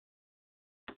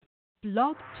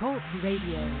Blog Talk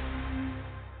Radio.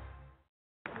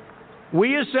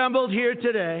 We assembled here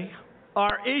today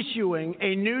are issuing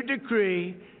a new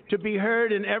decree to be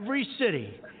heard in every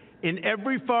city, in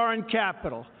every foreign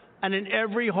capital, and in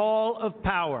every hall of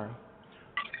power.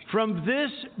 From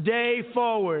this day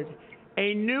forward,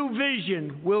 a new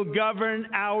vision will govern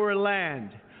our land.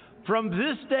 From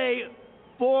this day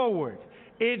forward,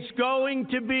 it's going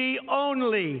to be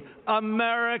only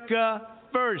America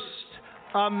first.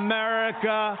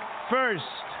 America first.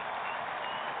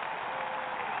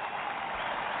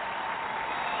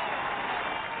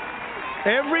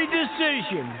 Every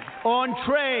decision on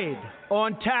trade,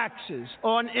 on taxes,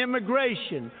 on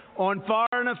immigration, on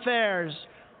foreign affairs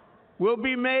will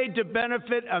be made to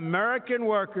benefit American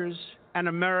workers and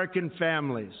American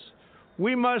families.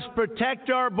 We must protect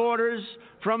our borders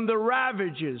from the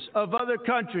ravages of other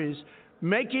countries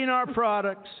making our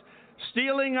products,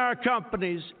 stealing our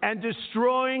companies, and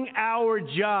destroying our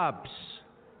jobs.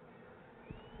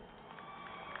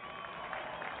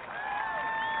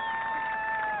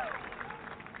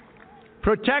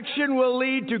 Protection will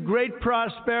lead to great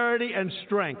prosperity and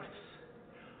strength.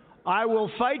 I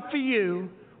will fight for you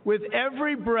with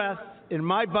every breath in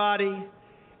my body,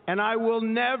 and I will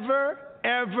never,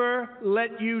 ever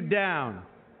let you down.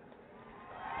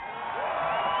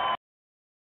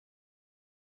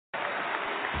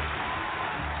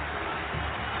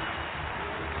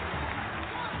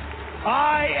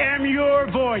 I am your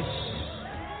voice.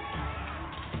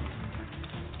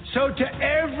 So to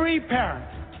every parent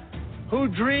who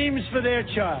dreams for their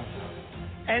child,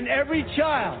 and every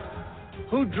child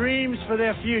who dreams for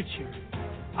their future,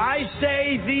 I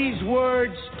say these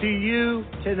words to you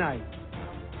tonight.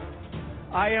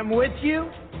 I am with you,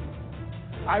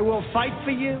 I will fight for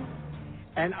you,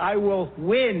 and I will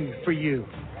win for you.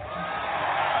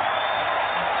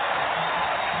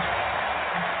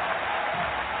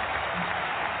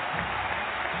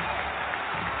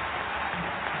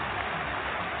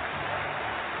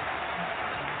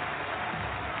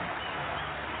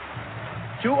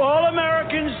 To all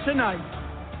Americans tonight,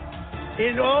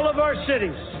 in all of our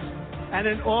cities and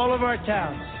in all of our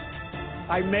towns,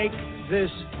 I make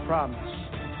this promise.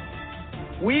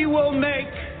 We will make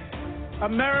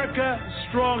America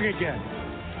strong again.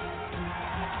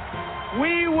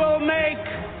 We will make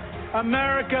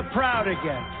America proud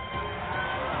again.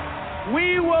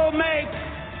 We will make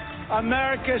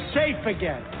America safe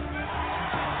again.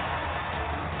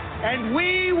 And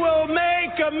we will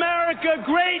make America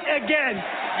great again.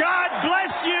 God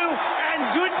bless you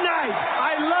and good night.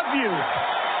 I love you.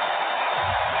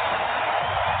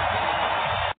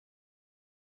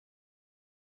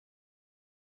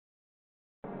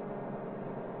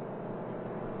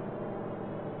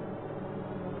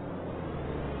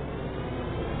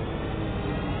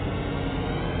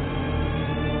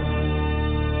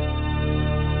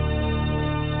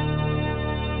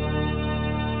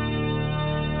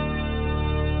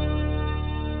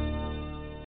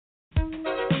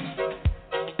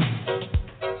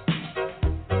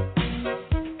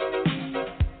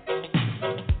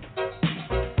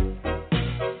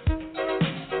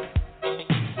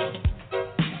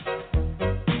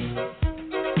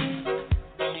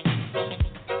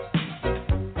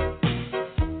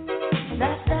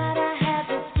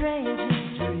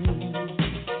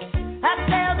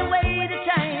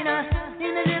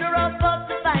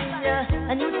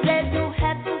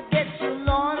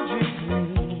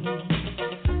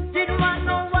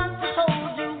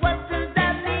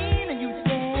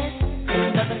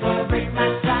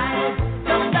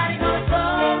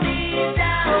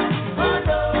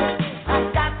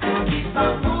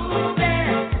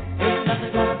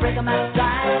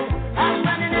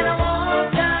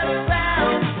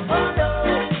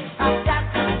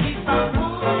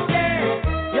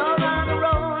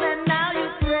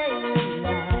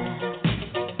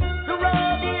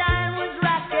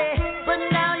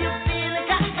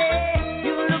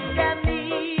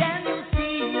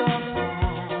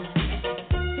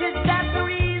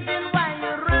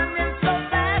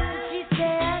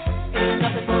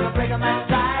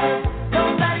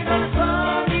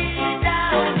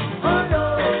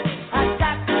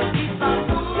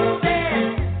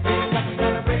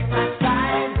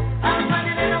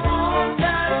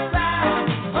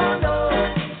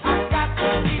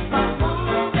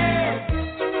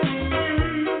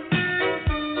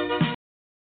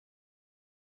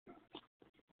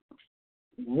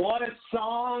 What a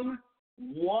song.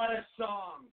 What a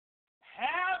song.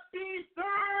 Happy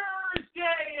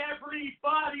Thursday,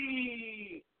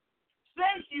 everybody.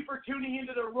 Thank you for tuning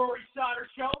into the Rory Sauter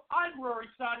Show. I'm Rory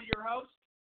Sauter, your host.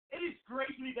 It is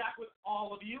great to be back with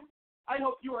all of you. I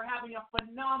hope you are having a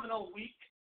phenomenal week.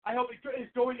 I hope it is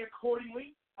going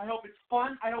accordingly. I hope it's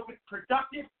fun. I hope it's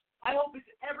productive. I hope it's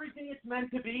everything it's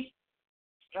meant to be.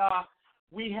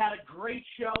 We had a great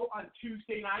show on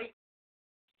Tuesday night.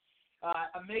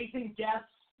 Amazing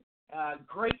guests,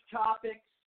 great topics,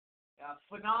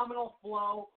 phenomenal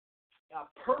flow,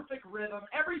 perfect rhythm,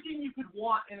 everything you could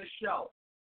want in a show.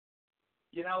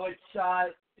 You know,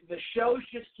 it's the shows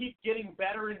just keep getting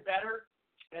better and better,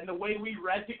 and the way we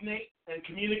resonate and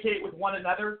communicate with one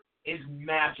another is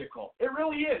magical. It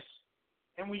really is.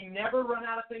 And we never run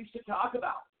out of things to talk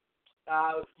about.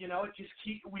 You know,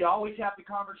 we always have the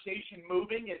conversation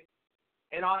moving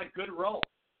and on a good roll.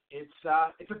 It's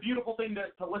a beautiful thing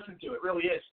to listen to. It really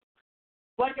is.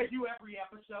 Like I do every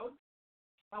episode,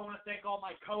 I want to thank all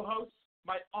my co-hosts,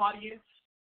 my audience,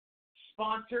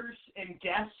 sponsors, and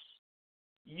guests.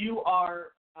 You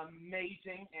are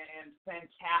amazing and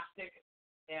fantastic,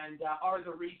 and are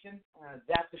the reason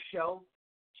that the show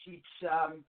keeps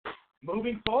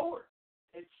moving forward.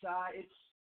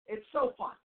 It's so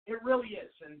fun. It really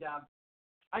is, and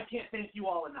I can't thank you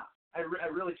all enough. I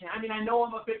really can't. I mean, I know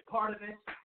I'm a big part of this,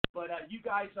 but you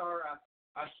guys are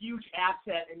a huge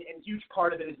asset and huge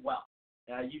part of it as well.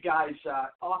 You guys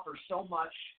offer so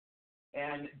much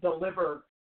and deliver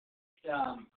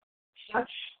such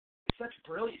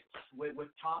brilliance with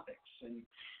topics and,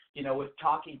 you know, with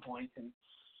talking points and,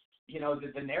 you know,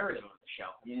 the narrative of the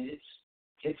show. I mean,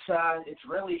 it's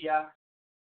really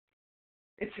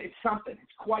it's something.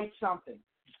 It's quite something.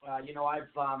 You know, I've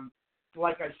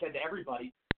like I said to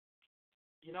everybody,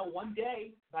 you know, one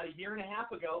day about a year and a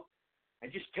half ago, I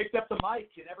just picked up the mic,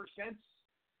 and ever since,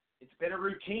 it's been a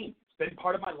routine. It's been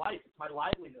part of my life. It's my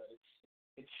livelihood.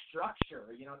 It's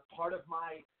structure. You know, it's part of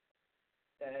my.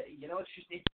 You know,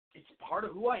 it's part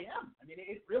of who I am. I mean,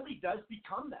 it really does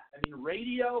become that. I mean,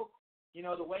 radio. You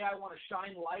know, the way I want to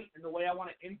shine light and the way I want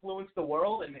to influence the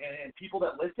world and people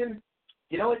that listen.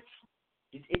 You know,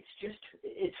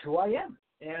 it's who I am.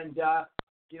 And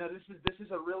you know, this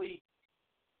is a really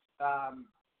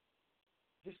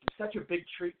just such a big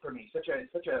treat for me, such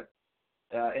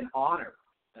an honor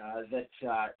that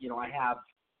you know, I have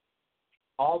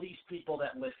all these people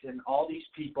that listen, all these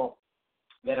people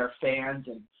that are fans,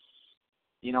 and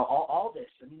you know, all this.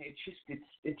 I mean,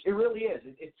 it really is.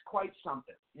 It's quite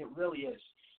something. It really is.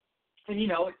 And you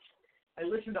know, I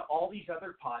listen to all these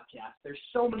other podcasts. There's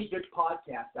so many good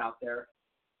podcasts out there,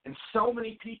 and so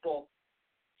many people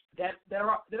that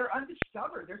are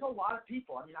undiscovered. There's a lot of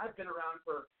people. I mean, I've been around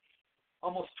for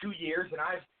almost 2 years, and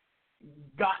I've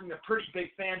gotten a pretty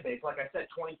big fan base. Like I said,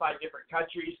 25 different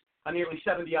countries on nearly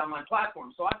 70 online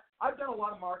platforms. So I've done a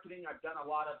lot of marketing. I've done a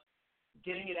lot of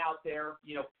getting it out there,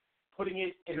 you know, putting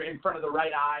it in front of the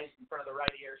right eyes, in front of the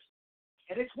right ears.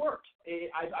 And it's worked.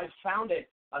 I've found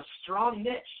it a strong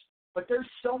niche. But there's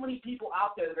so many people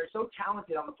out there that are so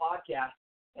talented on the podcast,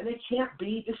 and they can't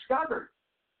be discovered.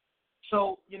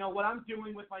 So, you know, what I'm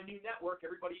doing with my new network,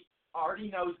 everybody already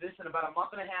knows this, in about a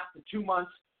month and a half to 2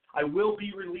 months, I will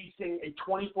be releasing a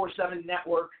 24/7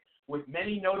 network with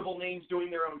many notable names doing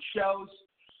their own shows.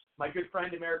 My good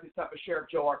friend, America's Toughest Sheriff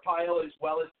Joe Arpaio, as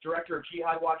well as Director of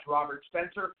Jihad Watch Robert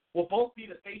Spencer, will both be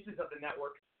the faces of the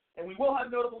network. And we will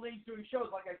have notable names doing shows,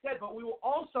 like I said, but we will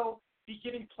also be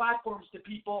giving platforms to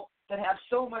people that have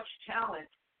so much talent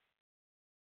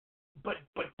but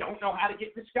don't know how to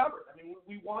get discovered. I mean,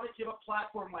 we want to give a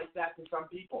platform like that to some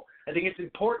people. I think it's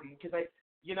important because,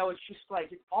 you know, it's just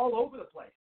like it's all over the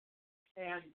place.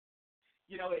 And,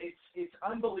 you know, it's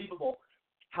unbelievable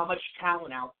how much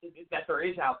talent that there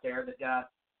is out there that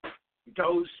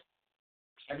goes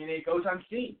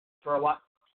unseen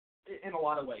in a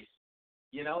lot of ways.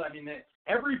 You know, I mean,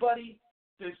 everybody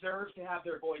deserves to have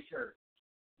their voice heard.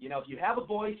 You know, if you have a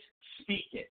voice,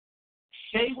 speak it.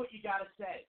 Say what you got to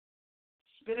say.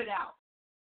 Spit it out.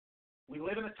 We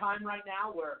live in a time right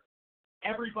now where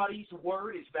everybody's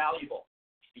word is valuable.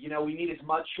 You know, we need as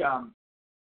much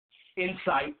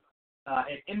insight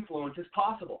and influence as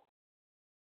possible.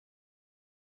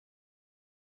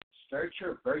 It's very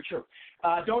true, very true.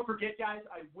 Don't forget, guys,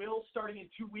 I will, starting in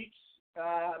 2 weeks,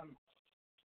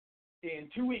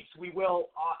 we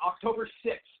will, October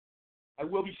 6th, I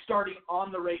will be starting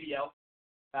on the radio.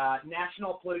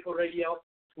 National political radio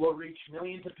will reach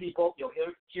millions of people. You'll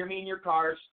hear me in your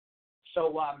cars.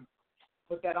 So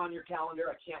put that on your calendar.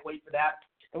 I can't wait for that.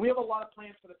 And we have a lot of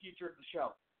plans for the future of the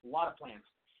show. A lot of plans.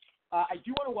 I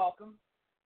do want to welcome,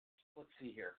 let's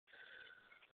see here.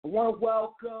 I want to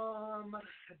welcome,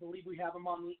 I believe we have him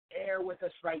on the air with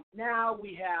us right now.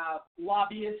 We have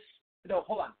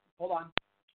hold on.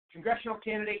 Congressional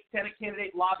candidate, Senate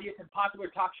candidate, lobbyist, and popular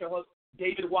talk show host,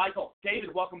 David Weigel.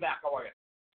 David, welcome back. How are you?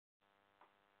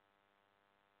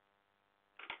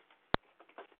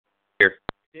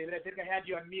 David. I think I had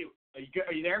you on mute. Are you good?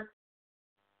 Are you there?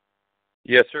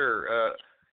 Yes, sir.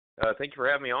 Thank you for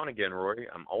having me on again, Rory.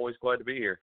 I'm always glad to be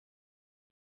here.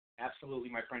 Absolutely,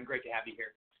 my friend. Great to have you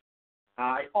here.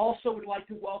 I also would like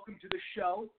to welcome to the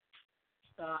show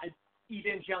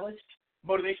evangelist,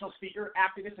 motivational speaker,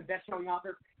 activist, and best-selling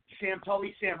author, Sam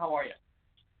Tully. Sam, how are you?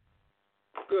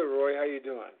 Good, Roy. How you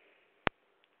doing?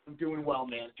 I'm doing well,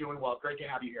 man. Doing well. Great to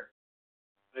have you here.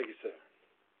 Thank you, sir.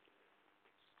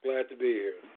 Glad to be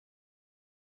here.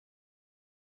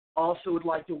 Also would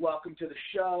like to welcome to the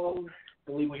show,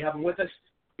 I believe we have him with us,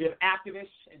 we have activist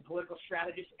and political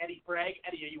strategist Eddie Bragg.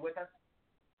 Eddie, are you with us?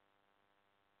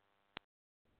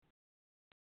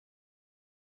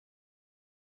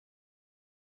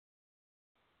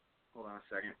 Hold on a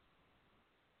second.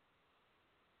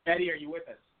 Eddie, are you with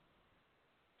us?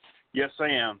 Yes, I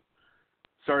am.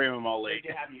 Sorry I'm all late.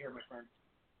 Great to have you here, my friend.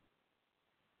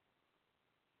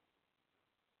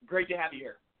 Great to have you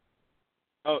here.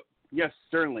 Oh, yes,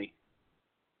 certainly.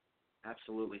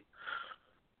 Absolutely.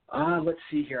 Let's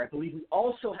see here. I believe we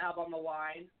also have on the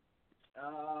line,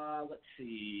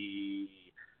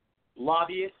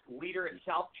 lobbyist, leader at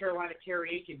South Carolina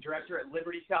Carry and director at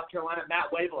Liberty, South Carolina, Matt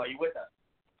Wavell. Are you with us?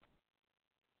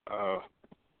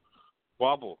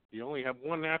 Wobble, you only have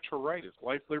one natural right. It's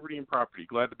life, liberty, and property.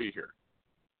 Glad to be here.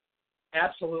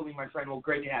 Absolutely, my friend. Well,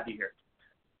 great to have you here.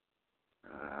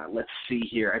 Let's see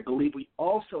here. I believe we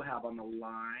also have on the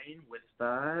line with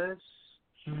us.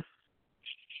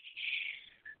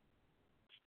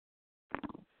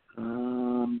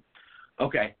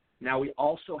 Okay. Now we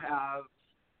also have,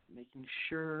 making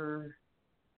sure,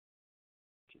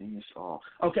 getting this all.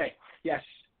 Okay. Yes.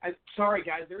 Sorry,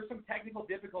 guys. There are some technical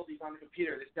difficulties on the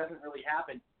computer. This doesn't really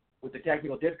happen with the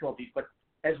technical difficulties, but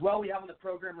as well, we have on the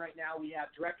program right now, we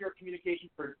have Director of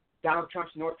Communications for Donald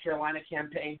Trump's North Carolina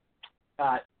campaign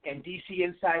and D.C.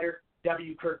 Insider,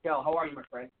 W. Kirk Bell. How are you, my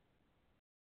friend?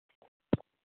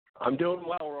 I'm doing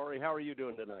well, Rory. How are you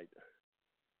doing tonight?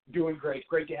 Doing great.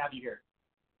 Great to have you here.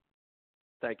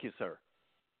 Thank you, sir.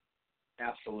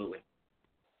 Absolutely.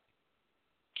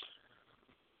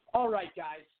 All right,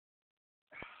 guys.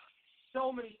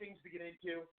 So many things to get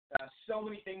into, so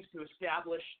many things to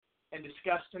establish and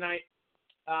discuss tonight.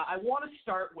 I want to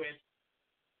start with,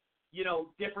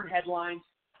 different headlines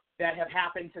that have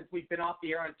happened since we've been off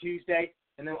the air on Tuesday,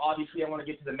 and then obviously I want to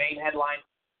get to the main headline.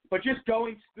 But just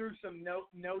going through some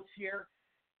notes here.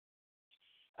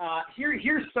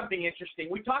 Here's something interesting.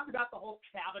 We talked about the whole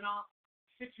Kavanaugh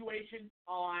situation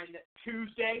on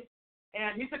Tuesday,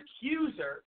 and his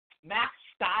accuser, Max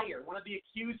Steyer, one of the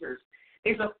accusers,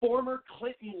 is a former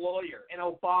Clinton lawyer and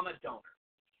Obama donor.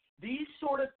 These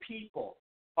sort of people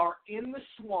are in the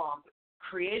swamp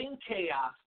creating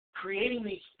chaos, creating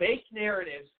these fake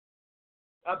narratives,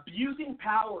 abusing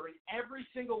power in every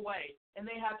single way, and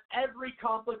they have every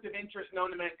conflict of interest known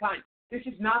to mankind. This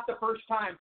is not the first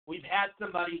time we've had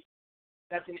somebody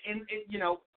that's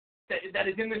that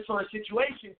is in this sort of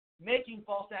situation making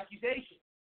false accusations.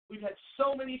 We've had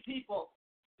so many people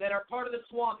that are part of the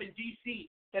swamp in D.C.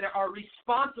 that are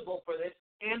responsible for this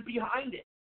and behind it.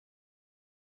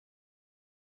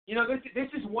 This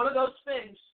is one of those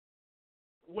things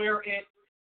where it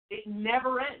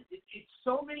never ends. It's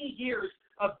so many years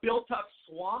of built-up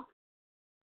swamp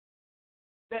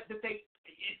that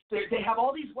they have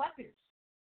all these weapons.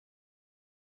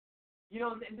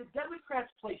 And the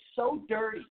Democrats play so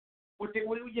dirty with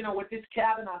this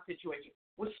Kavanaugh situation,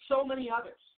 with so many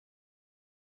others.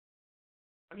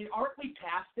 I mean, aren't we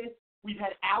past this? We've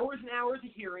had hours and hours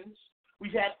of hearings.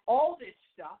 We've had all this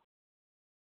stuff.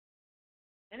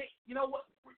 And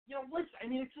listen, I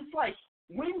mean, it's just like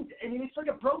wind. I mean, it's like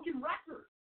a broken record.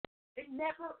 It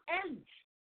never ends.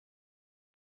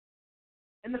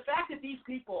 And the fact that these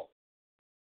people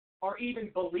are even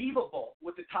believable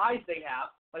with the ties they have,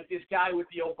 like this guy with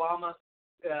the Obama,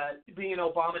 being an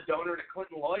Obama donor and a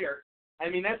Clinton lawyer, I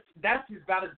mean, that's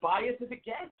about as biased as it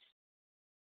gets.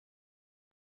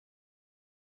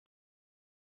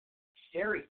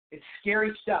 Scary. It's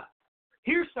scary stuff.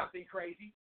 Here's something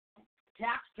crazy.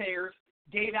 Taxpayers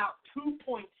gave out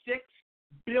 $2.6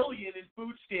 billion in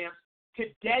food stamps to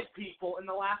dead people in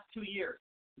the last 2 years.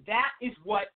 That is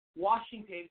what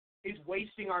Washington is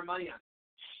wasting our money on.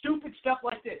 Stupid stuff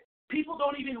like this. People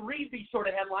don't even read these sort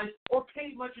of headlines or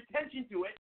pay much attention to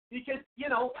it because,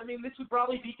 this would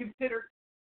probably be considered,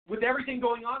 with everything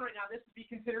going on right now, this would be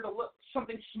considered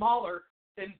something smaller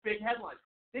than big headlines.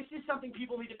 This is something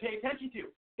people need to pay attention to.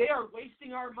 They are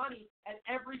wasting our money at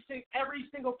every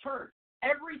single turn.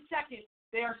 Every second,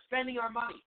 they are spending our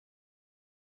money.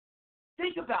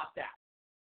 Think about that.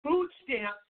 Food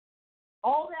stamps,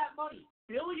 all that money,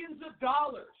 billions of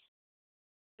dollars,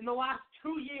 in the last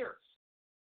 2 years.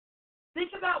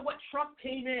 Think about what Trump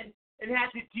came in and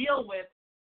had to deal with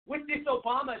this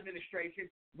Obama administration,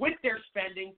 with their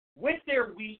spending, with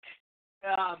their weak,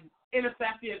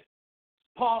 ineffective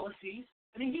policies.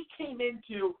 I mean, he came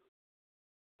into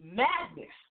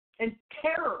madness and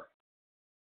terror.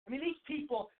 I mean, these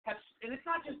people have, and it's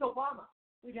not just Obama.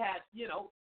 We've had,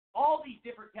 all these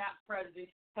different past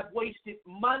presidents have wasted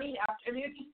money. I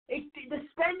mean, the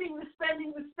spending.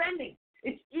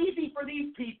 It's easy for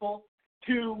these people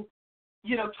to,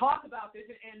 talk about this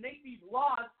and make these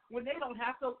laws when they don't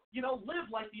have to, live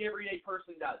like the everyday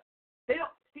person does.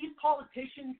 These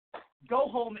politicians go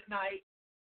home at night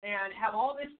and have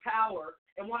all this power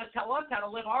and want to tell us how to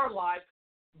live our lives,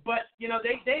 but,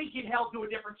 they get held to a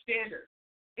different standard.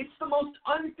 It's the most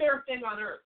unfair thing on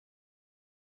earth.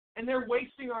 And they're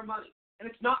wasting our money, and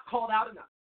it's not called out enough.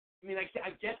 I mean, I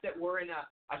get that we're in a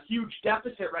huge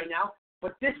deficit right now,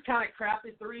 but this kind of crap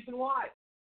is the reason why.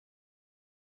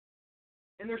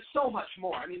 And there's so much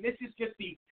more. I mean, this is just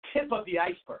the tip of the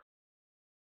iceberg.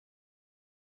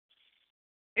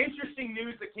 Interesting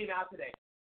news that came out today.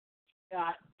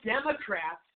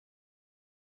 Democrats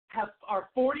are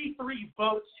 43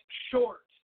 votes short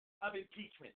of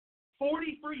impeachment.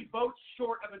 43 votes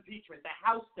short of impeachment, the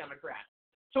House Democrats.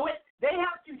 So they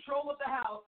have control of the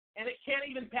House, and it can't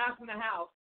even pass in the House.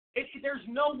 There's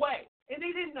no way. And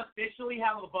they didn't officially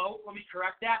have a vote. Let me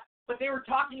correct that. But they were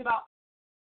talking about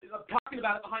it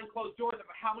behind closed doors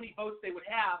about how many votes they would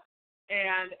have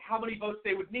and how many votes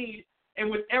they would need. And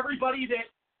with everybody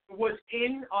that was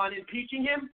in on impeaching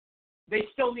him, they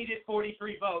still needed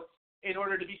 43 votes in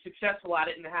order to be successful at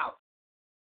it in the House.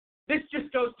 This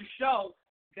just goes to show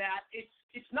that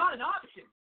it's not an option.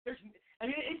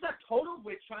 It's a total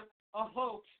witch hunt, a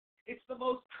hoax. It's the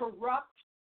most corrupt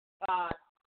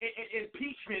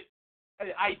impeachment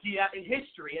idea in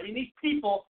history. I mean, these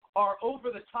people are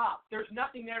over the top. There's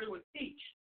nothing there to impeach.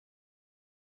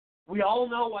 We all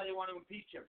know why they want to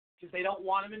impeach him, because they don't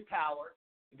want him in power.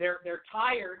 They're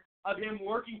tired of him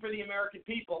working for the American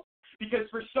people, because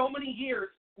for so many years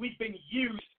we've been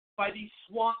used by these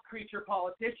swamp creature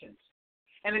politicians.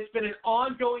 And it's been an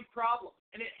ongoing problem,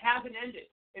 and it hasn't ended.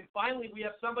 And finally, we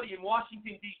have somebody in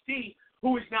Washington, D.C.,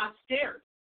 who is not scared,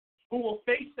 who will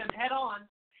face them head on,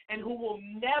 and who will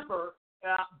never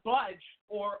budge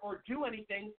or do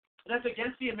anything that's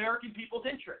against the American people's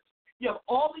interests. You have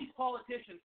all these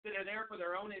politicians that are there for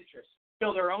their own interests,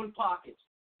 fill their own pockets.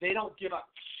 They don't give a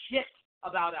shit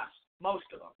about us, most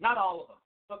of them. Not all of them,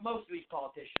 but most of these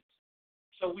politicians.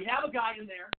 So we have a guy in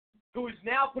there who is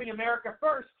now putting America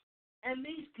first, and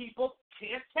these people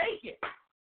can't take it.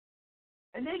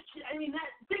 And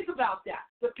think about that.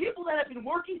 The people that have been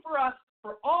working for us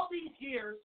for all these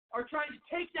years are trying to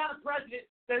take down a president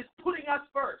that is putting us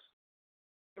first.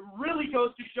 It really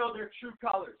goes to show their true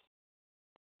colors.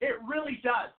 It really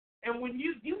does. And when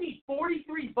you need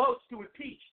 43 votes to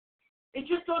impeach, it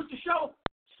just goes to show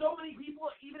so many people,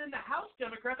 even in the House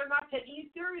Democrats, are not taking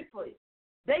it seriously.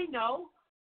 They know.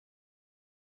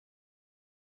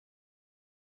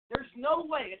 There's no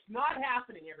way. It's not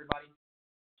happening, everybody.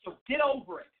 So get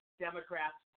over it,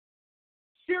 Democrats.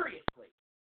 Seriously.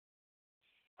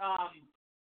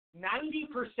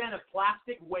 90% of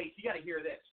plastic waste, you got to hear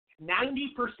this,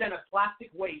 90% of plastic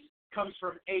waste comes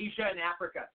from Asia and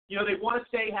Africa. They want to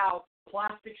say how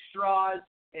plastic straws,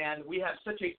 and we have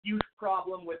such a huge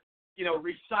problem with,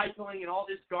 recycling and all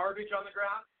this garbage on the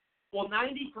ground. Well,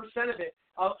 90% of it,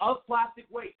 of plastic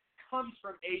waste, comes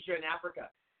from Asia and Africa.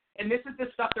 And this is the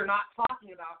stuff they're not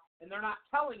talking about, and they're not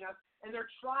telling us, and they're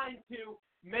trying to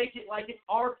make it like it's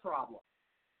our problem.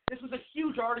 This was a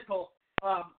huge article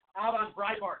out on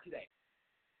Breitbart today.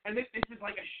 And this is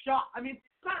like a shock. I mean,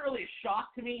 it's not really a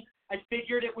shock to me. I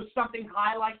figured it was something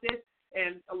high like this,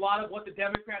 and a lot of what the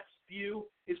Democrats spew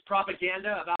is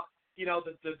propaganda about,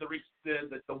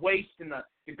 the waste and the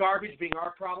garbage being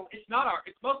our problem. It's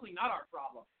mostly not our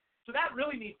problem. So that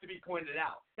really needs to be pointed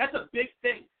out. That's a big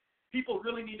thing. People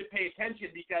really need to pay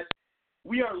attention, because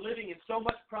we are living in so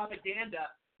much propaganda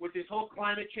with this whole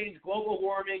climate change, global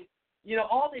warming,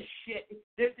 all this shit.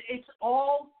 It's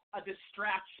all a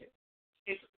distraction.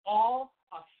 It's all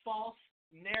a false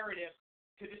narrative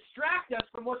to distract us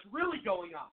from what's really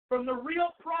going on, from the real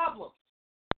problems.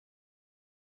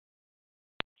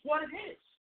 It's what it is.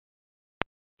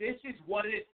 This is what it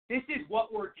is. This is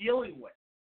what we're dealing with.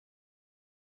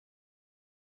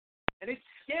 And it's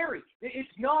scary. It's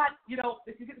not,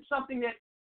 this isn't something that,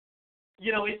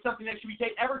 it's something that should be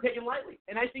ever taken lightly.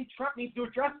 And I think Trump needs to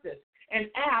address this and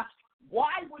ask,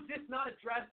 why was this not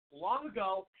addressed long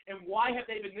ago, and why have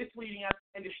they been misleading us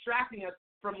and distracting us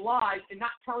from lies and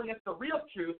not telling us the real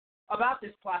truth about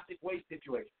this plastic waste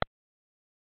situation.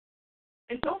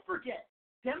 And don't forget,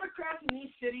 Democrats in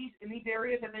these cities, in these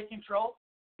areas that they control,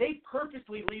 they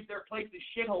purposely leave their places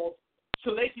shitholes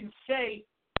so they can say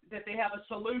that they have a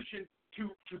solution to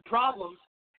problems,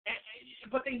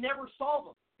 but they never solve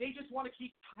them. They just want to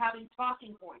keep having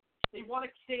talking points. They want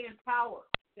to stay in power.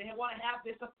 They want to have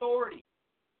this authority.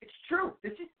 It's true.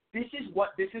 This is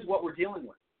what we're dealing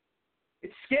with.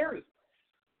 It's scary.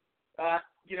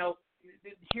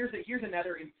 Here's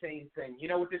another insane thing.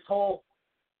 With this whole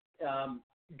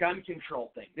gun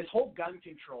control thing.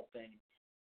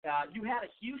 You had a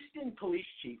Houston police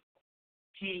chief.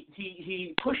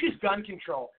 He pushes gun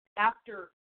control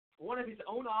after one of his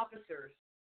own officers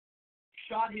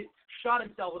shot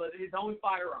himself with his own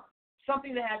firearm.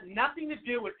 Something that had nothing to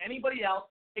do with anybody else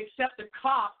except the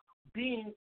cop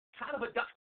being kind of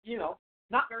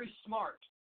not very smart.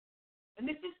 And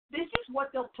this is what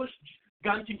they'll push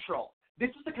gun control. This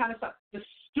is the kind of stuff, the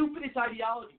stupidest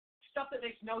ideology, stuff that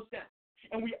makes no sense.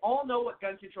 And we all know what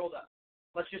gun control does.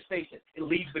 Let's just face it. It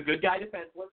leaves the good guy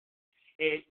defenseless.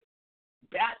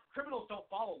 Bad criminals don't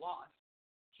follow laws.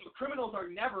 So criminals are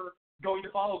never going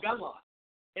to follow gun laws.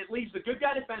 It leaves the good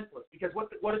guy defenseless because what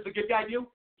does the good guy do?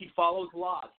 He follows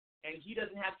laws. And he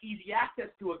doesn't have easy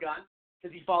access to a gun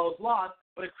because he follows laws,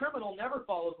 but a criminal never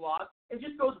follows laws and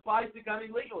just goes buys the gun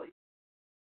illegally.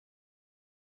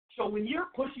 So when you're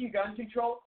pushing gun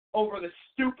control over the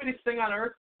stupidest thing on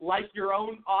earth, like your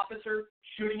own officer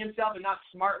shooting himself and not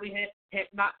smartly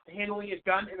not handling his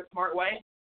gun in a smart way,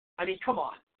 I mean, come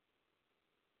on.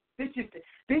 This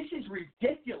is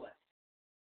ridiculous.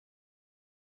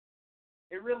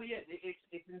 It really is.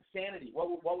 It's insanity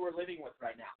what we're living with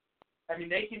right now. I mean,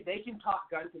 they can talk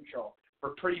gun control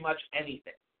for pretty much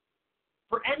anything.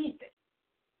 For anything.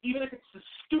 Even if it's the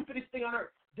stupidest thing on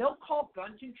earth. They'll call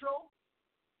gun control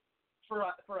for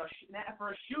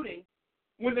a shooting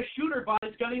when the shooter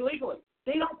buys gun illegally.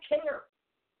 They don't care.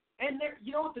 And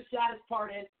you know what the saddest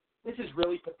part is? This is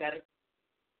really pathetic.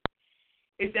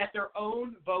 Is that their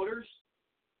own voters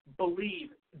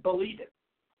believe it.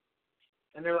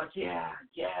 And they're like, yeah,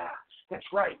 that's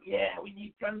right. Yeah, we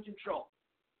need gun control.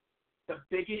 The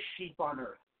biggest sheep on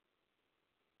earth.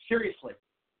 Seriously,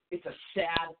 it's a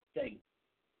sad thing.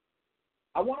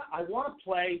 I want to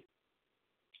play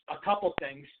a couple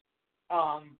things,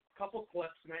 couple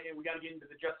clips, and we got to get into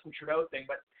the Justin Trudeau thing.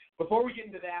 But before we get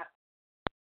into that,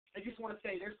 I just want to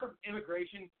say there's some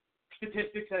immigration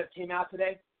statistics that have came out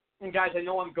today. And guys, I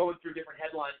know I'm going through different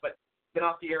headlines, but been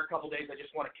off the air a couple days. I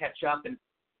just want to catch up. And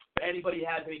if anybody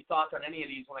has any thoughts on any of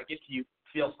these, when I get to you,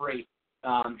 feel free,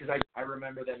 because I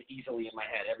remember them easily in my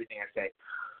head, everything I say.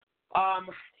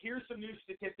 Here's some new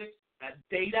statistics,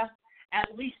 data.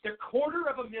 At least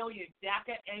 250,000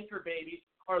 DACA anchor babies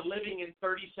are living in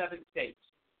 37 states.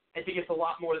 I think it's a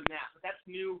lot more than that, but that's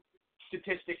new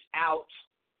statistics out.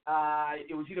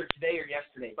 It was either today or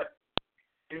yesterday,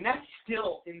 and that's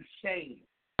still insane,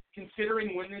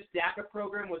 considering when this DACA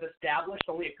program was established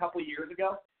only a couple years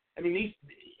ago. I mean,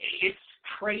 it's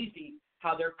crazy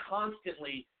how they're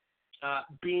constantly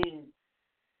being,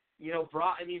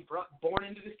 born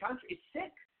into this country. It's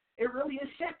sick. It really is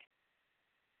sick.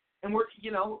 And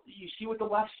you see what the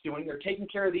left's doing. They're taking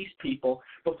care of these people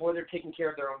before they're taking care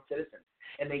of their own citizens.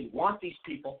 And they want these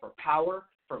people for power,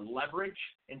 for leverage,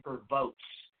 and for votes.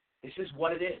 This is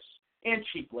what it is. And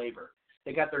cheap labor.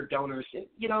 They got their donors.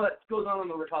 That goes on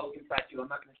the Republican side, too.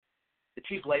 The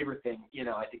cheap labor thing,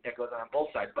 I think that goes on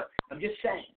both sides. But I'm just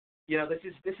saying,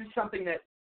 this is something that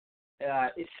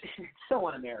it's so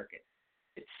un-American.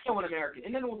 It's so un-American.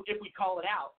 And then if we call it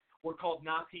out, we're called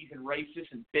Nazis and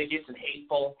racists and bigots and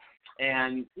hateful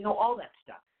and, all that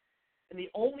stuff. And the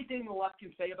only thing the left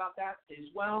can say about that is,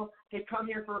 well, they come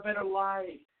here for a better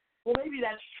life. Well, maybe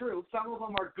that's true. Some of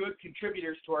them are good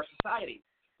contributors to our society.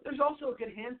 But there's also a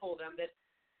good handful of them that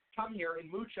come here and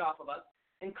mooch off of us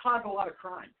and cause a lot of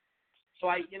crime. So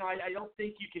I don't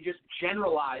think you can just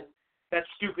generalize that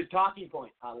stupid talking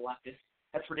point, leftists.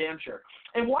 That's for damn sure.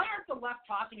 And why aren't the left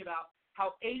talking about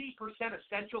how 80% of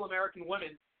Central American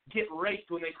women get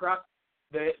raped when they cross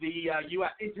the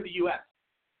U.S. into the U.S.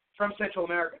 from Central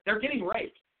America? They're getting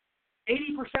raped.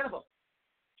 80% of them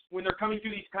when they're coming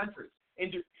through these countries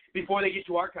before they get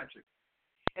to our country.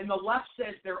 And the left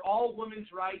says they're all women's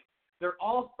rights. They're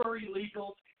all furry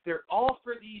legals. They're all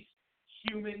for these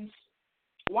humans.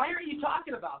 Why aren't you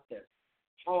talking about this?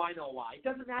 Oh, I know why. It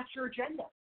doesn't match your agenda.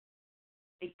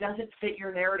 It doesn't fit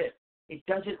your narrative. It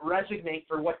doesn't resonate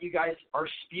for what you guys are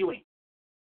spewing.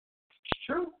 It's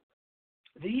true.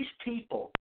 These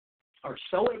people are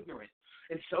so ignorant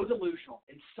and so delusional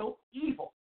and so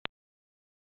evil,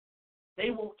 they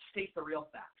won't state the real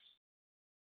facts.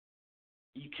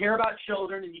 You care about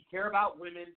children, and you care about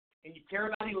women, and you care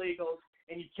about illegals,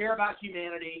 and you care about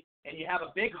humanity, and you have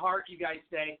a big heart, you guys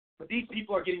say, but these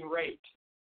people are getting raped.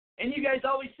 And you guys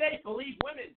always say, believe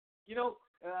women.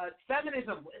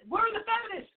 Feminism. Where are the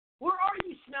feminists? Where are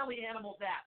you smelly animals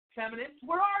at? Feminists,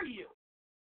 where are you?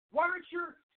 Why aren't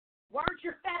your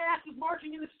fat asses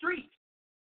marching in the street?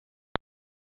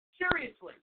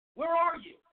 Seriously, where are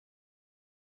you?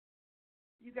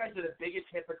 You guys are the biggest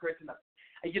hypocrites in the.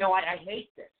 I hate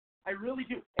this. I really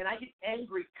do, and I get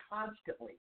angry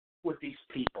constantly with these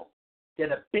people. They're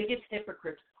the biggest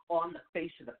hypocrites on the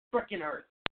face of the frickin' earth.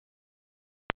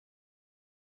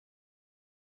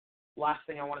 Last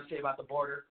thing I want to say about the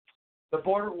border. The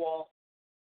border wall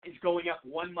is going up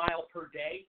 1 mile per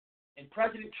day, and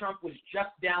President Trump was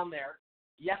just down there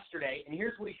yesterday, and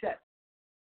here's what he said.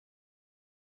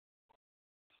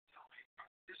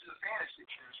 This is a fantasy.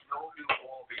 There's no new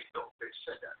wall being built. They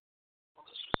said that. Well,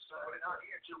 this was out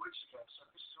here 2 weeks ago. So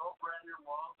this is all brand new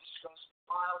wall. This goes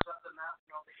miles up the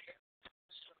mountain over here.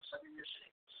 This goes, you're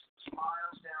seeing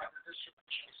miles down to this.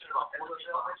 About 40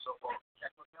 miles so far.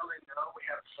 And we're building, we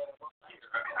have,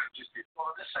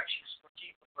 this section is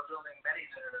 14, but we're building many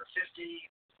that are 50,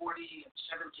 40, and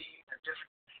 17 and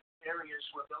different areas.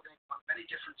 We're building on many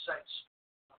different sites,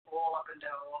 all up and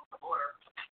down along the border,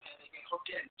 and they get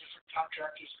hooked in. Different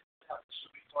contractors. This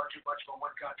would be far too much for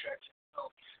one contractor.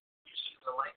 You see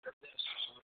the length of this.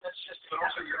 So that's just. But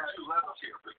also, you have 2 levels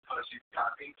here because you've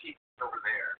got 18 over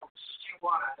there. This is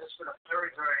Tijuana. That's been a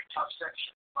very, very tough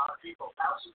section. A lot of people,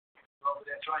 thousands of people over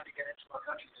there trying to get into our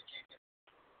country. They can't get.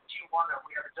 Tijuana,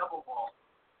 we have a double wall.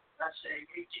 That's a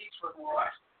 18-foot wall.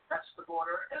 Right. That's the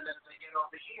border, and then they get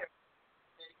over here.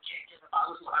 They can't get. I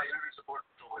was areas of border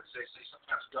patrol. They say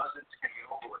sometimes dozens can get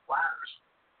over with ladders,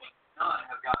 but none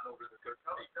have gotten over the good.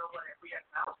 Nobody. We had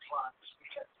mountain climbers. We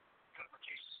had a couple of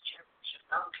cases of championship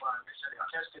mountain climbers. They said they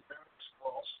tested various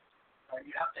walls.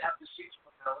 You have to have the seats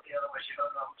mobility, otherwise you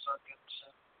don't know who's on the other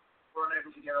side. We're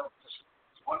unable to get over this.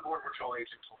 One border patrol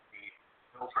agent told me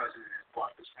no president has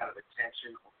brought this kind of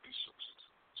attention or resources,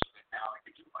 so that now I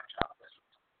can do my job better.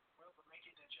 Well, we're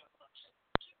making that job.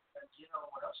 And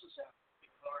what else is happening?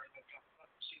 People are already going to come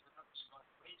up and see the numbers going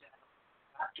way down.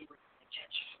 Afterward,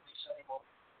 attention, they say, well,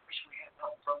 wish we had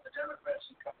help from the Democrats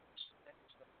and companies.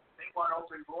 They want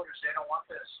open borders. They don't want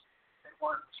this. They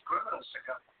want criminals to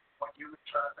come. Want human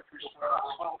traffickers.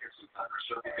 Well, it's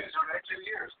understood because it's been 2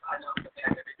 years. I know, but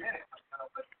at the beginning,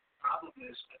 but the problem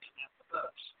is that they have the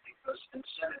votes because in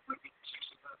the Senate we need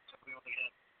 60 votes and we only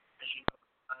had, as you know,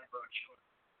 9 votes short.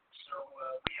 So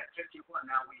we had 51.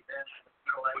 Now we then have a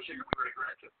middle election. We were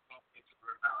aggressive. It's a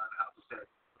very balanced House of Senate.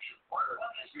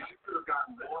 You could have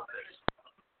gotten more of this.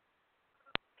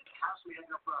 In the House, we had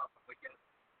no problem. We get it.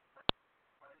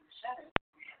 But in the Senate,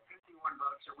 we had 51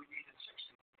 votes, so we needed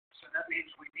 60. So that means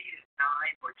we needed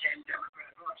 9 or 10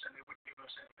 Democrat votes, and they wouldn't give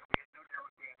us anything. We had no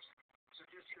Democrats. So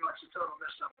just, it's a total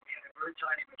mess up. We had a very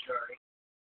tiny majority,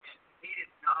 and we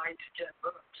needed 9 to 10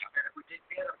 votes. And if we didn't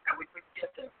get them, and we couldn't get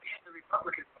them, we had the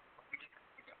Republican vote, but we didn't have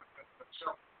the Democrat vote.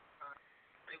 So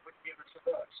they wouldn't give us the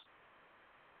votes.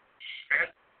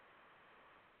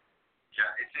 Yeah,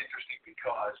 it's interesting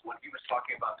because when he was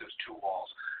talking about those 2 walls,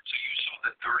 so you saw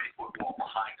the 30-foot wall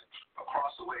behind him,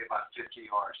 across the way about 50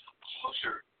 yards,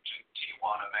 closer to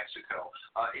Tijuana, Mexico,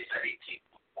 is that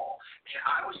 18-foot wall. And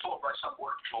I was told by some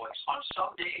border patrol, on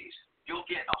some days, you'll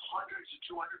get 100 to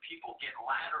 200 people get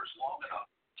ladders long enough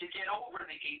to get over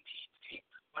the 18 feet.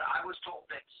 But I was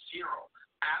told that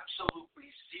absolutely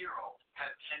zero,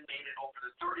 have made it over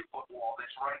the 30-foot wall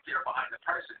that's right there behind the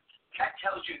president. That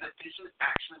tells you that this is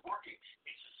actually working.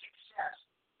 It's a success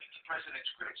that the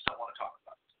president's critics don't want to talk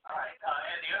about. All right.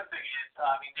 And the other thing is,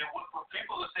 there were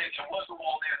people who say there was a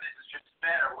wall there, this is just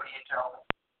better. What do you tell them?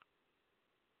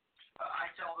 I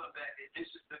tell them that this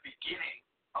is the beginning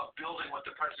of building what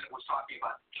the president was talking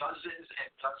about, dozens and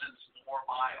dozens more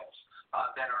miles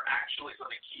that are actually going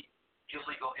to keep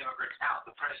illegal immigrants out.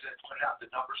 The president pointed out the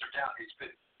numbers are down. It's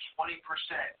been 20%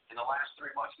 in the last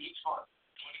 3 months, each month,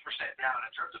 20% down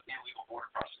in terms of illegal border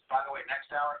crossing. By the way,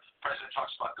 next hour, the president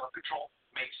talks about gun control,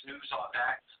 makes news on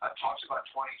that, talks about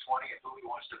 2020 and who he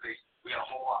wants to be. We got a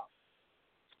whole lot.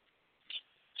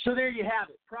 So there you have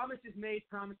it. Promises made,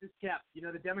 promises kept.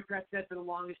 The Democrats said for the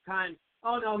longest time,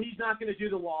 oh, no, he's not going to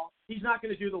do the wall. He's not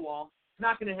going to do the wall. It's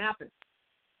not going to happen.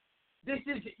 This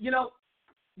is,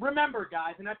 remember,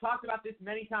 guys, and I've talked about this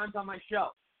many times on my show,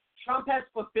 Trump has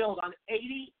fulfilled on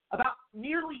about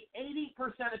nearly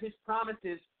 80% of his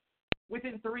promises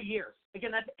within 3 years.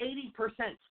 Again, that's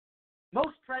 80%.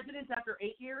 Most presidents after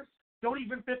 8 years don't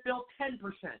even fulfill 10%.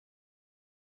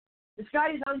 This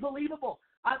guy is unbelievable.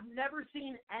 I've never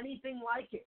seen anything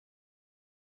like it.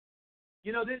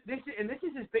 You know, this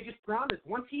is his biggest promise.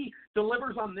 Once he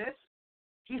delivers on this,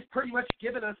 he's pretty much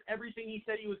given us everything he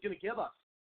said he was going to give us.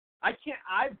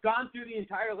 I've gone through the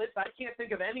entire list. I can't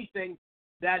think of anything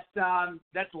that's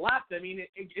left. I mean,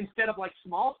 instead of like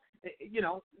small,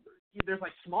 there's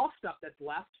like small stuff that's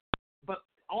left, but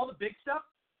all the big stuff,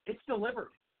 it's delivered.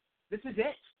 This is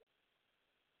it.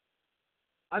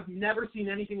 I've never seen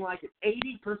anything like it.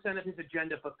 80% of his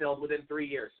agenda fulfilled within 3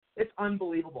 years. It's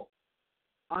unbelievable.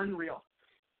 Unreal.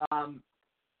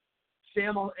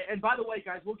 Sam, and by the way,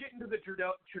 guys, we'll get into the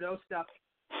Trudeau stuff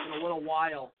in a little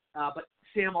while, but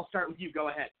Sam, I'll start with you. Go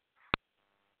ahead.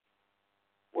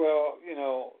 Well,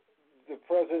 the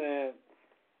president,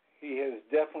 he has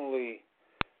definitely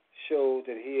showed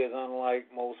that he is unlike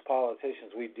most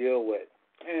politicians we deal with.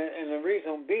 And the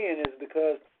reason being is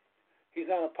because he's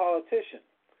not a politician.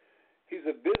 He's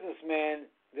a businessman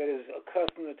that is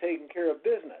accustomed to taking care of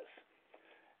business.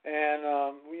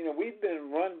 And, we've been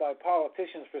run by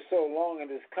politicians for so long in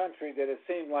this country that it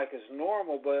seemed like it's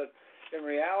normal, but in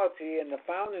reality, in the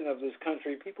founding of this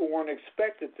country, people weren't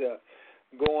expected to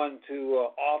go into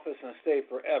office and stay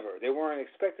forever. They weren't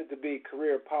expected to be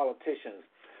career politicians.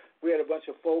 We had a bunch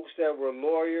of folks that were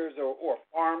lawyers or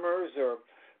farmers or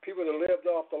people that lived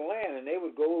off the land, and they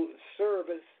would go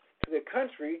service to the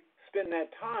country, spend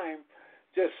that time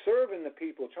just serving the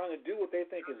people, trying to do what they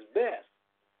think is best,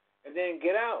 and then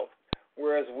get out.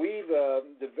 Whereas we've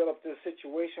developed this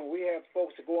situation, we have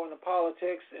folks that go into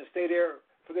politics and stay there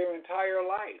for their entire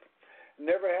life,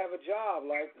 never have a job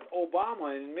like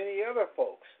Obama and many other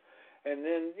folks. And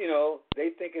then,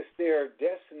 they think it's their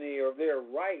destiny or their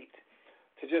right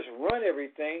to just run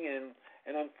everything.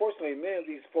 And unfortunately, many of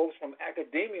these folks from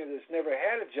academia that's never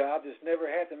had a job, that's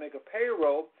never had to make a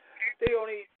payroll, they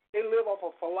live off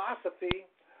a philosophy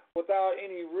without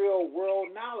any real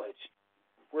world knowledge.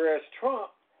 Whereas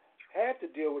Trump had to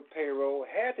deal with payroll,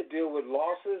 had to deal with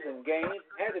losses and gains,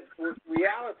 had to deal with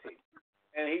reality.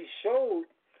 And he showed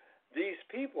these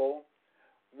people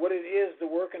what it is to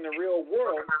work in the real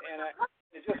world, and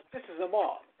it just pisses them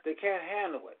off. They can't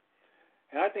handle it.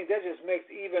 And I think that just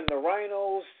makes even the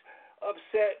rhinos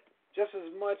upset just as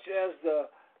much as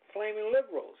the flaming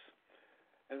liberals.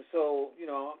 And so,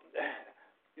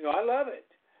 I love it.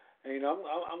 And,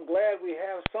 I'm glad we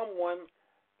have someone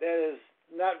that is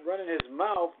not running his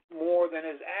mouth more than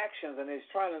his actions, and he's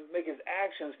trying to make his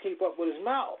actions keep up with his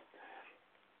mouth.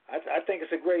 I think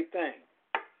it's a great thing.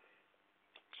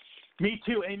 Me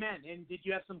too. Amen. And did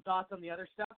you have some thoughts on the other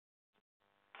stuff?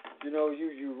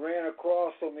 You ran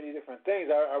across so many different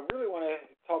things. I really want to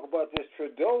talk about this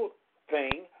Trudeau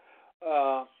thing.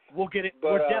 We'll get it.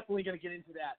 We're definitely going to get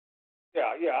into that.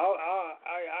 Yeah. I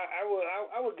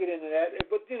will get into that.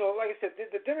 But like I said,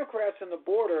 the Democrats on the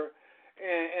border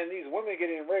and these women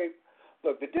getting raped.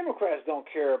 Look, the Democrats don't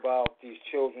care about these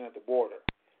children at the border.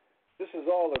 This is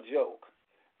all a joke.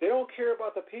 They don't care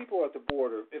about the people at the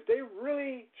border. If they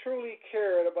really, truly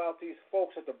cared about these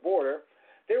folks at the border,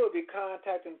 they would be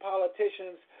contacting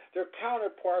politicians, their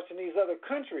counterparts in these other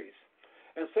countries,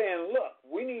 and saying, look,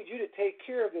 we need you to take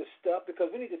care of this stuff because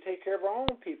we need to take care of our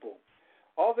own people.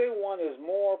 All they want is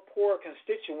more poor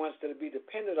constituents that will be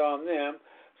dependent on them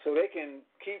so they can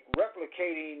keep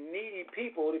replicating needy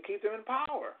people to keep them in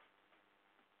power.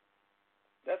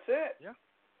 That's it. Yeah.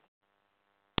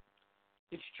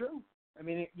 It's true. I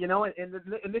mean,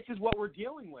 and this is what we're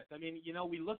dealing with. I mean,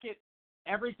 we look at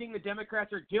everything the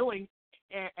Democrats are doing,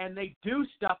 and they do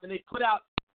stuff, and they put out,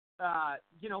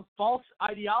 false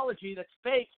ideology that's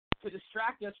fake to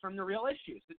distract us from the real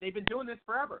issues. That they've been doing this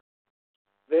forever.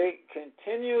 They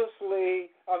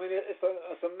continuously,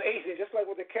 it's amazing, just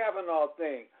like with the Kavanaugh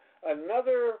thing.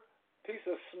 Another piece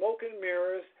of smoke and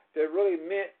mirrors that really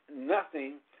meant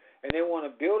nothing, and they want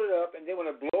to build it up, and then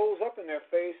when it blows up in their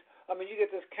face, you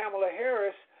get this Kamala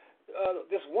Harris,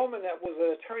 this woman that was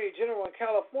an attorney general in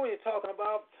California talking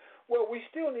about, well, we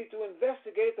still need to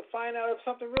investigate to find out if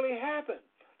something really happened.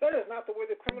 That is not the way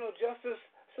the criminal justice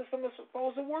system is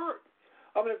supposed to work.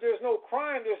 If there's no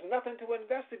crime, there's nothing to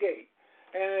investigate.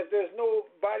 And if there's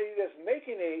nobody that's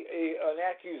making an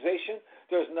accusation,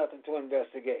 there's nothing to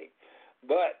investigate.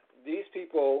 But these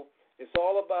people, it's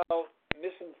all about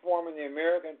misinforming the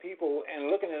American people and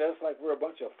looking at us like we're a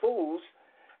bunch of fools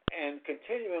and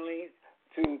continually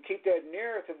to keep that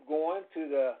narrative going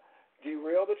to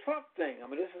derail the Trump thing.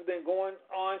 This has been going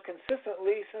on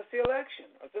consistently since the election,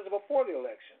 or since before the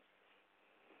election.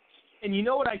 And you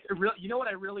know what I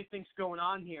really think's going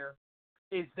on here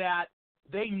is that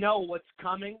they know what's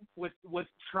coming with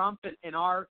Trump and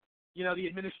our, the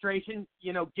administration,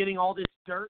 getting all this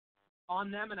dirt on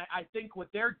them. And I think what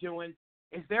they're doing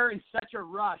is they're in such a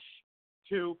rush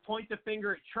to point the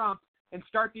finger at Trump and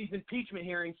start these impeachment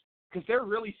hearings because they're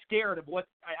really scared of what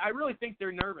I really think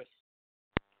they're nervous.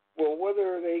 Well,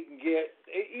 whether they can get,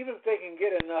 even if they can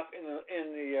get enough in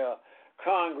the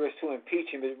Congress to impeach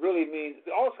him, it really means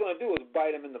all it's going to do is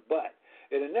bite him in the butt.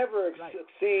 It'll never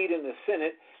succeed in the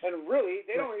Senate, and really,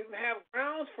 they don't even have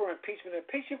grounds for impeachment.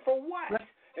 Impeach him for what? Right.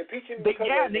 Impeach him because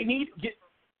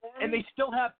and they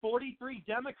still have 43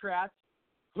 Democrats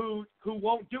who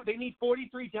won't do it. They need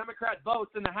 43 Democrat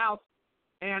votes in the House,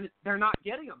 and they're not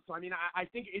getting them. So, I mean, I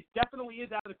think it definitely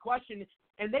is out of the question.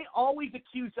 And they always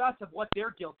accuse us of what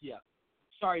they're guilty of.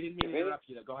 Sorry, I didn't mean to interrupt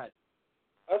you, though. Go ahead.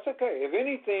 That's okay. If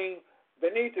anything, they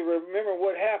need to remember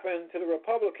what happened to the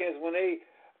Republicans when they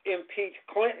impeached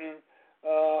Clinton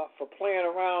for playing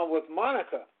around with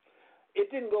Monica. It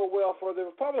didn't go well for the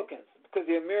Republicans because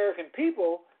the American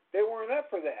people, they weren't up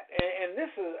for that. And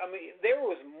this is, I mean, there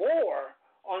was more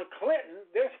on Clinton.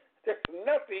 There's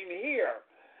nothing here.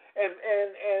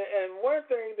 And one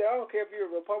thing that I don't care if you're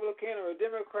a Republican or a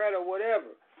Democrat or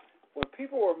whatever, when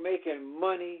people are making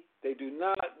money, they do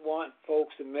not want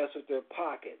folks to mess with their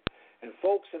pocket. And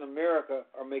folks in America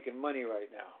are making money right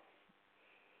now.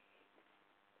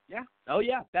 Yeah. Oh,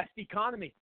 yeah. Best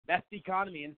economy.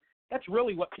 And that's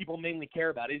really what people mainly care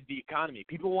about is the economy.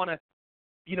 People want to,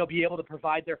 be able to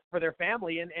provide for their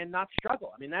family and not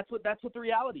struggle. I mean, that's what the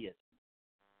reality is.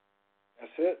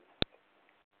 That's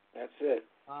it.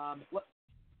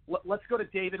 Let's go to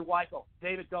David Weichel.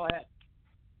 David, go ahead.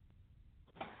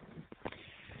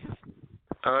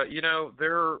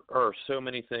 There are so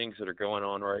many things that are going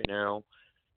on right now.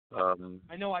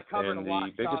 I know I covered a lot.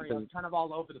 Sorry, I'm kind of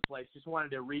all over the place. Just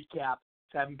wanted to recap.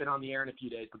 I haven't been on the air in a few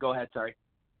days, but go ahead. Sorry.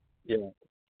 Yeah.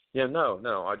 No.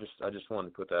 I just wanted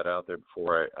to put that out there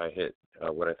before I hit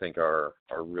what I think are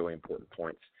really important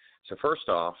points. So first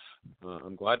off,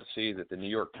 I'm glad to see that the New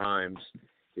York Times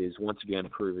is once again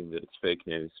proving that it's fake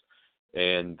news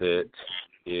and that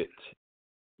it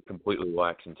completely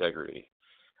lacks integrity.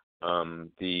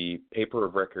 The paper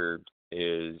of record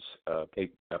is a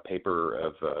paper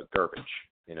of garbage.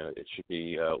 It should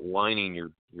be lining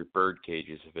your bird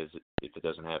cages if it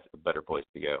doesn't have a better place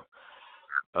to go.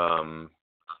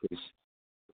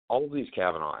 All of these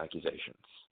Kavanaugh accusations,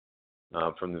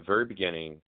 from the very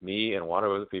beginning, me and a lot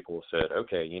of other people have said,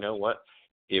 okay, you know what?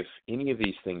 If any of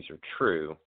these things are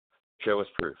true, show us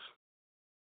proof.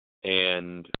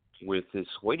 And with this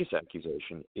latest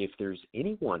accusation, if there's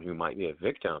anyone who might be a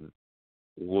victim,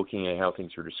 looking at how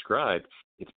things are described,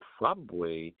 it's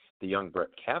probably the young Brett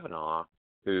Kavanaugh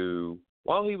who,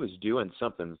 while he was doing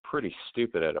something pretty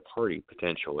stupid at a party,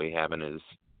 potentially having his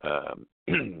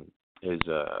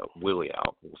willy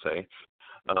out, we'll say,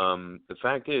 the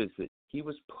fact is that he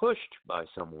was pushed by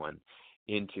someone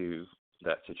into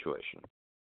that situation.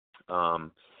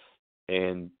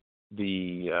 And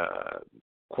the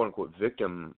quote-unquote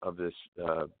victim of this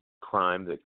crime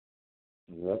that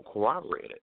won't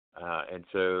corroborate it. And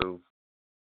so,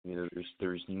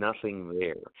 there's nothing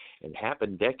there. It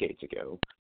happened decades ago,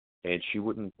 and she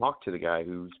wouldn't talk to the guy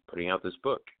who's putting out this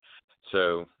book.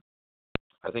 So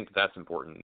I think that's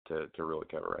important to really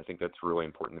cover. I think that's really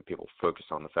important that people focus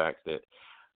on the fact that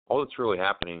all that's really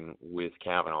happening with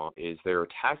Kavanaugh is they're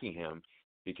attacking him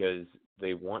because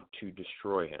they want to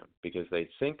destroy him, because they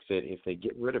think that if they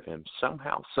get rid of him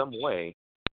somehow, some way,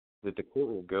 that the court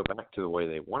will go back to the way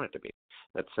they want it to be.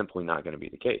 That's simply not going to be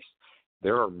the case.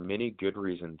 There are many good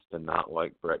reasons to not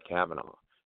like Brett Kavanaugh,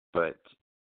 but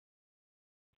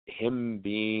him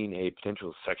being a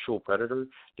potential sexual predator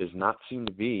does not seem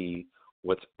to be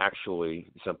what's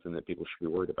actually something that people should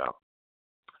be worried about.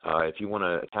 If you want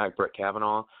to attack Brett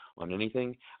Kavanaugh on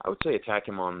anything, I would say attack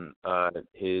him on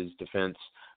his defense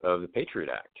of the Patriot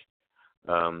Act.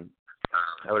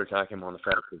 I would attack him on the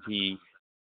fact that he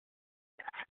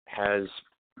has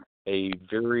a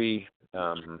very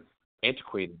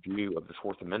antiquated view of the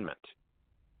Fourth Amendment.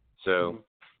 So,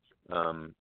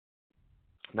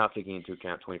 not taking into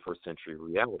account 21st century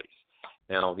realities.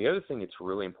 Now, the other thing that's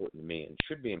really important to me and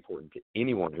should be important to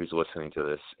anyone who's listening to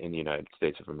this in the United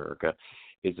States of America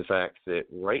is the fact that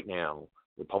right now,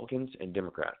 Republicans and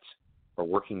Democrats are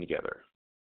working together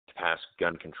to pass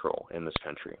gun control in this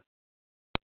country.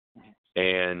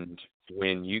 And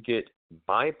when you get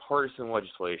bipartisan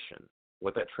legislation,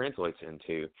 what that translates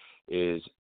into is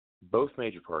both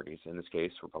major parties, in this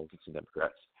case Republicans and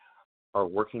Democrats, are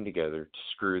working together to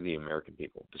screw the American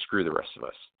people, to screw the rest of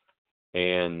us.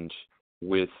 And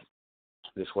with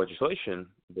this legislation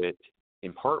that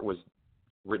in part was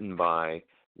written by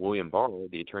William Barr,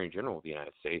 the Attorney General of the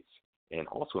United States, and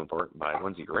also in part by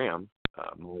Lindsey Graham,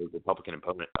 my Republican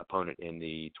opponent in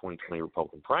the 2020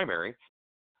 Republican primary.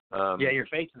 You're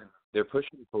facing him. They're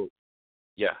pushing for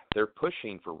they're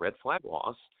pushing for red flag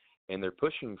laws, and they're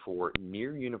pushing for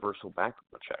near universal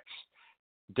background checks.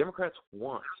 Democrats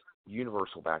want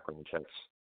universal background checks.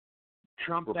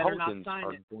 Trump Republicans better not sign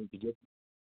are it. going to get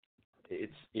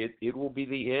it will be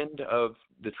the end of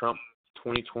the Trump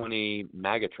 2020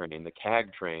 MAGA train. The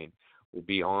CAG train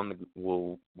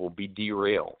will be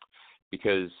derailed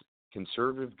because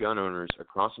conservative gun owners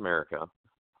across America,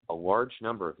 a large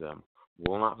number of them,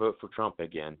 will not vote for Trump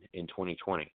again in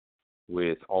 2020.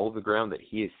 With all of the ground that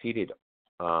he has ceded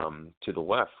to the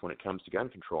left when it comes to gun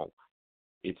control,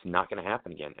 it's not going to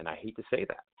happen again. And I hate to say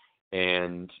that.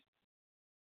 And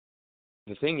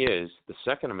the thing is, the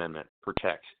Second Amendment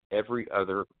protects every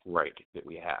other right that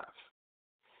we have.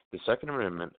 The Second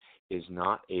Amendment is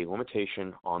not a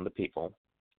limitation on the people.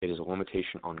 It is a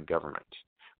limitation on government.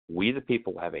 We, the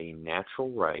people, have a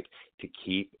natural right to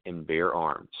keep and bear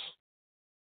arms.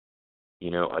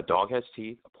 You know, a dog has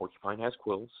teeth, a porcupine has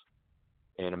quills,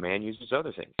 and a man uses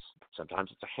other things. Sometimes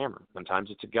it's a hammer.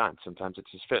 Sometimes it's a gun. Sometimes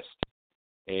it's his fist.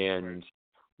 And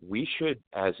we should,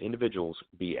 as individuals,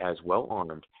 be as well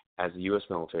armed as the U.S.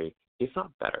 military, if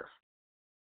not better.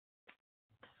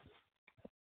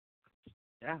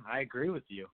 Yeah, I agree with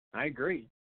you. I agree.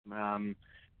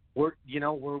 We're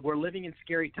living in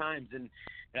scary times, and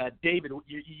David,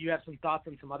 you have some thoughts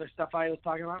on some other stuff I was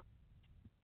talking about?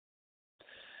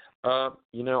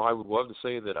 I would love to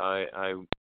say that I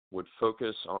would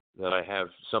focus on that. I have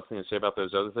something to say about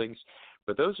those other things,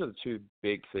 but those are the two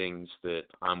big things that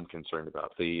I'm concerned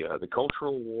about. The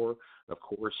cultural war, of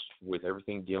course, with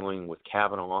everything dealing with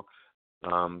Kavanaugh,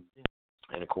 and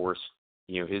of course,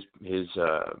 his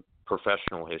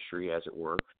professional history, as it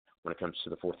were, when it comes to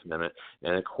the Fourth Amendment,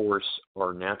 and of course,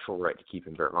 our natural right to keep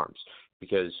and bear arms.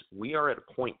 Because we are at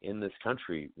a point in this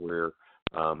country where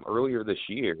earlier this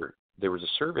year, there was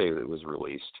a survey that was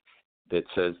released that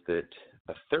says that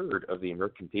a third of the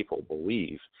American people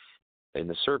believed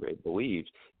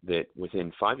that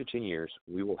within 5 to 10 years,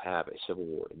 we will have a civil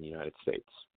war in the United States.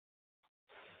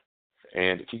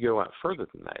 And if you go out further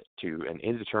than that to an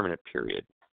indeterminate period,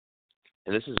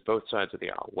 and this is both sides of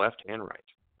the aisle, left and right,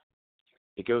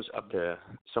 it goes up to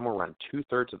somewhere around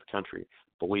 2/3 of the country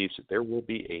believes that there will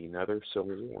be another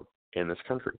civil war in this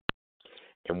country.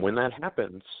 And when that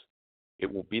happens,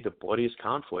 it will be the bloodiest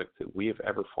conflict that we have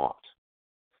ever fought.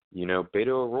 Beto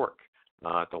O'Rourke,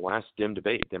 at the last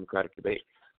Democratic debate,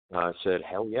 said,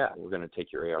 hell yeah, we're going to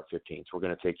take your AR-15s. We're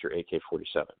going to take your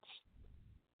AK-47s.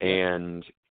 And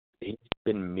he's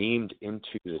been memed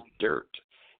into the dirt.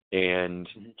 And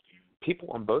people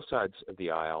on both sides of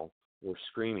the aisle were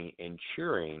screaming and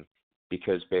cheering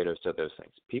because Beto said those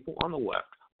things. People on the left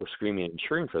were screaming and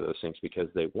cheering for those things because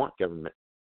they want government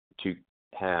to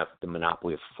have the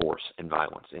monopoly of force and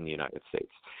violence in the United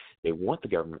States. They want the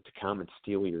government to come and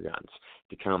steal your guns,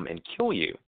 to come and kill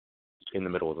you in the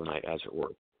middle of the night, as it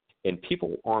were. And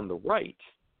people on the right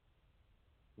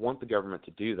want the government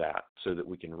to do that so that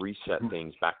we can reset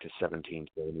things back to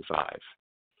 1775.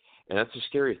 And that's a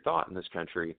scary thought in this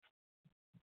country,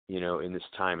 in this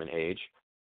time and age.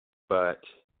 But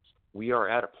we are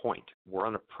at a point, we're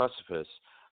on a precipice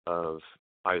of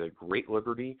either great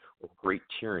liberty or great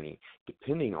tyranny,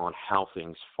 depending on how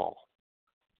things fall.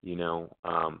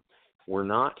 We're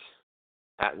not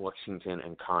at Lexington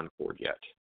and Concord yet,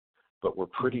 but we're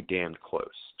pretty damned close.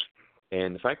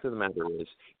 And the fact of the matter is,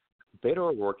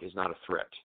 Beto O'Rourke is not a threat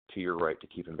to your right to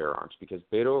keep and bear arms, because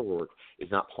Beto O'Rourke is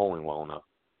not polling well enough.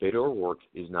 Beto O'Rourke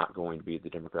is not going to be the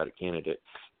Democratic candidate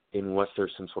unless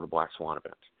there's some sort of black swan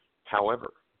event.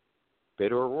 However,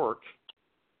 Beto O'Rourke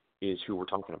is who we're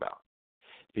talking about.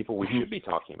 People we should be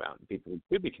talking about, people we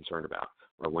should be concerned about,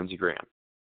 are Lindsey Graham,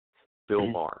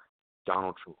 Bill Barr,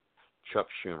 Donald Trump, Chuck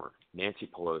Schumer, Nancy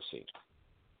Pelosi,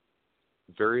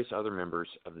 various other members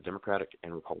of the Democratic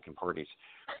and Republican parties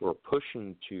who are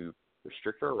pushing to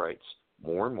restrict our rights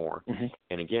more and more.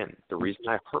 And again, the reason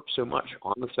I harp so much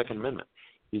on the Second Amendment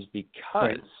is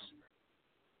because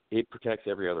it protects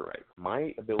every other right.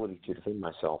 My ability to defend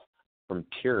myself from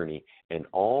tyranny and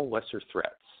all lesser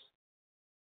threats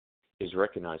is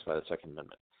recognized by the Second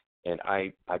Amendment. And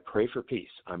I pray for peace.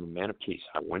 I'm a man of peace.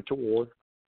 I went to war.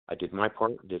 I did my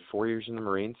part, did 4 years in the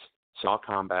Marines, saw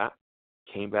combat,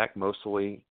 came back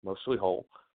mostly whole.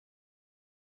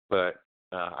 But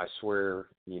I swear,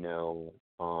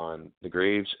 on the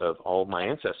graves of all of my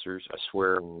ancestors, I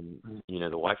swear on, the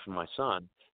life of my son,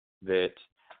 that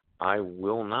I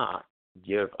will not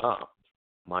give up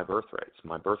my birthrights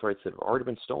that have already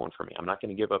been stolen from me. I'm not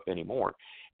going to give up any more.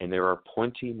 And there are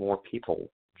plenty more people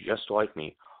just like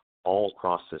me all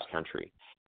across this country.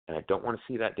 And I don't want to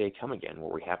see that day come again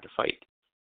where we have to fight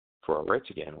for our rights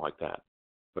again like that.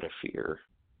 But I fear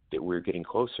that we're getting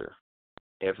closer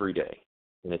every day.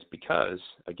 And it's because,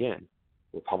 again,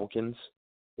 Republicans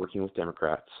working with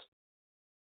Democrats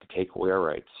to take away our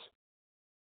rights,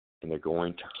 and they're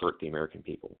going to hurt the American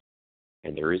people.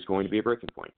 And there is going to be a breaking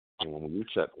point. And when we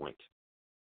reach that point,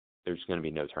 there's going to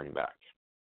be no turning back.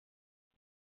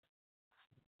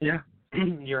 Yeah,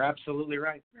 you're absolutely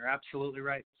right. You're absolutely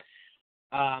right.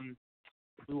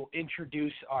 We will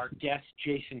introduce our guest,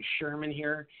 Jason Sherman,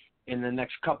 here in the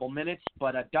next couple minutes.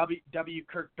 But W.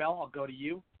 Kirk Bell, I'll go to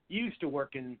you. You used to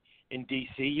work in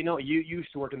D.C. You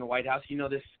used to work in the White House. You know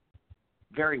this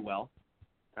very well.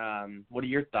 What are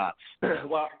your thoughts?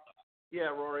 Well, yeah,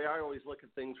 Rory, I always look at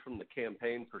things from the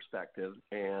campaign perspective,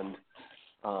 and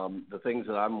the things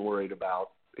that I'm worried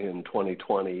about in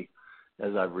 2020,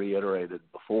 as I've reiterated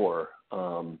before,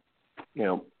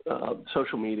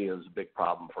 social media is a big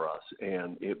problem for us,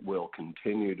 and it will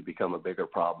continue to become a bigger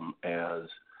problem as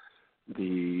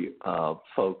the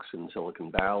folks in Silicon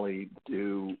Valley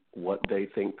do what they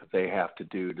think that they have to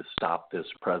do to stop this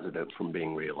president from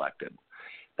being reelected.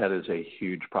 That is a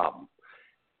huge problem.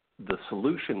 The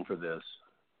solution for this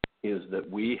is that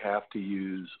we have to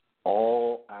use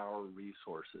all our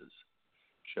resources,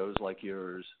 shows like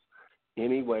yours,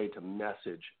 any way to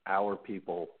message our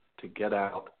people to get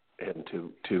out and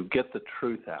to get the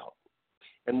truth out.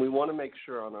 And we want to make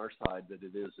sure on our side that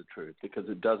it is the truth, because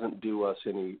it doesn't do us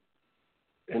any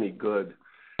good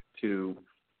to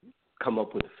come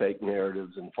up with fake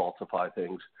narratives and falsify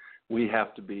things. We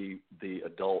have to be the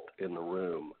adult in the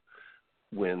room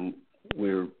when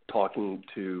we're talking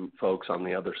to folks on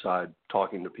the other side,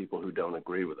 talking to people who don't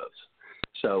agree with us.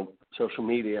 So social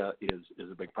media is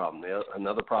a big problem.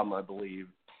 Another problem I believe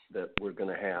that we're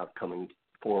going to have coming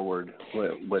forward,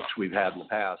 which we've had in the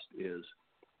past, is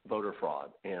voter fraud.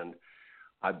 And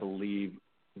I believe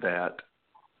that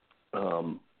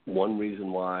one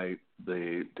reason why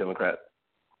the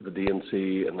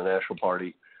DNC and the National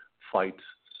Party fights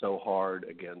so hard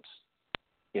against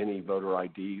any voter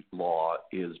ID law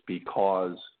is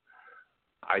because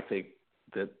I think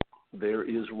that there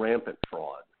is rampant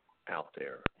fraud out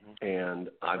there. And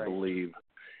I believe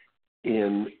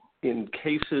in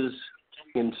cases,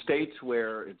 in states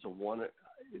where it's a one,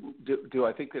 do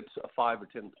I think it's a 5 or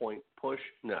 10 point push?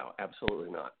 No,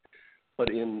 absolutely not. But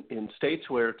in states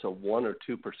where it's a 1 or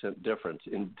 2% difference,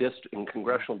 in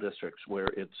congressional districts where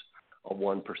it's a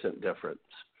 1% difference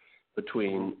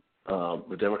between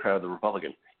the Democrat or the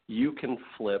Republican, you can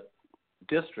flip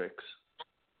districts.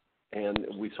 And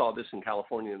we saw this in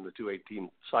California in the 2018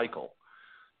 cycle.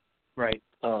 Right.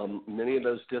 Many of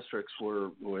those districts were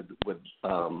with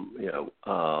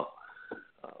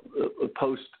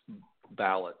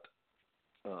post-ballot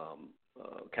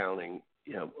counting.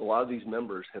 A lot of these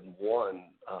members had won.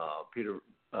 Peter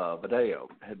Badeo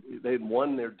they had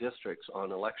won their districts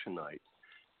on election night,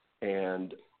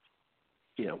 and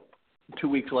 2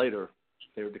 weeks later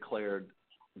they were declared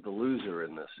the loser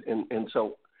in this. And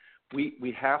so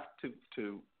we have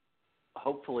to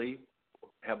hopefully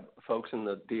have folks in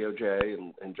the DOJ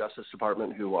and Justice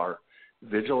Department who are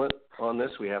vigilant on this.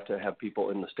 We have to have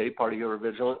people in the state party who are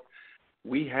vigilant.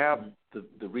 We have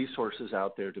the resources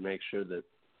out there to make sure that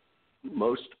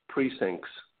most precincts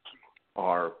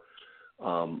are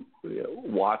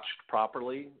watched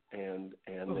properly and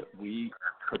that we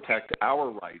protect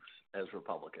our rights as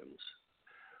Republicans.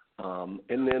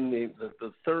 And then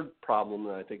the third problem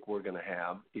that I think we're going to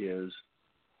have is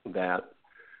that,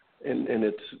 and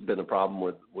it's been a problem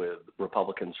with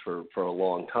Republicans for a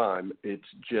long time, it's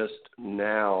just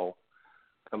now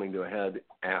coming to a head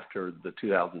after the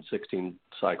 2016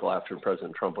 cycle, after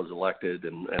President Trump was elected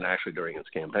and actually during his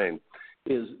campaign,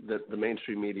 is that the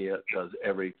mainstream media does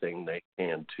everything they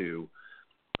can to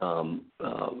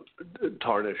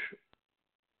tarnish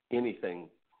anything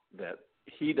that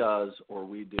he does or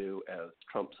we do as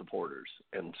Trump supporters.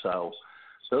 And so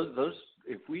those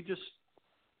if we just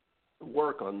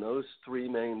work on those three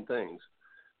main things,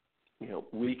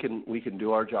 we can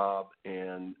do our job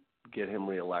and get him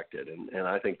reelected. And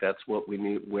I think that's what we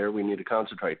need, where we need to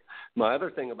concentrate. My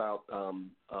other thing about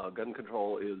gun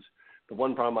control is the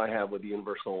one problem I have with the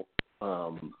universal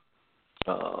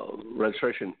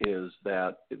registration is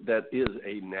that is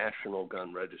a national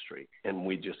gun registry, and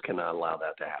we just cannot allow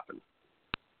that to happen.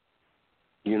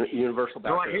 Universal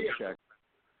background check,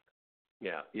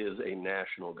 is a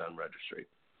national gun registry,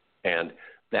 and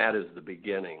that is the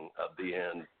beginning of the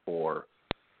end for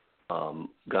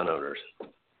gun owners.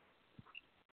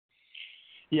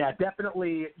 Yeah,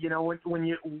 definitely. When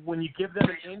you give them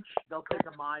an inch, they'll take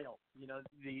a mile.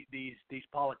 These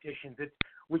politicians.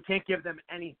 We can't give them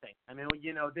anything. I mean,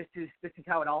 this is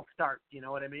how it all starts. You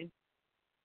know what I mean?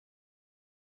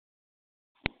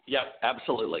 Yeah,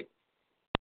 absolutely.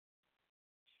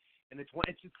 And it's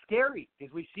just scary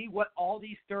because we see what all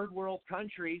these third world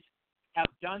countries have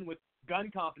done with gun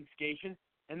confiscation,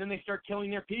 and then they start killing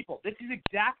their people. This is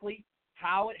exactly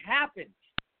how it happens.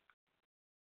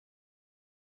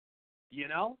 You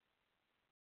know?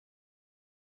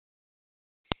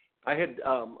 I had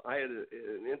an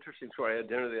interesting story. I had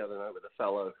dinner the other night with a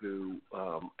fellow who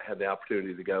had the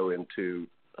opportunity to go into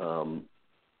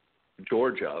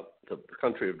Georgia, the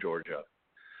country of Georgia,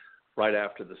 right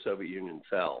after the Soviet Union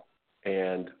fell.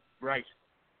 And right.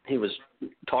 He was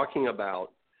talking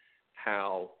about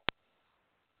how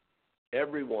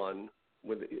everyone,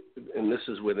 and this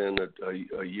is within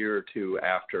a year or two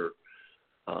after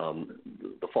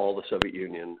the fall of the Soviet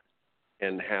Union,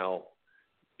 and how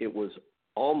it was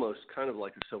almost kind of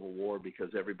like a civil war because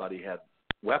everybody had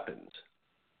weapons.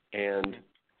 And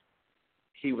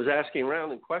he was asking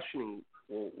around and questioning,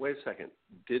 well, wait a second,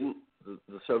 didn't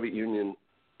the Soviet Union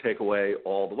take away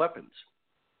all the weapons?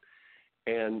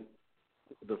 And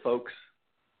the folks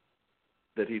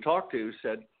that he talked to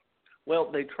said, well,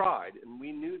 they tried, and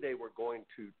we knew they were going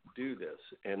to do this,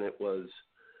 and it was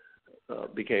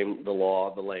became the law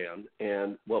of the land.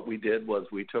 And what we did was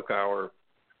we took our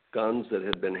guns that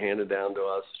had been handed down to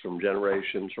us from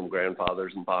generations, from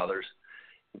grandfathers and fathers.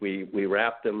 We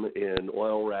wrapped them in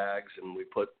oil rags, and we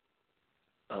put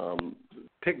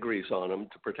pig grease on them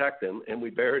to protect them, and we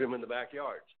buried them in the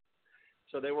backyards.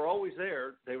 So they were always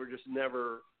there. They were just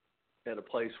never at a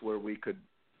place where we could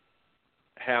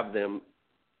have them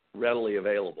readily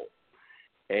available.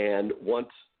 And once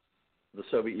the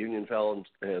Soviet Union fell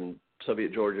and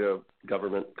Soviet Georgia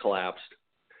government collapsed,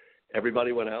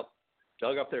 everybody went out,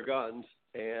 dug up their guns,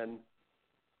 and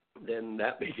then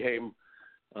that became,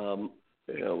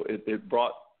 it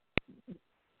brought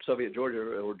Soviet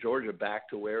Georgia or Georgia back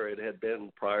to where it had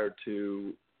been prior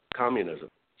to communism.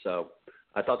 So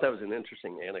I thought that was an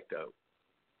interesting anecdote.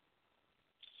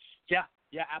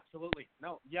 Yeah, absolutely.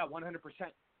 No, yeah, 100%.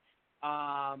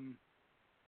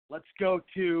 Let's go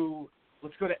to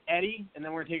Eddie, and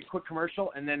then we're gonna take a quick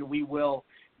commercial, and then we will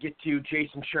get to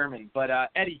Jason Sherman. But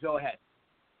Eddie, go ahead.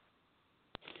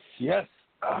 Yes.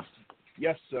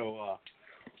 So,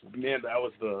 man, that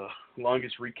was the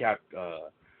longest recap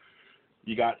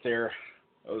you got there,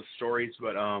 those stories.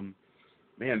 But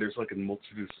man, there's like a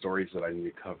multitude of stories that I need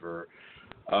to cover.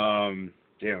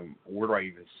 Damn, where do I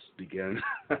even begin?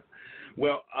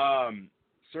 Well,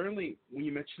 certainly when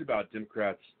you mentioned about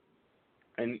Democrats,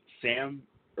 and Sam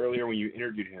earlier when you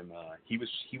interviewed him, he was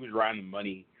right on the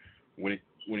money when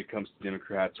it comes to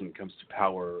Democrats, when it comes to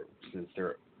power, since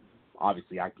they're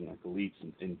obviously acting like elites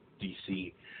in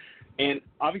D.C. And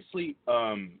obviously,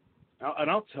 and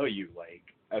I'll tell you, like,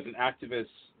 as an activist,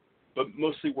 but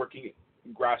mostly working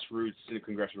grassroots in a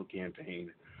congressional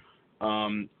campaign,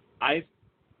 I'll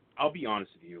be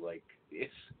honest with you, like,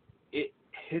 it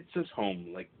hits us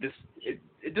home. Like, this,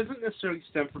 it doesn't necessarily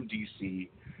stem from D.C.,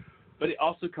 but it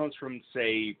also comes from,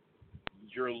 say,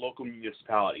 your local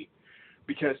municipality.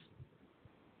 Because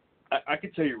I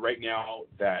can tell you right now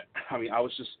that, I mean, I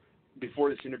was just, before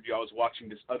this interview, I was watching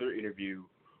this other interview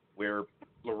where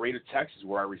Laredo, Texas,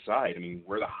 where I reside. I mean,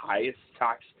 we're the highest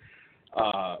tax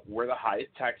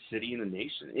city in the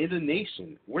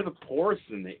nation. We're the poorest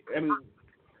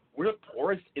we're the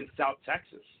poorest in South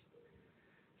Texas.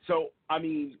 So, I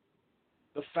mean,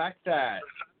 the fact that,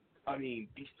 I mean,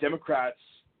 these Democrats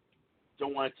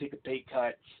don't want to take a pay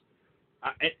cut,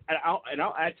 and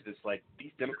I'll add to this, like,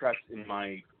 these Democrats in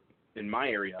my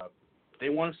area, they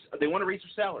want to raise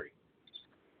their salary.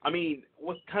 I mean,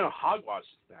 what kind of hogwash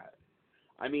is that?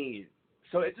 I mean,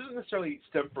 so it doesn't necessarily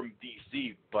stem from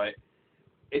D.C., but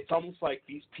it's almost like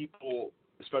these people,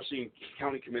 especially in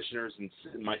county commissioners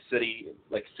in my city,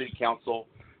 like city council,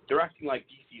 they're acting like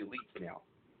D.C. elites now,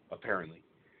 apparently.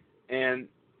 And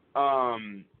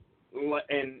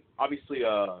obviously,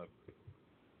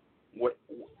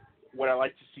 what I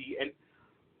like to see, and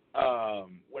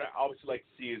what I obviously like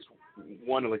to see is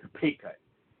one, like a pay cut.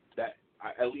 That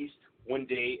at least one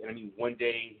day,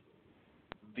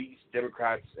 these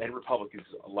Democrats and Republicans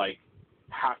alike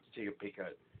have to take a pay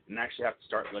cut and actually have to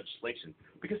start legislation.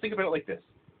 Because think about it like this: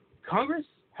 Congress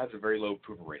has a very low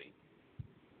approval rating.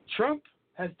 Trump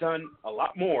has done a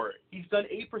lot more. He's done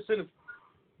 8%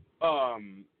 of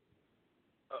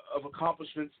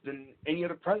accomplishments than any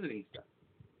other president he's done.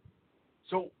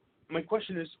 So my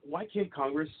question is, why can't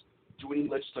Congress do any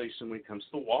legislation when it comes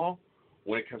to the wall,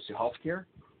 when it comes to health care,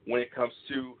 when it comes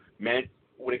to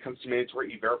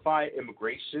mandatory E-Verify,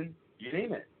 immigration, you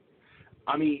name it?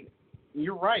 I mean,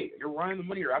 you're right. You're right on the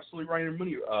money. You're absolutely right on the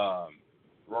money,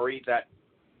 Rory, that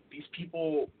these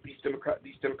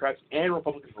Democrats and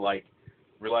Republicans alike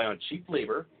rely on cheap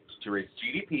labor to raise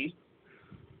GDP.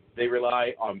 They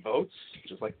rely on votes,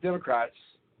 just like Democrats,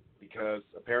 because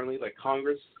apparently, like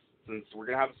Congress, since we're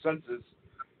going to have a census,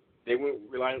 they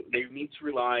need to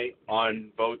rely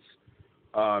on votes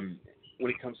when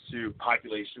it comes to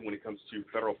population, when it comes to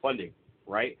federal funding,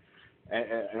 right?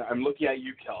 And I'm looking at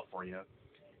you, California,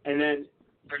 and then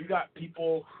you got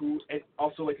people who, and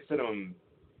also, like I said,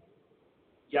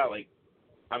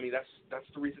 that's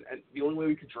the reason. And the only way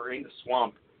we can drain the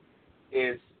swamp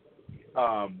is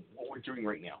what we're doing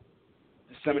right now: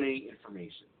 disseminating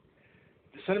information.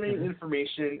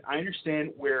 Information. I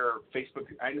understand where Facebook.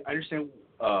 I understand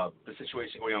the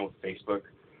situation going on with Facebook,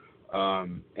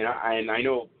 and I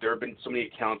know there have been so many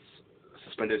accounts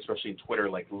suspended, especially in Twitter,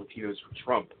 like Latinos for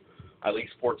Trump. At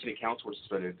least 14 accounts were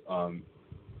suspended from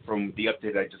the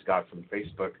update I just got from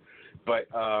Facebook. But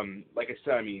like I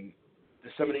said, I mean,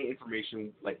 disseminating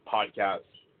information like podcasts,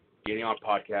 getting on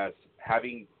podcasts,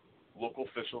 having local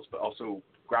officials, but also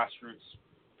grassroots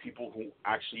people who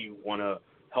actually want to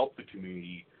help the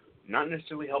community, not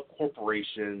necessarily help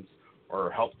corporations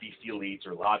or help DC elites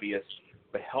or lobbyists,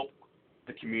 but help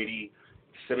the community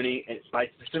by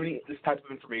disseminating this type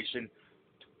of information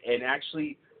and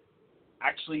actually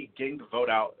getting the vote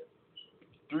out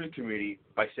through the community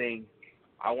by saying,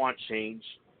 I want change.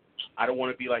 I don't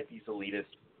want to be like these elitists.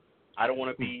 I don't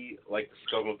want to be like the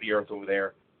scum of the earth over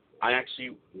there. I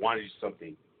actually want to do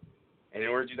something. And in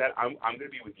order to do that, I'm going to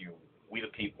be with you, we the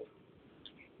people.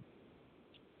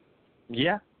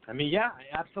 Yeah. I mean, yeah,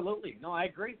 absolutely. No, I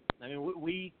agree. I mean,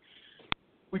 we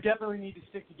definitely need to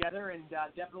stick together and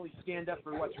definitely stand up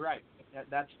for what's right.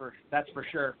 That's for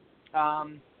sure.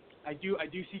 I do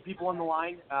see people on the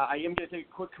line. I am going to take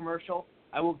a quick commercial.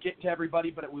 I will get to everybody,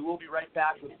 but we will be right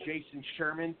back with Jason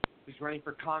Sherman, who's running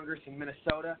for Congress in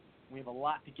Minnesota. We have a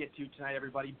lot to get to tonight,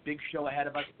 everybody. Big show ahead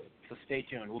of us, so stay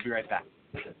tuned. We'll be right back.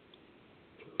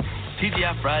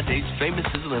 TGI Fridays' famous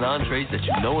sizzling entrees that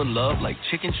you know and love, like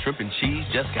chicken, shrimp, and cheese,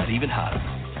 just got even hotter.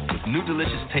 With new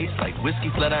delicious tastes like whiskey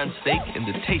flat iron steak and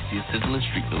the tastiest sizzling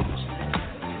street noodles.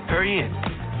 Hurry in.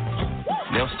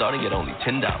 Now starting at only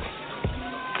 $10.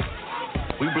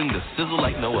 We bring the sizzle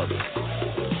like no other.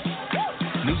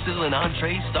 New sizzling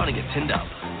entrees starting at $10.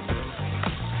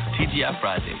 TGI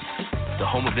Fridays, the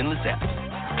home of endless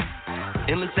apps.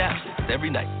 Endless apps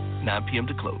every night, 9 p.m.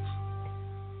 to close.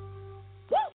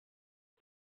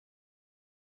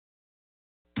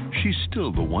 She's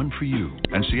still the one for you,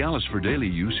 and Cialis for daily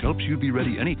use helps you be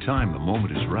ready anytime the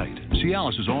moment is right.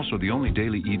 Cialis is also the only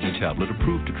daily ED tablet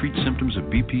approved to treat symptoms of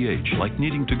BPH, like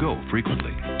needing to go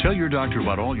frequently. Tell your doctor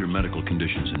about all your medical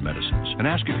conditions and medicines, and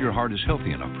ask if your heart is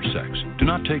healthy enough for sex. Do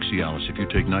not take Cialis if you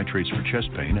take nitrates for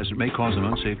chest pain, as it may cause an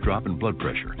unsafe drop in blood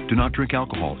pressure. Do not drink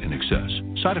alcohol in excess.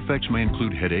 Side effects may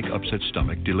include headache, upset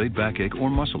stomach, delayed backache, or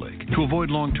muscle ache. To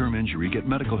avoid long-term injury, get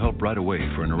medical help right away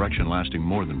for an erection lasting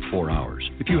more than 4 hours.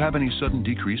 If you have any sudden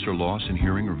decrease or loss in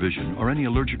hearing or vision, or any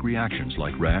allergic reactions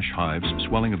like rash, hives,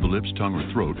 swelling of the lips, tongue, or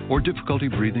throat, or difficulty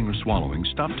breathing or swallowing,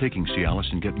 stop taking Cialis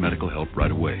and get medical help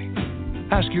right away.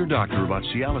 Ask your doctor about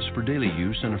Cialis for daily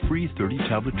use and a free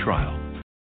 30-tablet trial.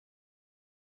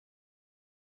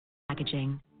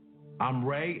 Packaging. I'm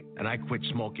Ray, and I quit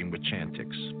smoking with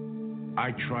Chantix.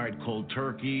 I tried cold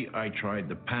turkey, I tried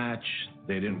the patch,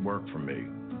 they didn't work for me.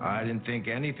 I didn't think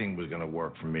anything was going to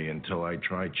work for me until I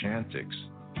tried Chantix.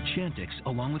 Chantix,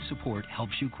 along with support,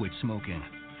 helps you quit smoking.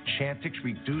 Chantix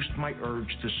reduced my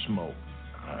urge to smoke.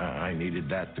 I needed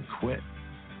that to quit.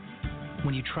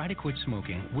 When you try to quit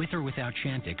smoking, with or without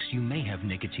Chantix, you may have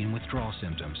nicotine withdrawal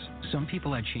symptoms. Some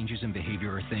people had changes in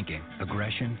behavior or thinking,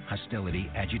 aggression, hostility,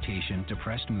 agitation,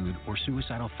 depressed mood, or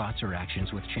suicidal thoughts or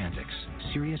actions with Chantix.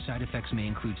 Serious side effects may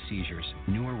include seizures,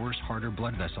 new or worse heart or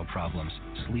blood vessel problems,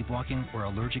 sleepwalking, or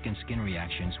allergic and skin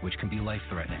reactions, which can be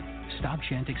life-threatening. Stop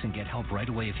Chantix and get help right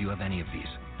away if you have any of these.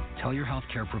 Tell your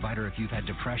healthcare provider if you've had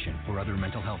depression or other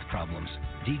mental health problems.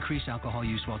 Decrease alcohol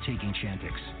use while taking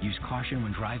Chantix. Use caution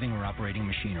when driving or operating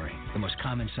machinery. The most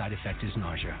common side effect is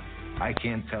nausea. I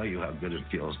can't tell you how good it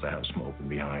feels to have smoking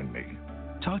behind me.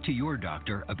 Talk to your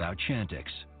doctor about Chantix.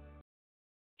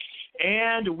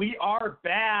 And we are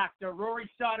back. The Rory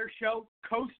Sauter Show,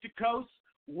 coast to coast,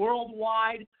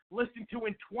 worldwide, listened to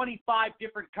in 25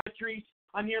 different countries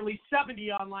on nearly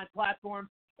 70 online platforms.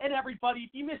 And everybody, if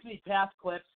you miss any past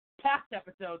clips, past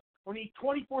episodes, or need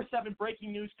 24/7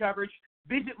 breaking news coverage,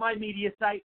 visit my media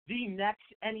site,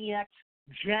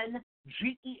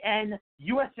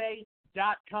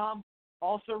 thenexusa.com.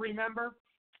 Also remember,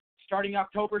 starting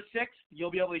October 6th,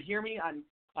 you'll be able to hear me on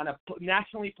a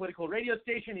nationally political radio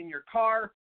station in your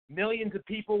car. Millions of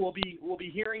people will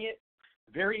be hearing it.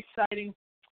 Very exciting.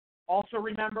 Also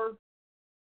remember,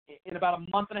 in about a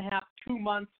month and a half, 2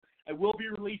 months, I will be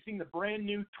releasing the brand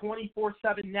new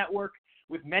 24/7 network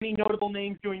with many notable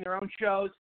names doing their own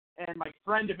shows, and my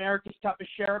friend America's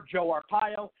Toughest Sheriff, Joe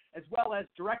Arpaio, as well as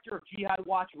Director of Jihad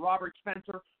Watch, Robert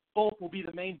Spencer. Both will be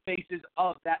the main faces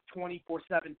of that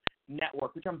 24/7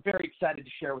 network, which I'm very excited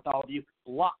to share with all of you.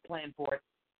 A lot planned for it.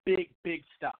 Big, big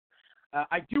stuff.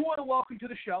 I do want to welcome to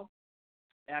the show,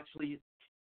 actually,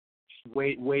 just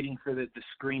waiting for the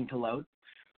screen to load.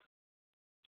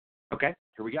 Okay,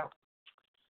 here we go.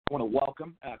 I want to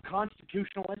welcome a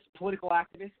constitutionalist, political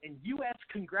activist, and U.S.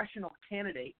 congressional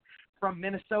candidate from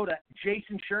Minnesota,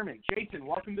 Jason Sherman. Jason,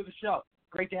 welcome to the show.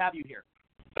 Great to have you here.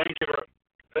 Thank you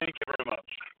very much.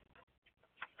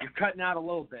 You're cutting out a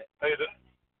little bit.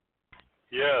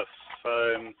 Yes,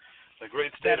 I'm the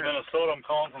great state of Minnesota. I'm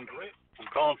calling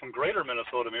from Greater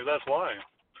Minnesota. Maybe that's why.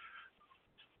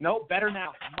 No, better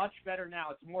now. Much better now.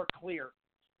 It's more clear.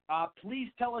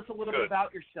 Please tell us a little bit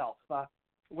about yourself.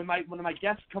 When my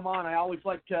guests come on, I always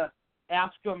like to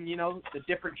ask them, the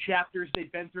different chapters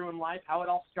they've been through in life, how it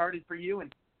all started for you,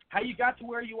 and how you got to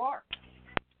where you are.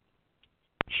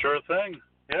 Sure thing.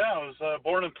 Yeah, I was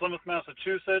born in Plymouth,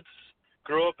 Massachusetts.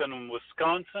 Grew up in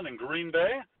Wisconsin and Green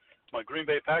Bay. I'm a Green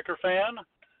Bay Packer fan,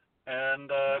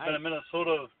 and I've been a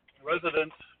Minnesota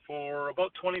resident for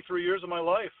about 23 years of my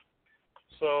life.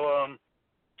 So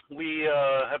we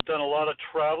have done a lot of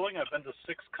traveling. I've been to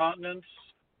 6 continents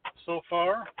so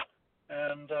far,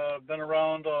 and been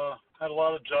around, had a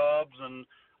lot of jobs and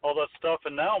all that stuff,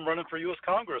 and now I'm running for U.S.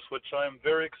 Congress, which I'm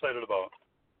very excited about.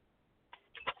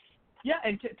 Yeah,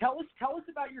 and tell us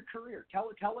about your career. Tell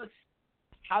us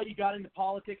how you got into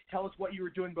politics. Tell us what you were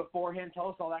doing beforehand. Tell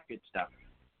us all that good stuff.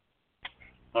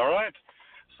 All right.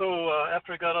 So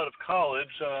after I got out of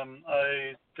college,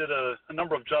 I did a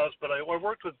number of jobs, but I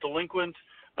worked with delinquent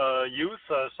youth,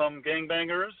 some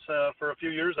gangbangers, for a few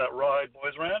years at Rawhide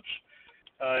Boys Ranch.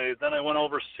 Then I went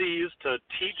overseas to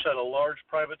teach at a large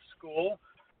private school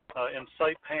in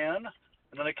Saipan,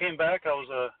 and then I came back. I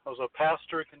was a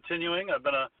pastor continuing. I've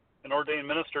been an ordained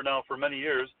minister now for many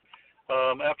years.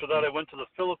 After that, I went to the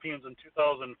Philippines in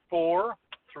 2004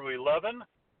 through 11,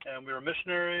 and we were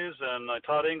missionaries, and I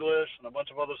taught English and a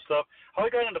bunch of other stuff. How I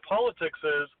got into politics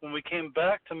is when we came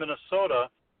back to Minnesota,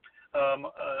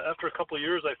 after a couple of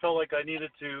years, I felt like I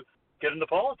needed to get into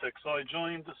politics. So I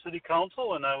joined the city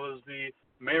council, and I was the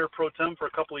mayor pro tem for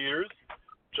a couple of years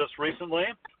just recently.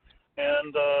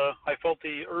 And I felt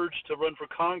the urge to run for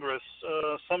Congress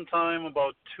sometime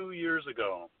about 2 years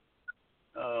ago.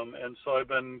 And so I've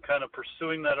been kind of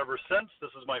pursuing that ever since.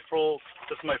 This is my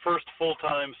first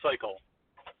full-time cycle.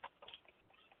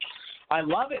 I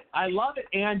love it.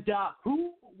 And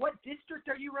what district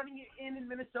are you running in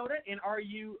Minnesota? And are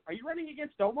you running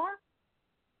against Omar?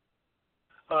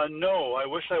 No, I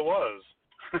wish I was.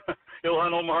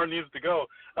 Ilhan Omar needs to go.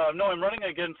 No, I'm running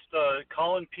against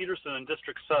Colin Peterson in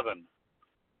District 7.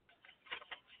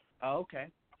 Oh, okay.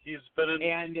 He's been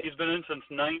in since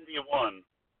 '91.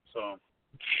 So.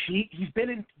 He's been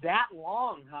in that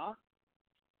long, huh?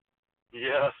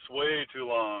 Yes, way too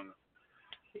long.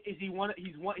 Is he one?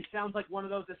 He sounds like one of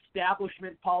those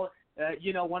establishment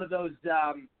one of those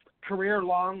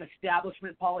career-long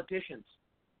establishment politicians.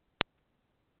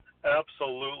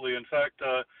 Absolutely. In fact,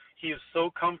 he is so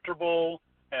comfortable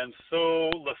and so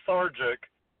lethargic.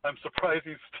 I'm surprised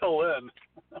he's still in.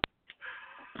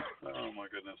 Oh my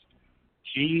goodness.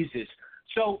 Jesus.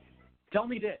 So, tell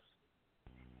me this: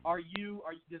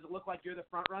 does it look like you're the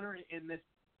front runner in this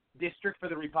district for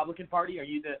the Republican Party? Or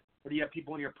do you have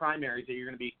people in your primaries that you're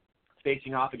going to be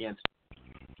facing off against?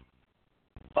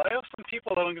 I have some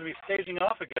people that I'm going to be staging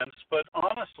off against, but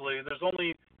honestly, there's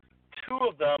only 2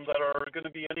 of them that are going to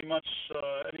be any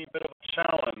bit of a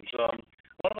challenge.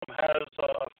 One of them has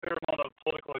a fair amount of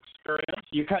political experience.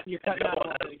 You're cutting out a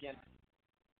little bit again.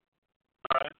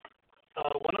 All right.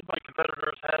 One of my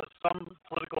competitors has some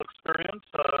political experience.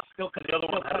 The other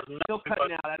one has nothing. Still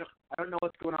cutting out. I don't know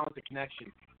what's going on with the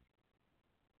connection.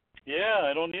 Yeah,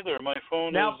 I don't either. My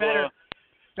phone now is better.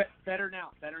 Better now.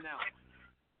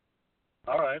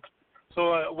 All right.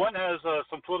 So one has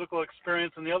some political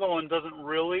experience, and the other one doesn't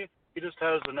really. He just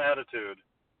has an attitude.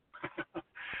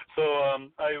 So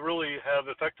I really have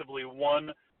effectively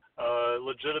one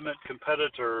legitimate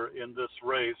competitor in this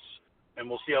race, and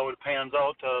we'll see how it pans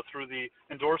out through the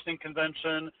endorsing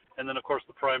convention and then, of course,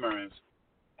 the primaries.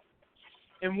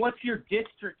 And what's your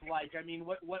district like? I mean,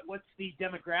 what's the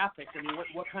demographics? I mean,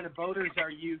 what kind of voters are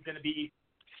you going to be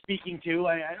speaking to?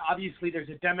 Obviously, there's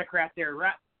a Democrat there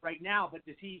right now, but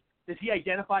does he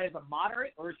identify as a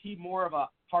moderate, or is he more of a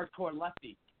hardcore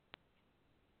lefty?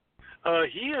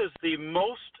 He is the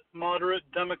most moderate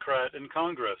Democrat in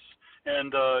Congress,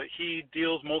 and he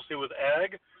deals mostly with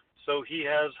ag, so he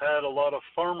has had a lot of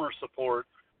farmer support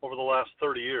over the last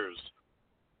 30 years.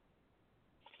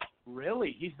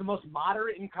 Really? He's the most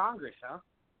moderate in Congress, huh?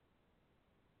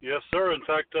 Yes, sir. In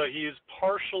fact, he's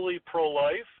partially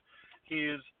pro-life.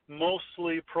 He's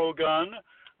mostly pro-gun.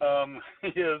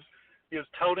 He is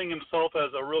touting himself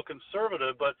as a real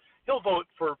conservative, but he'll vote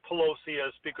for Pelosi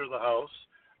as Speaker of the House.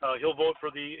 He'll vote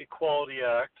for the Equality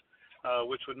Act,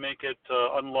 which would make it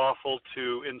unlawful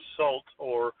to insult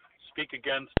or speak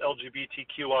against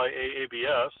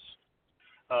LGBTQIA+.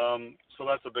 So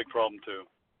that's a big problem too.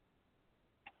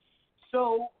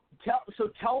 So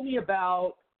tell me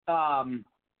about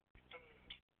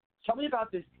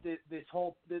this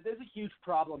whole. There's a huge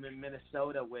problem in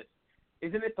Minnesota with.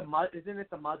 Isn't it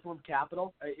the Muslim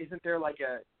capital? Isn't there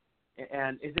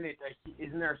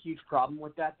isn't there a huge problem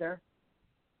with that there?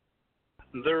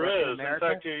 There is. In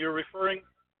fact, you're referring.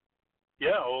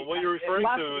 Yeah, well, what you're referring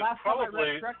to is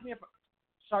probably. Correct me if.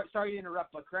 Sorry to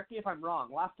interrupt, but correct me if I'm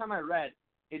wrong. Last time I read,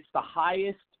 it's the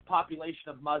highest population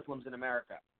of Muslims in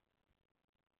America.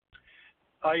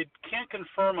 I can't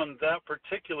confirm on that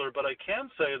particular, but I can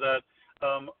say that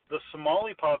the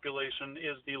Somali population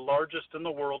is the largest in the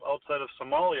world outside of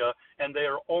Somalia, and they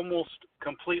are almost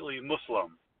completely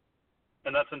Muslim.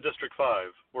 And that's in District 5,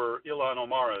 where Ilhan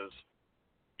Omar is.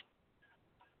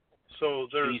 So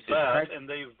there's that, and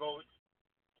they vote.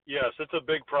 Yes, it's a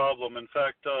big problem. In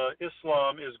fact,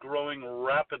 Islam is growing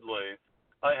rapidly.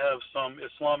 I have some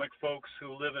Islamic folks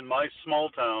who live in my small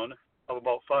town of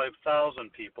about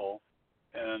 5,000 people,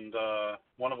 and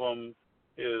one of them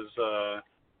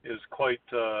is quite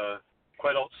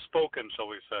outspoken, shall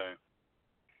we say.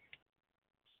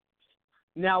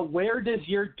 Now, where does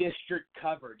your district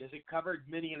cover? Does it cover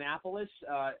Minneapolis,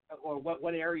 or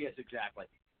what areas exactly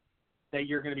that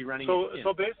you're going to be running in?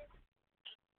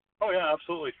 Oh, yeah,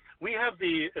 absolutely. We have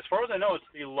as far as I know, it's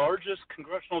the largest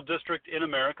congressional district in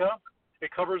America.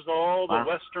 It covers all the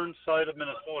western side of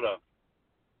Minnesota.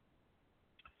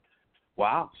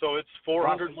 Wow. So it's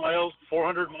 400 miles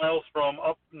from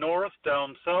up north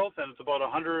down south, and it's about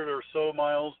 100 or so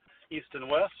miles east and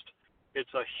west.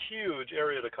 It's a huge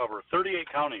area to cover, 38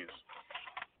 counties.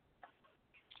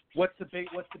 What's the big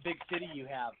city you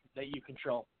have that you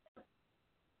control?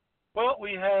 Well,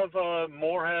 we have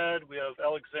Moorhead, we have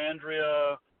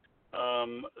Alexandria.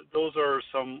 Those are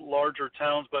some larger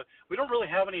towns, but we don't really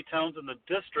have any towns in the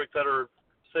district that are,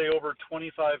 say, over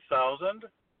 25,000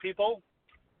 people.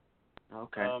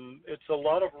 Okay. It's a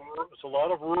lot of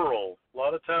rural, a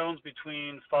lot of towns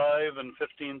between 5,000 and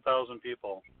 15,000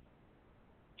 people.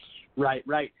 Right.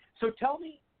 So tell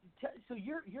me, so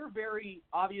you're very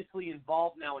obviously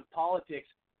involved now in politics.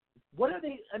 What are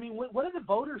the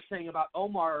voters saying about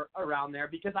Omar around there?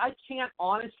 Because I can't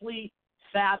honestly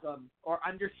fathom or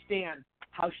understand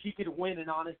how she could win an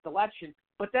honest election.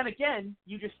 But then again,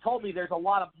 you just told me there's a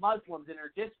lot of Muslims in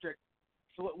her district,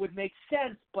 so it would make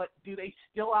sense. But do they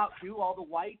still outdo all the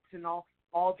whites and all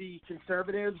the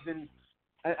conservatives? And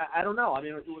I don't know. I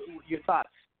mean, your thoughts?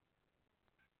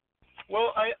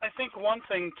 Well, I think one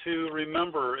thing to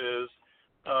remember is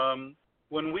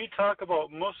when we talk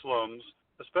about Muslims,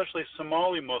 especially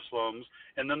Somali Muslims,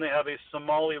 and then they have a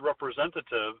Somali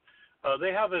representative,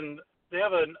 they have an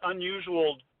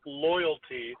unusual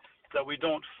loyalty that we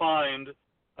don't find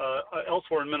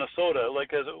elsewhere in Minnesota,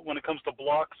 like when it comes to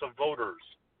blocks of voters.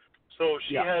 So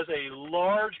she has a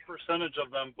large percentage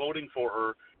of them voting for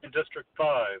her in District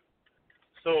 5.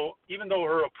 So even though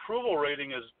her approval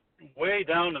rating is way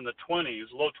down in the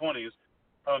 20s, low 20s,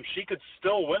 she could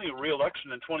still win a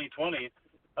re-election in 2020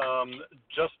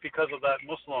 just because of that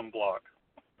Muslim bloc.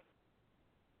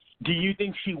 Do you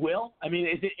think she will? I mean,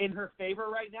 is it in her favor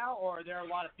right now, or are there a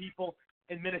lot of people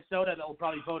in Minnesota that will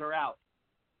probably vote her out?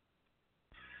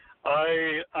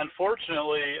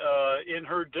 Unfortunately, in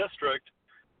her district,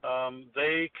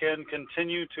 they can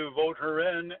continue to vote her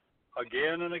in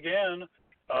again and again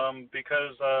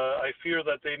because I fear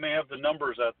that they may have the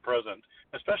numbers at present,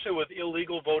 especially with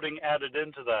illegal voting added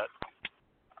into that.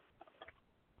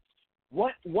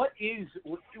 What is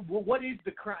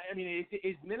the crime? I mean,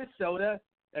 is Minnesota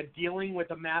dealing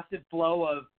with a massive flow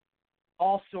of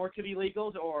all sorts of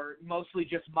illegals, or mostly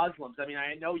just Muslims? I mean,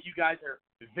 I know you guys are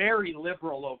very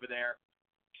liberal over there,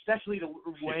 especially the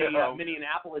way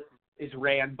Minneapolis is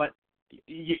ran. But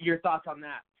your thoughts on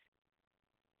that?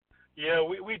 Yeah,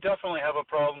 we definitely have a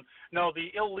problem. Now,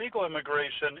 the illegal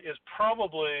immigration is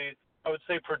probably, I would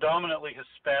say, predominantly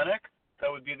Hispanic. That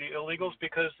would be the illegals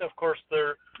because, of course,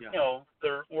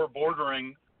 we're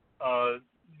bordering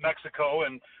Mexico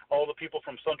and all the people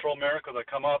from Central America that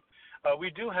come up.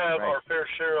 We do have our fair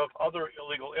share of other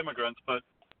illegal immigrants, but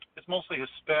it's mostly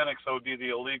Hispanics that would be the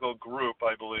illegal group,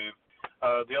 I believe.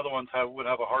 The other ones would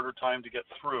have a harder time to get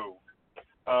through.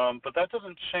 But that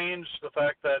doesn't change the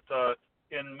fact that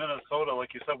in Minnesota,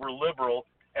 like you said, we're liberal,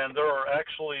 and there are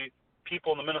actually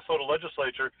people in the Minnesota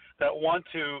legislature that want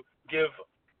to give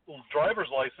driver's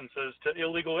licenses to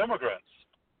illegal immigrants.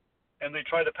 And they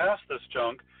try to pass this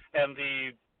junk, and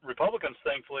the Republicans,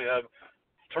 thankfully, have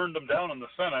turned them down in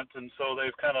the Senate, and so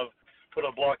they've kind of put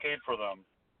a blockade for them.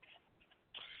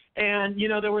 And, you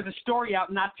know, there was a story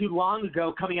out not too long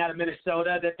ago coming out of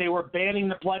Minnesota that they were banning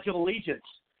the Pledge of Allegiance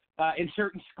in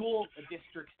certain school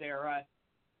districts there.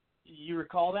 You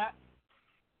recall that?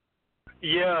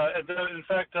 Yeah, in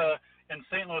fact, in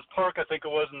St. Louis Park, I think it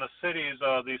was, in the cities,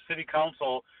 the city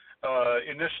council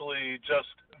initially just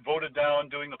voted down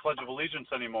doing the Pledge of Allegiance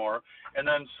anymore. And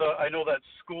then so I know that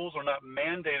schools are not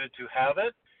mandated to have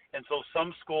it, and so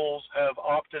some schools have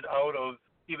opted out of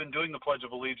even doing the Pledge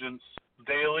of Allegiance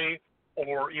daily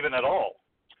or even at all.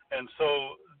 And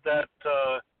so that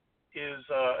is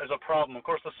a problem. Of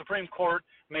course, the Supreme Court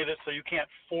made it so you can't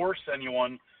force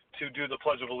anyone to do the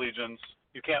Pledge of Allegiance.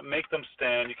 You can't make them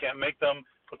stand. You can't make them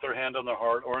put their hand on their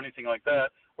heart or anything like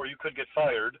that, or you could get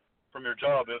fired from your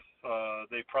job if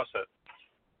they press it.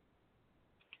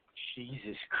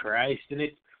 Jesus Christ. And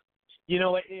it, you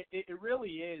know, it really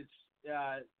is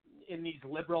in these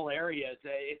liberal areas.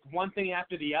 It's one thing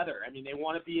after the other. I mean, they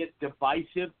want to be as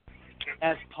divisive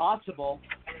as possible.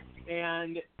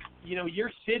 And, you know, your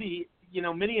city, you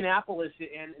know, Minneapolis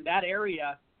and that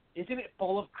area, isn't it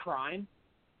full of crime?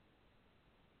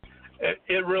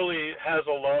 It really has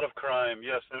a lot of crime.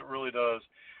 Yes, it really does.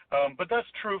 But that's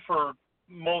true for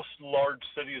most large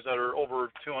cities that are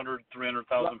over 200,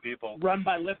 300,000 people. Run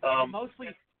by liberals. Mostly,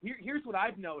 here's what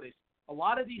I've noticed. A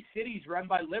lot of these cities run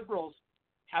by liberals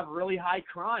have really high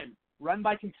crime. Run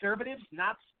by conservatives,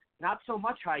 not so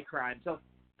much high crime. So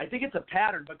I think it's a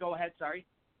pattern, but go ahead, sorry.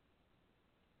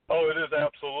 Oh, it is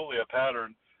absolutely a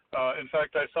pattern. In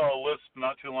fact, I saw a list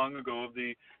not too long ago of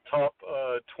the top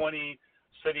 20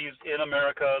 cities in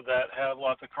America that have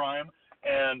lots of crime,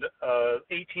 and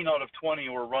 18 out of 20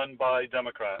 were run by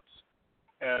Democrats.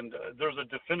 And there's a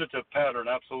definitive pattern,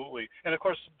 absolutely. And, of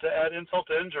course, to add insult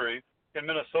to injury, in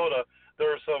Minnesota,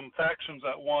 there are some factions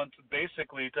that want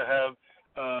basically to have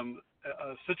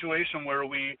a situation where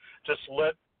we just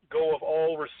let go of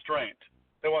all restraint.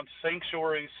 They want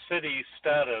sanctuary city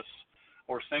status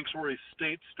or sanctuary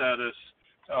state status,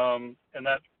 and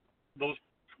that those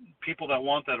people that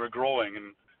want that are growing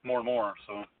and more,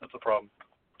 so that's a problem.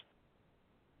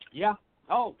 Yeah.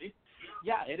 Oh, it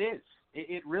is.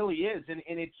 It really is, and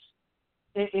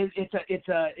it's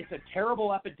a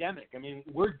terrible epidemic. I mean,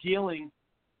 we're dealing.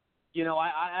 You know,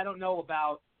 I don't know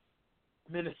about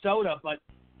Minnesota, but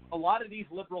a lot of these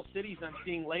liberal cities I'm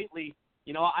seeing lately.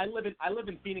 You know, I live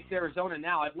in Phoenix, Arizona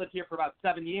now. I've lived here for about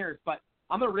 7 years, but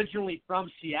I'm originally from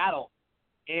Seattle,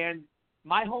 and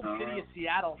my home city of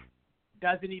Seattle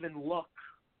doesn't even look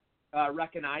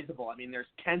recognizable. I mean, there's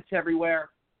tents everywhere,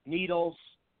 needles,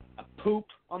 poop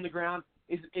on the ground.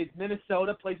 Is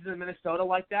Minnesota, places in Minnesota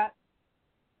like that?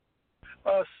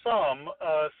 Some,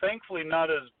 thankfully not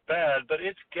as bad, but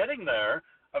it's getting there.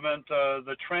 I meant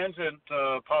the transit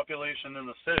population in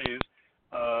the cities,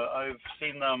 I've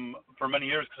seen them for many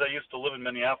years because I used to live in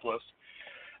Minneapolis.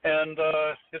 And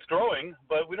it's growing,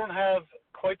 but we don't have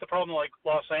quite the problem like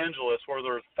Los Angeles where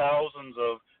there are thousands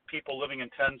of people living in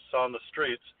tents on the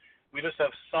streets. We just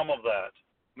have some of that,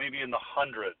 maybe in the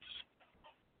hundreds.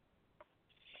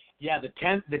 Yeah, the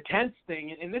tents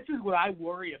thing, and this is what I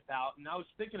worry about, and I was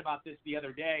thinking about this the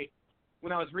other day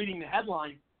when I was reading the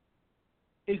headline,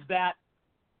 is that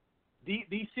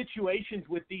these situations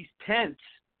with these tents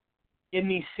in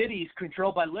these cities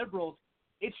controlled by liberals,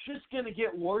 it's just going to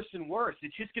get worse and worse.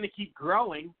 It's just going to keep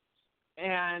growing,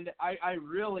 and I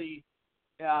really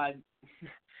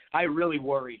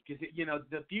worry because, you know,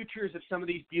 the futures of some of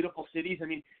these beautiful cities, I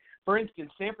mean, for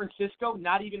instance, San Francisco,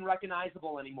 not even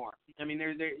recognizable anymore. I mean,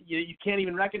 you can't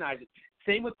even recognize it.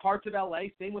 Same with parts of LA,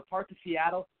 same with parts of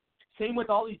Seattle, same with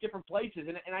all these different places.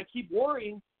 And I keep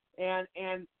worrying and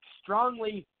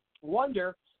strongly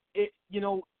wonder, you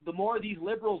know, the more these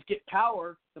liberals get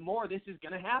power, the more this is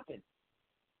going to happen.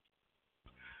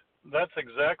 That's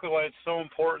exactly why it's so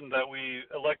important that we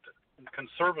elect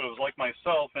conservatives like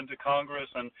myself into Congress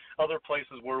and other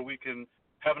places where we can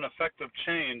have an effective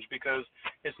change, because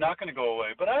it's not going to go away.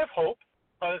 But I have hope.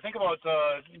 Think about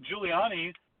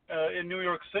Giuliani in New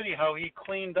York City, how he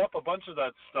cleaned up a bunch of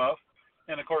that stuff.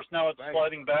 And, of course, now it's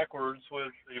sliding backwards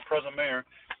with the present mayor.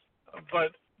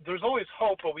 But there's always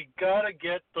hope, but we got to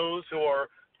get those who are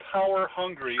power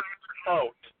hungry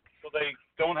out so they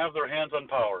don't have their hands on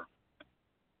power.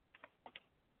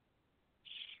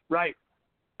 Right.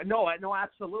 No,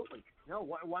 absolutely.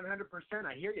 No, 100%.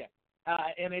 I hear you.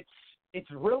 And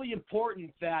it's really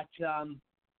important that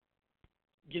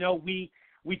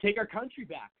we take our country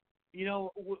back.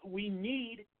 We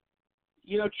need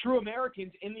true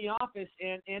Americans in the office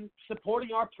and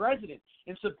supporting our president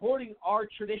and supporting our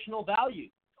traditional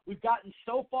values. We've gotten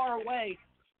so far away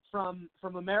from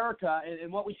America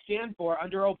and what we stand for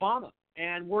under Obama,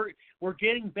 and we're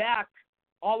getting back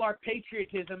all our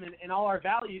patriotism and all our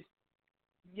values.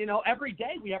 Every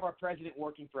day we have our president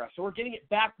working for us, so we're getting it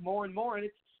back more and more, and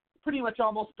it's pretty much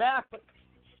almost back. But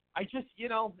I just,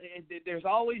 there's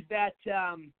always that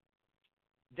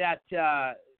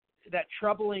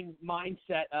troubling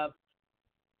mindset of,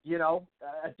 a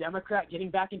Democrat getting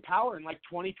back in power in like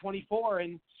 2024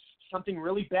 and something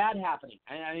really bad happening.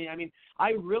 I mean,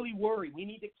 I really worry. We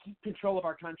need to keep control of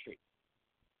our country.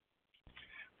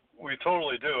 We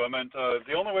totally do. I mean,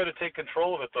 the only way to take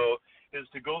control of it, though, is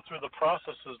to go through the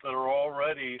processes that are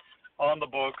already on the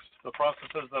books, the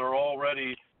processes that are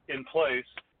already in place,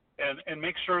 and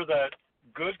make sure that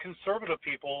good conservative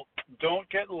people don't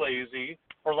get lazy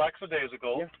or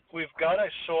lackadaisical. Yeah. We've got to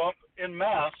show up en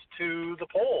masse to the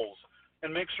polls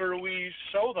and make sure we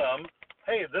show them,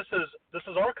 hey, this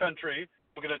is our country.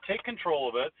 We're going to take control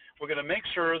of it. We're going to make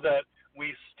sure that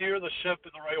we steer the ship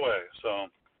in the right way. So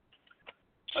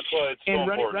that's why it's so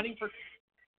important.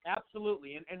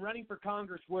 Absolutely. And running for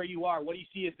Congress where you are, what do you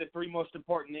see as the three most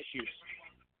important issues?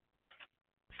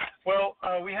 Well,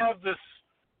 we have this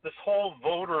whole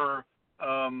voter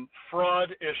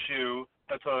fraud issue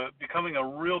that's becoming a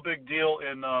real big deal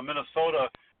in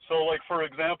Minnesota. So, like, for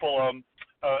example,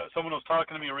 someone was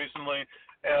talking to me recently,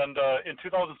 and in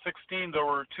 2016, there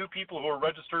were two people who were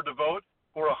registered to vote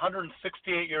who were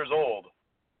 168 years old.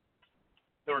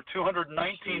 There were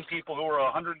 219 people who were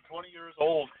 120 years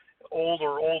old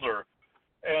or older,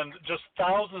 and just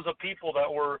thousands of people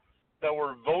that were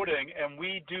voting, and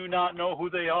we do not know who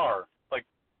they are. Like,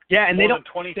 yeah, and more they than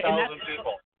 20,000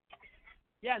 people.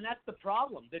 Yeah, and that's the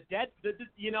problem. The dead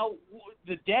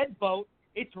vote,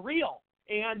 it's real,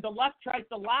 and the left tries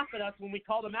to laugh at us when we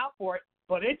call them out for it,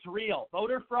 but it's real.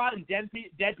 Voter fraud and dead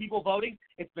people voting,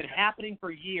 it's been happening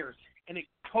for years, and it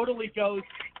totally goes.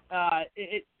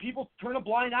 People turn a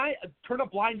blind eye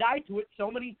to it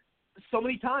so many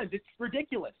times. It's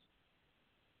ridiculous.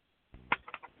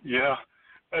 Yeah.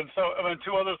 And so, I mean,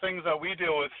 two other things that we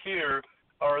deal with here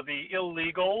are the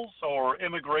illegals or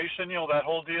immigration, that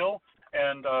whole deal,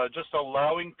 and just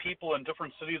allowing people in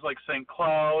different cities like St.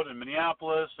 Cloud and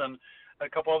Minneapolis and a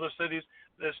couple other cities.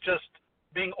 It's just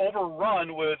being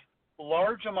overrun with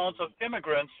large amounts of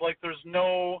immigrants. Like there's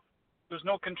no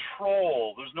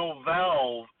control. There's no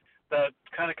valve that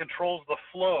kind of controls the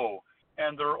flow,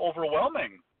 and they're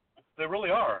overwhelming. They really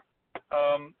are.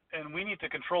 And we need to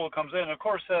control what comes in. Of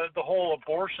course, the whole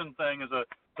abortion thing is a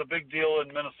big deal in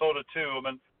Minnesota, too. I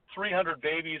mean, 300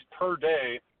 babies per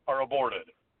day are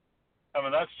aborted. I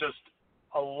mean, that's just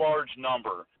a large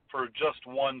number for just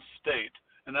one state.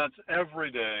 And that's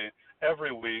every day,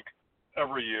 every week,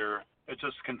 every year. It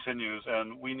just continues.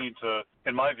 And we need to,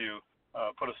 in my view,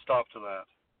 put a stop to that.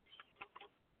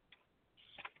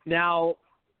 Now,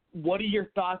 what are your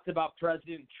thoughts about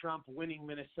President Trump winning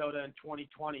Minnesota in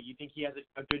 2020? You think he has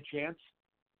a good chance?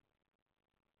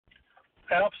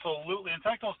 Absolutely. In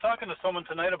fact, I was talking to someone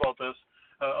tonight about this,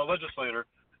 a legislator,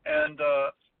 and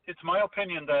it's my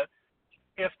opinion that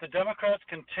if the Democrats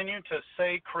continue to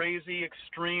say crazy,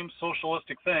 extreme,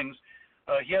 socialistic things,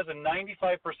 he has a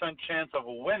 95% chance of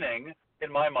winning,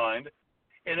 in my mind.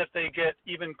 And if they get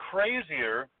even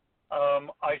crazier,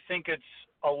 I think it's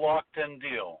a locked-in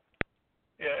deal.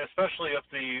 Especially if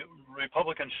the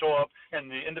Republicans show up and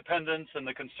the independents and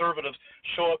the conservatives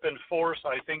show up in force,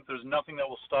 I think there's nothing that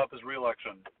will stop his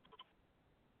reelection.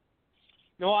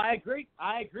 No, I agree.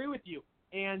 I agree with you.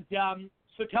 And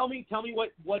so tell me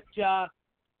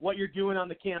what you're doing on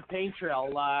the campaign trail.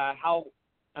 How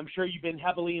I'm sure you've been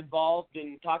heavily involved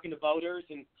in talking to voters,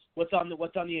 and what's on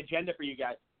the agenda for you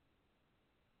guys.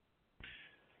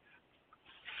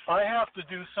 I have to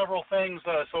do several things.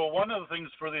 So one of the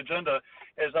things for the agenda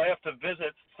is I have to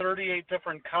visit 38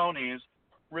 different counties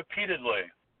repeatedly.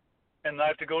 And I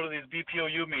have to go to these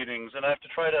BPOU meetings, and I have to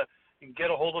try to get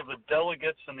a hold of the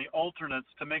delegates and the alternates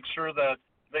to make sure that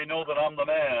they know that I'm the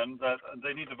man, that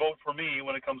they need to vote for me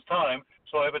when it comes time,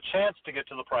 so I have a chance to get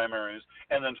to the primaries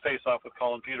and then face off with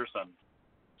Colin Peterson.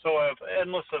 So I have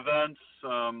endless events,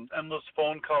 endless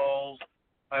phone calls.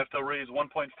 I have to raise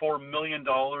 $1.4 million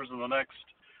in the next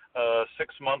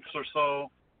 6 months or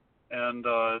so, and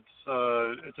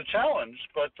it's a challenge,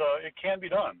 but it can be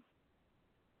done.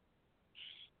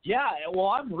 Yeah, well,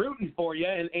 I'm rooting for you,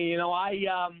 and you know, I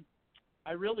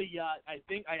really I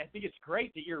think it's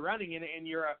great that you're running and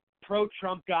you're a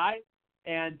pro-Trump guy,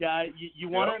 and you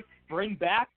want to bring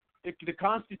back the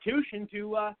Constitution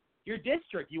to your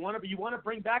district. You want to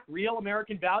bring back real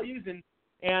American values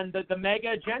and the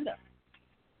MAGA agenda.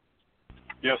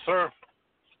 Yes, sir.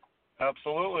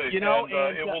 Absolutely. You know,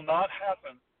 and it will not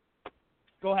happen.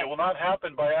 Go ahead. It will not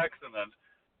happen by accident.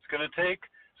 It's going to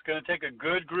take a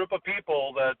good group of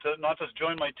people that not just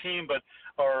join my team, but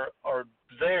are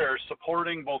there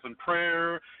supporting both in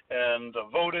prayer and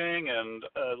voting and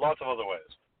lots of other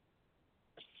ways.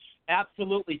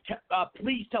 Absolutely.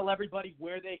 Please tell everybody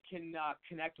where they can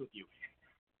connect with you.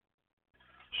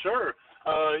 Sure.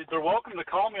 They're welcome to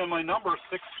call me on my number,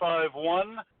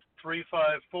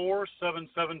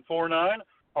 651-354-7749.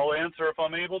 I'll answer if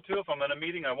I'm able to. If I'm in a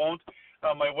meeting, I won't.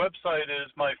 My website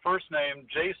is my first name,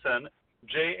 Jason,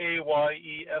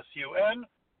 Jayesun,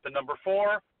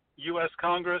 4,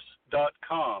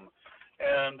 uscongress.com.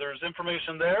 And there's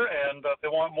information there, and if they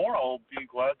want more, I'll be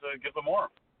glad to give them more.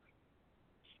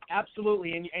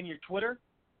 Absolutely. And your Twitter?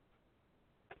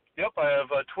 Yep, I have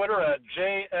Twitter at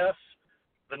JS,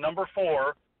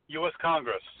 4, US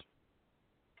Congress.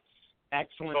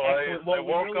 Excellent. So Excellent. I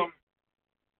welcome.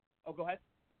 Oh, go ahead.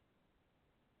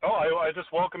 Oh, I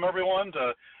just welcome everyone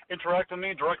to interact with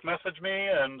me, direct message me,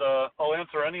 and I'll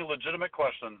answer any legitimate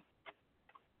question.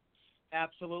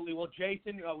 Absolutely. Well,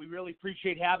 Jason, we really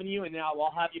appreciate having you, and now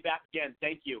I'll have you back again.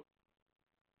 Thank you.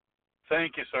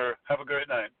 Thank you, sir. Have a great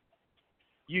night.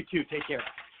 You too. Take care.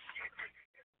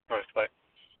 All right, bye.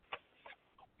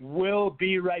 We'll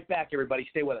be right back, everybody.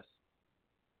 Stay with us.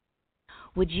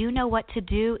 Would you know what to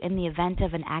do in the event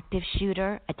of an active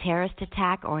shooter, a terrorist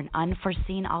attack, or an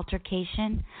unforeseen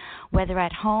altercation? Whether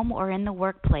at home or in the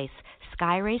workplace,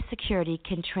 Skyray Security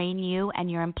can train you and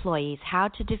your employees how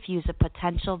to defuse a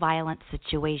potential violent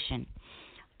situation.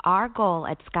 Our goal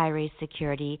at Skyray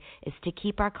Security is to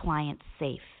keep our clients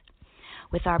safe.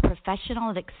 With our professional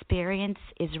and experienced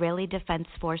Israeli Defense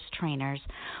Force trainers,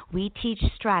 we teach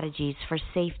strategies for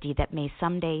safety that may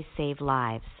someday save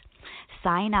lives.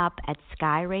 Sign up at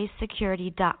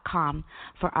skyraysecurity.com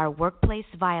for our workplace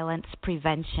violence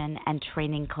prevention and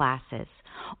training classes,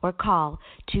 or call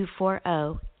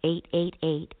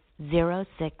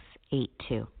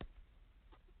 240-888-0682.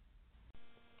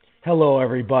 Hello,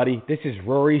 everybody. This is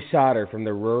Rory Sauter from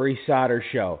The Rory Sauter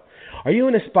Show. Are you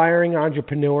an aspiring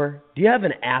entrepreneur? Do you have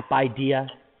an app idea?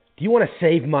 Do you want to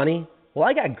save money? Well,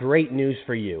 I got great news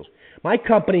for you. My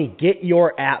company,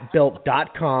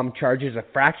 GetYourAppBuilt.com, charges a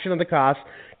fraction of the cost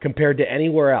compared to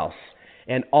anywhere else.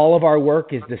 And all of our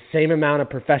work is the same amount of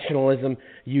professionalism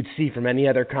you'd see from any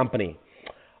other company.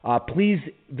 Please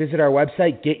visit our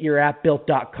website,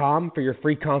 GetYourAppBuilt.com, for your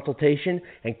free consultation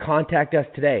and contact us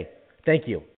today. Thank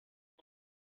you.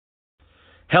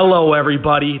 Hello,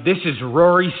 everybody. This is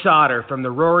Rory Sauter from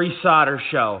The Rory Sauter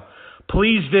Show.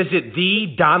 Please visit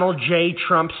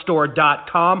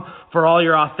thedonaldjtrumpstore.com for all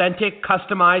your authentic,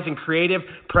 customized, and creative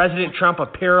President Trump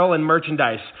apparel and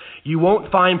merchandise. You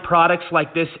won't find products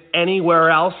like this anywhere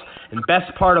else, and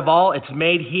best part of all, it's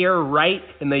made here right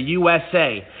in the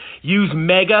USA. Use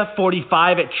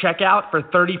MEGA45 at checkout for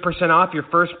 30% off your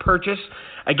first purchase.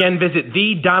 Again, visit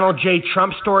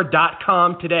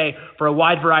thedonaldjtrumpstore.com today for a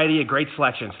wide variety of great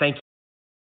selections. Thank you.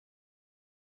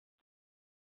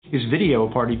 Is video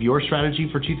a part of your strategy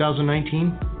for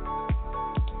 2019?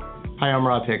 Hi, I'm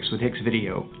Rob Hicks with Hicks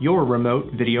Video, your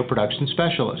remote video production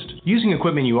specialist. Using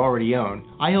equipment you already own,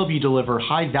 I help you deliver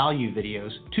high-value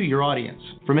videos to your audience.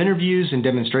 From interviews and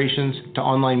demonstrations to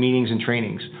online meetings and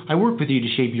trainings, I work with you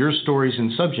to shape your stories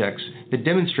and subjects that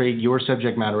demonstrate your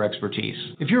subject matter expertise.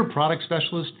 If you're a product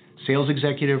specialist, sales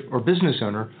executive, or business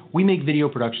owner, we make video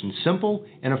production simple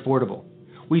and affordable.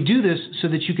 We do this so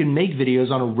that you can make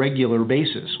videos on a regular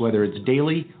basis, whether it's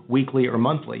daily, weekly, or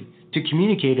monthly, to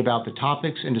communicate about the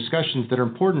topics and discussions that are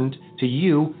important to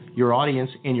you, your audience,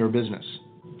 and your business.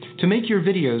 To make your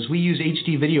videos, we use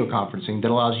HD video conferencing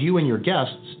that allows you and your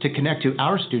guests to connect to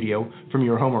our studio from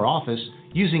your home or office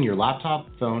using your laptop,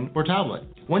 phone, or tablet.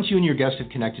 Once you and your guests have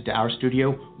connected to our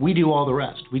studio, we do all the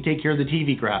rest. We take care of the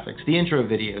TV graphics, the intro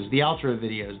videos, the outro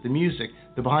videos, the music,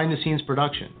 the behind-the-scenes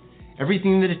production.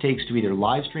 Everything that it takes to either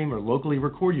live stream or locally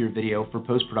record your video for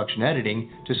post-production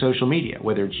editing to social media,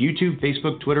 whether it's YouTube,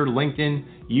 Facebook, Twitter, LinkedIn,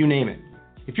 you name it.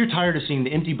 If you're tired of seeing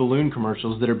the empty balloon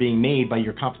commercials that are being made by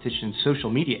your competition's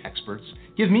social media experts,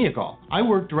 give me a call. I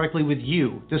work directly with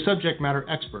you, the subject matter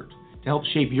expert, to help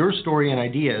shape your story and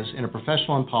ideas in a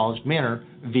professional and polished manner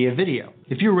via video.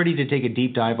 If you're ready to take a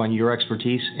deep dive on your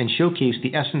expertise and showcase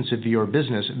the essence of your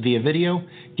business via video,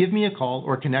 give me a call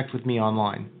or connect with me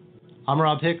online. I'm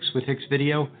Rob Hicks with Hicks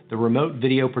Video, the remote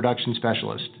video production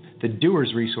specialist, the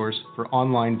doer's resource for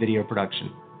online video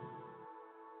production.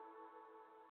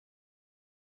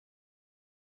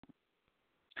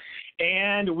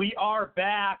 And we are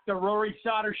back. The Rory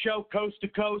Sauter Show, coast to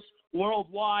coast,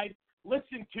 worldwide.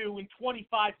 Listened to in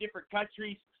 25 different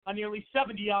countries on nearly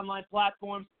 70 online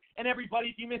platforms. And everybody,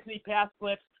 if you miss any past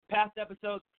clips, past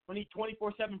episodes, or need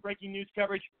 24/7 breaking news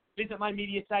coverage, visit my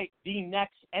media site,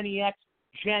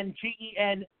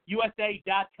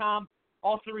 TheNextGenUSA.com.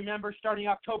 Also remember, starting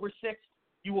October 6th,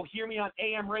 you will hear me on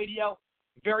AM radio,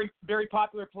 very, very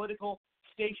popular political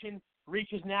station,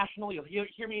 reaches nationally. You'll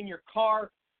hear me in your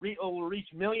car. It will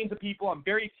reach millions of people. I'm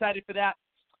very excited for that.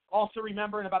 Also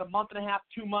remember, in about a month and a half,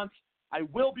 2 months, I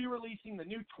will be releasing the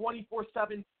new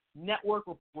 24/7 network.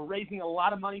 We're raising a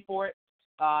lot of money for it.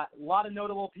 A lot of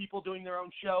notable people doing their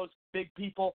own shows, big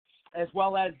people, as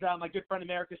well as my good friend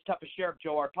America's Toughest Sheriff,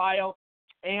 Joe Arpaio,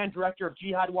 and Director of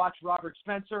Jihad Watch, Robert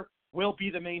Spencer, will be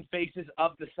the main faces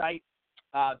of the site.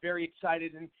 Very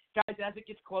excited. And guys, as it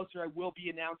gets closer, I will be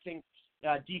announcing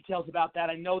details about that.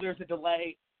 I know there's a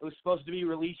delay. It was supposed to be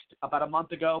released about a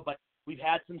month ago, but we've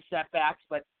had some setbacks,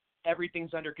 but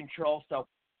everything's under control. So,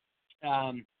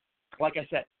 like I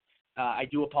said, I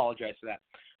do apologize for that.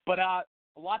 But a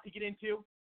lot to get into.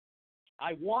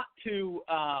 I want to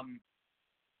I'm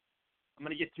going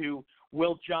to get to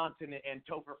Will Johnson and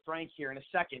Topher Frank here in a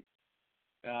second.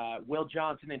 Will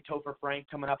Johnson and Topher Frank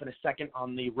coming up in a second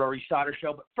on the Rory Sauter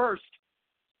Show. But first,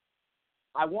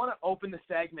 I want to open the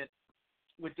segment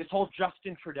with this whole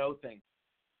Justin Trudeau thing.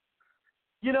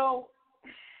 You know,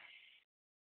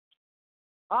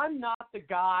 I'm not the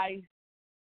guy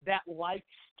that likes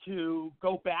to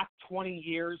go back 20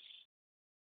 years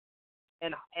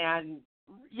and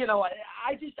you know,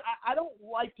 I don't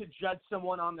like to judge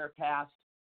someone on their past.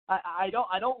 I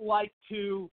don't like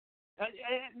to.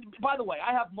 And by the way,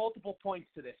 I have multiple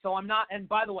points to this. So I'm not. And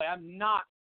by the way, I'm not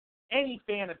any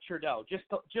fan of Trudeau. Just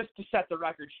to set the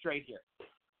record straight here.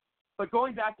 But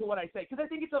going back to what I say, because I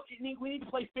think we need to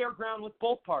play fair ground with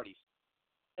both parties.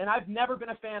 And I've never been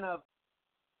a fan of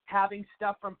having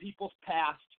stuff from people's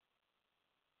past,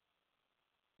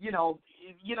 you know,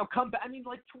 come back. I mean,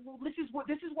 like, this is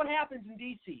what happens in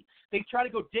D.C. They try to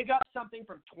go dig up something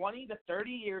from 20 to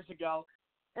 30 years ago,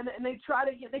 and they try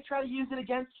to use it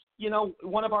against, you know,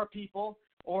 one of our people,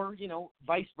 or, you know,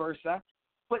 vice versa.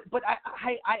 But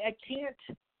I can't.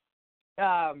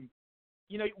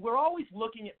 You know, we're always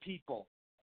looking at people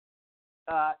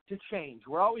to change.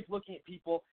 We're always looking at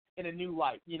people in a new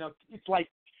light. You know, it's like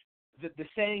the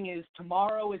saying is,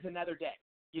 tomorrow is another day.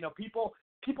 You know, people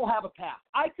have a past.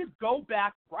 I could go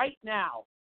back right now,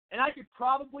 and I could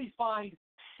probably find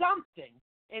something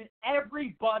in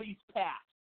everybody's past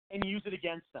and use it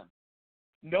against them.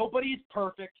 Nobody's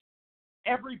perfect.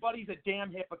 Everybody's a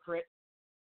damn hypocrite.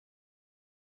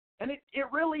 And it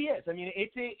really is. I mean,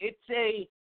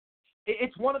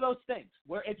 it's one of those things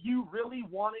where if you really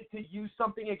wanted to use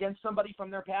something against somebody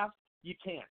from their past, you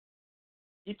can't.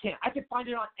 You can't. I could find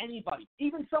it on anybody,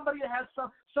 even somebody that has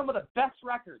some of the best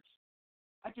records.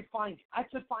 I could find it.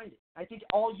 I think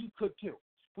all you could too,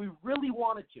 if we really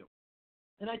wanted to.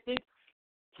 And I think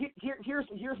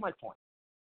here's my point: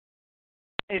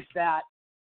 is that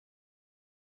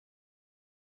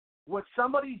what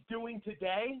somebody's doing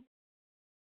today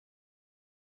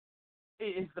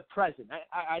is the present.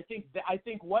 I think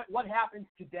what happens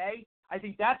today, I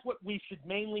think that's what we should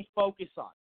mainly focus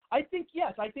on. I think,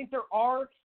 yes, there are,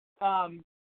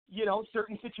 you know,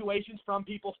 certain situations from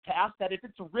people's past that if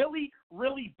it's really,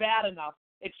 really bad enough,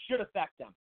 it should affect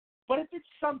them. But if it's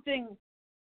something,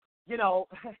 you know,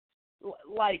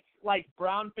 like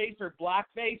brownface or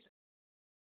blackface,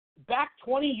 back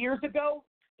 20 years ago,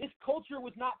 this culture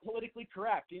was not politically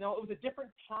correct. You know, it was a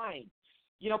different time.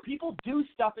 You know, people do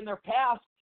stuff in their past,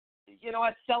 you know,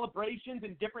 at celebrations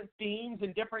and different themes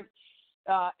and different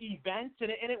events,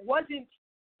 and it wasn't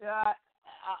a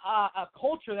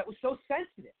culture that was so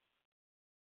sensitive.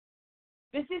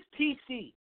 This is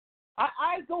PC.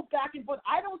 I go back and forth.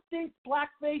 I don't think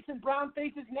blackface and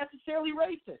brownface is necessarily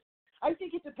racist. I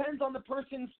think it depends on the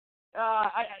person's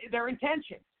their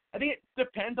intention. I think it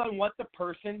depends on what the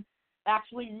person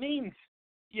actually means.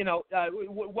 You know,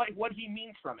 what he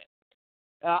means from it.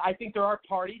 I think there are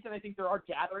parties, and I think there are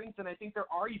gatherings, and I think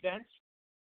there are events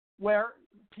where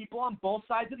people on both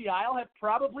sides of the aisle have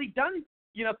probably done,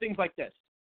 you know, things like this.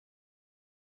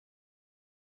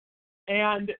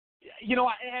 And,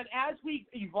 and as we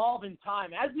evolve in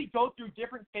time, as we go through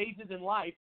different phases in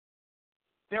life,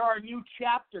 there are new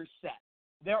chapters set.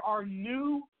 There are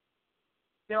new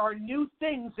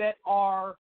things that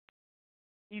are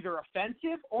either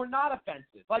offensive or not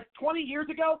offensive. Like 20 years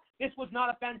ago, this was not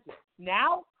offensive.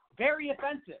 Now, very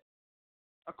offensive,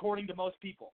 according to most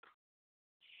people.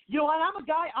 And I'm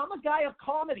a guy of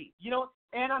comedy,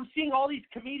 and I'm seeing all these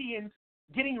comedians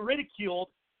getting ridiculed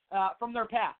from their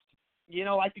past.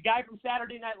 Like the guy from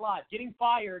Saturday Night Live getting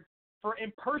fired for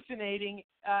impersonating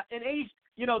an Asian,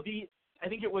 I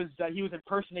think it was, he was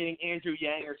impersonating Andrew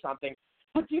Yang or something.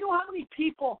 But do you know how many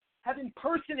people have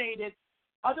impersonated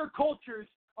other cultures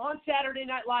on Saturday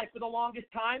Night Live for the longest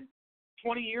time?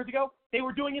 20 years ago, they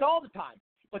were doing it all the time.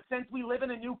 But since we live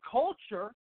in a new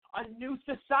culture, a new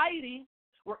society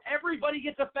where everybody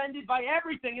gets offended by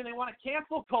everything and they want to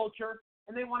cancel culture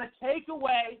and they want to take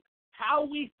away how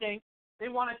we think, they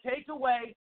want to take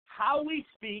away how we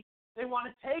speak, they want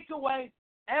to take away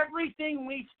everything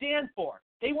we stand for.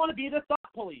 They want to be the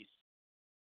thought police,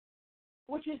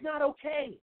 which is not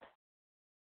okay.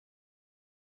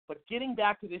 But getting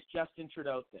back to this Justin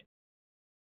Trudeau thing,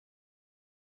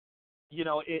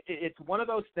 it's one of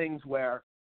those things where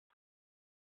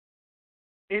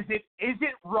is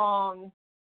it wrong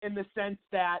in the sense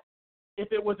that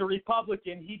if it was a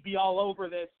Republican, he'd be all over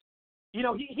this?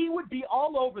 He would be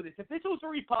all over this. If this was a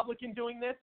Republican doing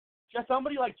this, just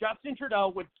somebody like Justin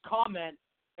Trudeau would comment,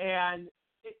 and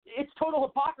it's total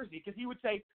hypocrisy because he would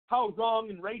say how wrong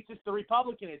and racist the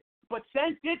Republican is. But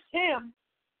since it's him,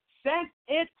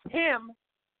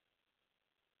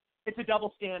 it's a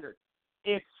double standard.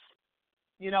 It's,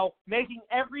 making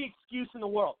every excuse in the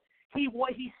world. He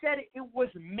said it was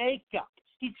makeup.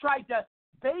 He tried to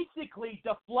basically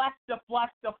deflect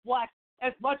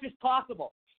as much as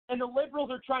possible. And the liberals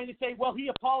are trying to say, well, he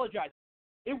apologized.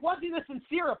 It wasn't a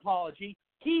sincere apology.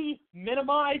 He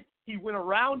minimized. He went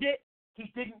around it.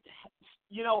 He didn't,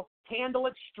 handle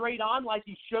it straight on like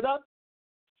he should have.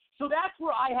 So that's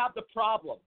where I have the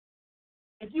problem.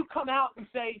 If you come out and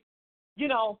say,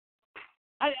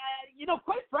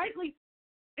 quite frankly,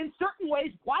 in certain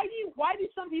ways, why do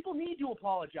some people need to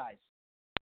apologize?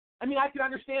 I mean, I can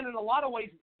understand in a lot of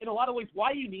ways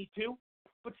why you need to,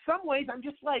 but some ways I'm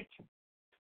just like,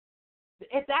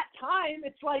 at that time,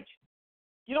 it's like,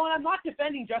 and I'm not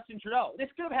defending Justin Trudeau. This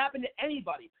could have happened to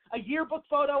anybody. A yearbook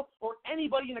photo or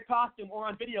anybody in a costume or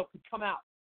on video could come out.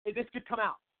 This could come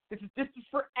out. This is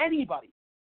for anybody.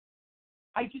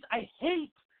 I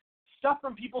hate stuff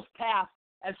from people's past,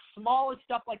 as small as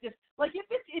stuff like this. Like if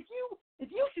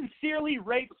you sincerely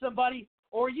raped somebody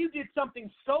or you did something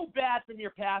so bad from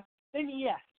your past, then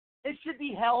yes, it should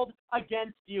be held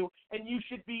against you, and you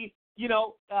should be, you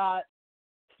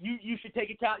should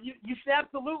take account. You should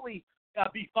absolutely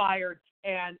be fired,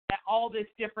 and all this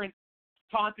different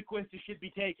consequences should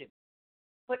be taken.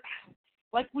 But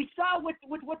like we saw with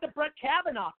the Brett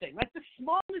Kavanaugh thing, like the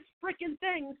smallest freaking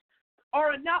things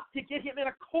are enough to get him in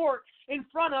a court in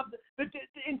front of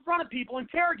people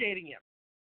interrogating him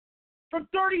from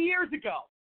 30 years ago.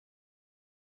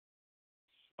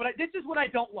 But this is what I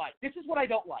don't like.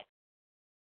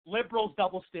 Liberals'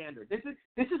 double standard. This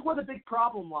is where the big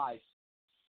problem lies.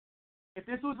 If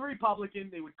this was a Republican,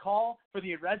 they would call for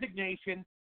the resignation.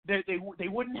 They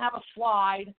wouldn't have a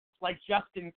slide like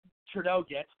Justin Trudeau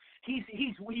gets.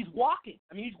 He's walking.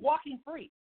 I mean, he's walking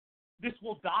free. This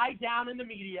will die down in the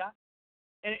media,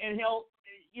 and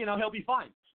he'll be fine.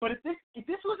 But if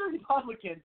this was a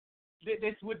Republican,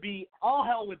 this would be all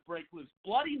hell would break loose.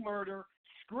 Bloody murder,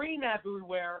 scream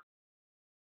everywhere.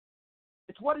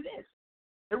 It's what it is.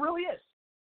 It really is.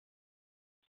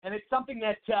 And it's something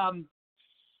that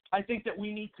I think that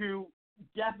we need to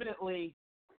definitely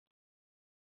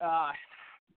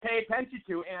pay attention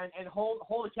to and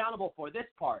hold accountable for this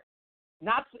part.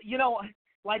 Not,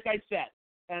 like I said,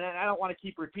 and I don't want to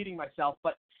keep repeating myself,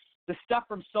 but the stuff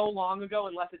from so long ago,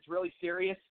 unless it's really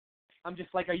serious, I'm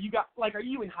just like, are you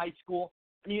in high school?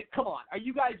 I mean, come on. Are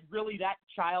you guys really that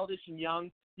childish and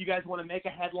young? You guys want to make a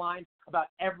headline about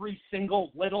every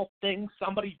single little thing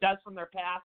somebody does from their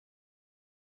past?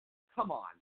 Come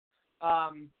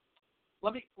on.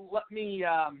 Let me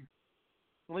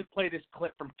play this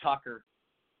clip from Tucker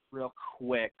real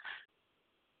quick.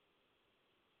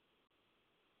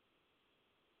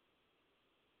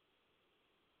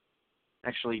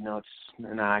 Actually, no,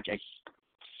 I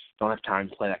don't have time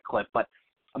to play that clip, but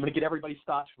I'm going to get everybody's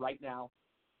thoughts right now.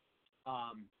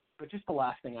 But just the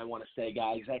last thing I want to say,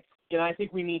 guys, I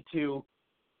think we need to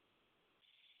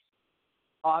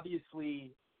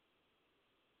obviously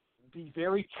be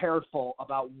very careful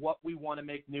about what we want to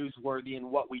make newsworthy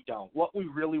and what we don't, what we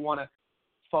really want to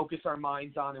focus our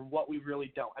minds on and what we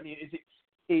really don't. I mean,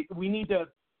 we need to,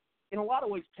 in a lot of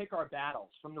ways, pick our battles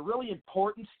from the really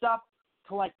important stuff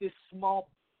to like this small,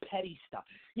 petty stuff.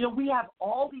 You know, we have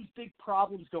all these big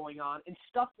problems going on, and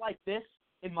stuff like this,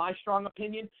 in my strong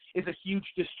opinion, is a huge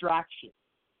distraction.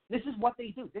 This is what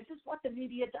they do. This is what the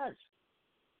media does.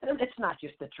 And it's not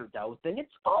just the Trudeau thing.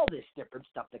 It's all this different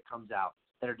stuff that comes out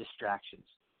that are distractions.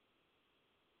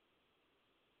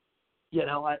 You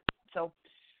know, so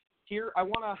here I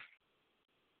want to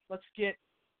let's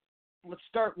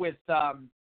start with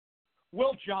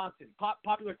Will Johnson,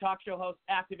 popular talk show host,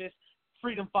 activist,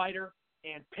 freedom fighter,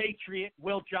 and patriot.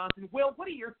 Will Johnson. Will, what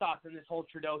are your thoughts on this whole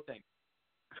Trudeau thing?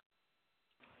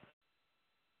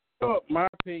 Well, my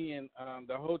opinion,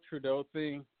 the whole Trudeau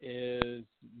thing is,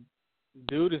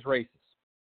 dude is racist.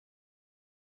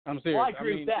 I'm serious. Well, I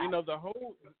agree with that. You know,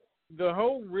 the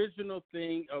whole original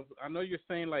thing of, I know you're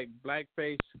saying like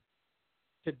blackface.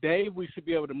 Today we should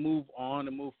be able to move on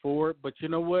and move forward, but you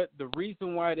know what? The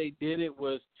reason why they did it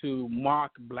was to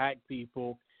mock black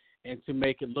people and to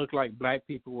make it look like black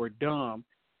people were dumb.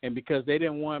 And because they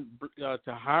didn't want to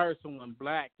hire someone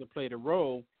black to play the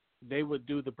role, they would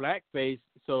do the blackface,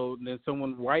 so then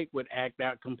someone white would act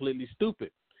out completely stupid.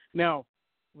 Now,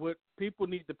 what people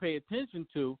need to pay attention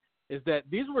to is that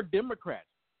these were Democrats.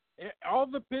 All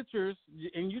the pictures,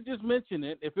 and you just mentioned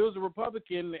it, if it was a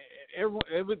Republican,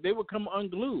 they would come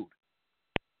unglued.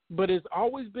 But it's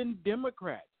always been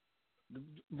Democrats.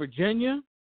 Virginia,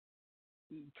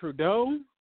 Trudeau,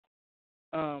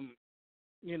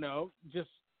 you know, just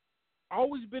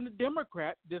always been a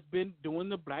Democrat that's been doing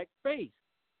the blackface.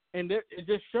 And it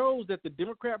just shows that the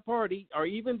Democrat Party, or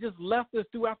even just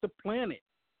leftists throughout the planet,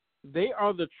 they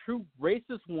are the true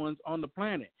racist ones on the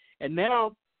planet. And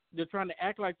now they're trying to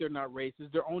act like they're not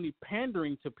racist. They're only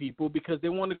pandering to people because they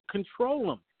want to control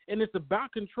them. And it's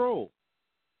about control.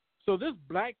 So this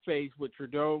blackface with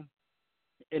Trudeau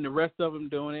and the rest of them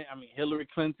doing it, I mean, Hillary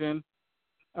Clinton,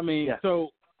 I mean, yeah. So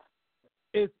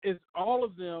it's all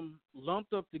of them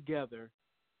lumped up together,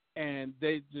 and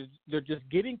they're just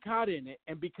getting caught in it.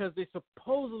 And because they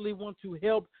supposedly want to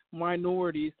help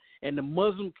minorities and the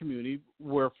Muslim community,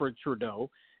 where for Trudeau,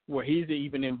 where he's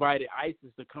even invited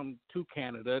ISIS to come to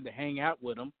Canada to hang out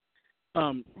with him,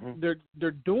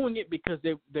 they're doing it because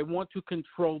they want to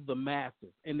control the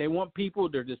masses, and they want people,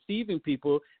 they're deceiving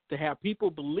people to have people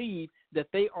believe that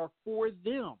they are for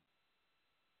them.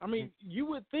 I mean, you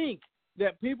would think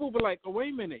that people were like, oh,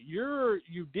 wait a minute, you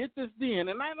did this then,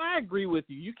 and I agree with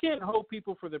you. You can't hold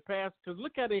people for their past, because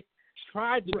look how they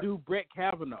tried to do Brett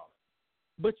Kavanaugh.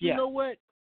 But you know what?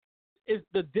 It's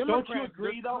the Democrats. Don't you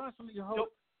agree, though?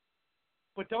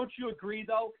 But don't you agree,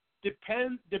 though?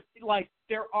 Like,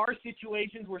 there are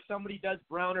situations where somebody does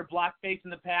brown or blackface in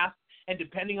the past, and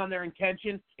depending on their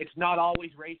intention, it's not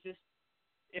always racist.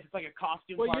 If it's like a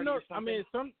costume party or something. I mean,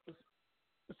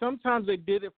 sometimes they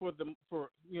did it for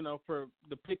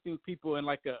depicting people in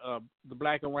like the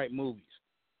black and white movies,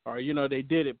 or they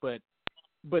did it, but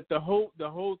the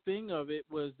whole thing of it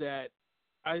was that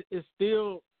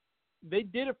they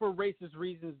did it for racist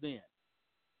reasons then.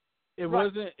 It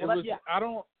wasn't. It was. Yeah. I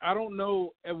don't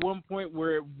know at one point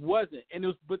where it wasn't, and it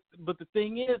was. But the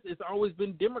thing is, it's always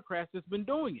been Democrats that's been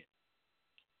doing it.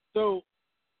 So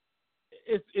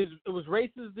it was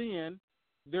racist then.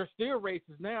 They're still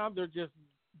racist now. They're just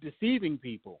deceiving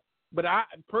people. But I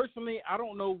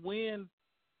don't know when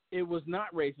it was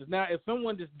not racist. Now, if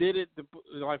someone just did it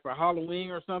like for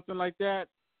Halloween or something like that,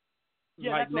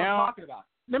 yeah, like that's what now, I'm talking about.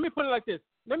 Let me put it like this.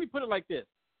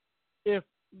 If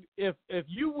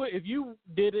you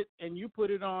did it and you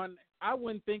put it on, I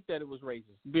wouldn't think that it was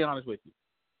racist, to be honest with you,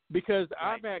 because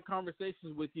right. I've had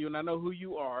conversations with you and I know who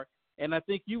you are, and I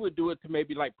think you would do it to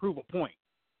maybe like prove a point.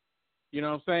 You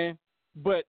know what I'm saying?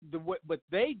 But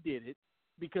they did it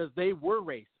because they were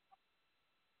racist.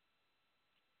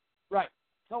 Right.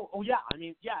 So, yeah. I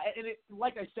mean, yeah, and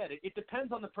like I said, it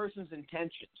depends on the person's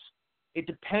intentions. It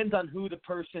depends on who the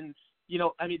person.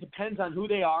 It depends on who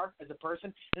they are as a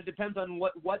person. It depends on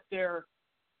what their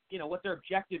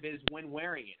objective is when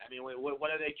wearing it. I mean,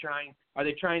 what are they trying? Are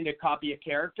they trying to copy a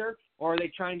character, or are they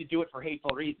trying to do it for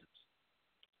hateful reasons?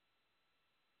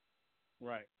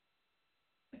 Right.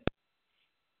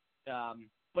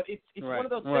 But it's right. one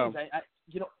of those things.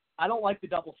 I don't like the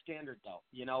double standard, though.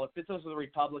 If this was a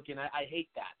Republican, I hate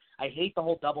that. I hate the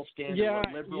whole double standard. Yeah,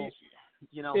 where liberals.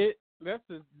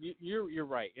 You're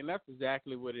right, and that's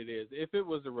exactly what it is. If it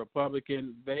was a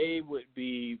Republican, they would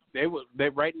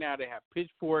right now they have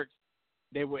pitchforks,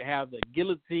 they would have the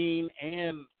guillotine,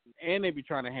 and they'd be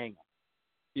trying to hang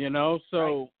them.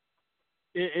 So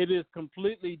right. It is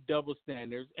completely double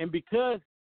standards, and because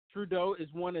Trudeau is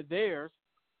one of theirs,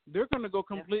 they're going to go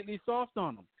completely soft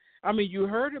on them. I mean, you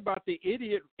heard about the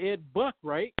idiot Ed Buck,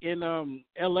 right, in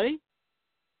L.A.?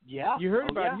 Yeah. You heard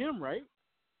about him, right?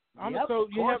 Yep, so of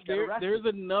you course, have there's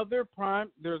another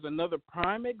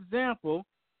prime example.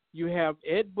 You have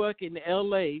Ed Buck in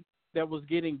L.A. that was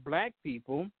getting black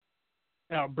people,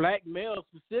 black males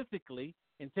specifically,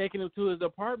 and taking them to his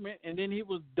apartment, and then he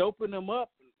was doping them up,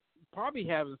 probably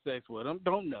having sex with them,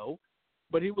 don't know,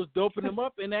 but he was doping them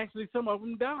up, and actually some of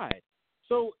them died.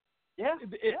 So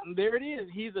there it is.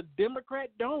 He's a Democrat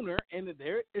donor, and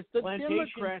there it's the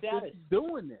Democrats that's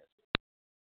doing this.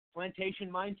 Plantation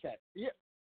mindset.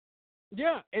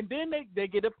 Yeah, and then they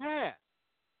get a pass.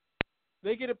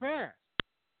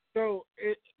 So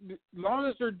as long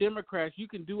as they're Democrats, you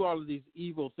can do all of these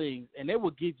evil things, and they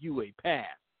will give you a pass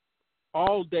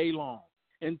all day long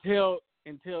until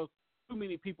too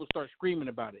many people start screaming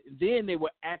about it. Then they will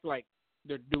act like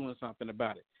they're doing something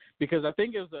about it. Because I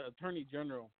think it was the Attorney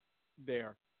General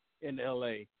there in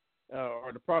L.A.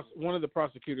 Or one of the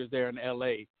prosecutors there in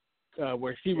L.A.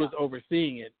 Where she was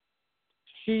overseeing it.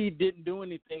 She didn't do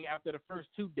anything after the first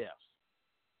 2 deaths.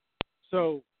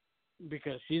 So,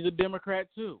 because she's a Democrat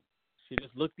too, she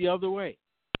just looked the other way.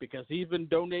 Because he's been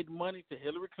donating money to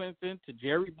Hillary Clinton, to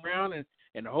Jerry Brown,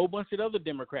 and a whole bunch of other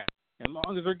Democrats. As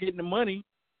long as they're getting the money,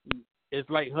 it's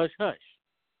like hush hush.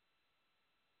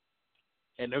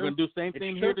 And they're going to do the same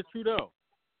thing here to Trudeau.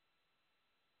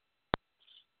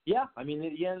 Yeah, I mean,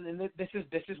 and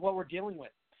this is what we're dealing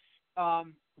with.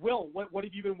 Will, what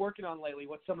have you been working on lately?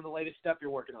 What's some of the latest stuff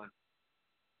you're working on?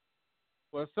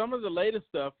 Well, some of the latest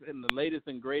stuff and the latest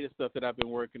and greatest stuff that I've been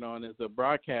working on is a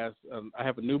broadcast. I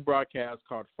have a new broadcast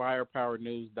called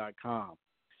firepowernews.com,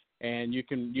 and you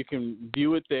can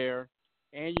view it there,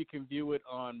 and you can view it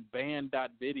on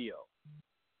band.video.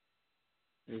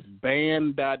 It's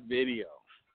band.video,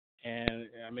 and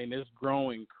I mean it's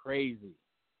growing crazy.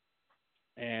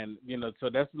 And, so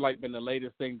that's like been the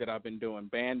latest thing that I've been doing,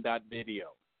 band.video.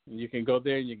 And you can go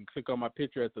there and you can click on my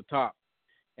picture at the top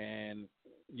and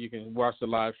you can watch the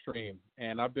live stream.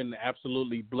 And I've been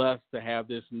absolutely blessed to have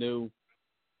this new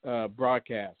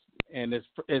broadcast. And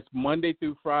it's Monday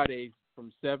through Friday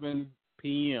from 7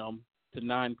 p.m. to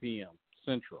 9 p.m.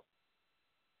 Central.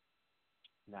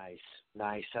 Nice.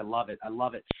 I love it.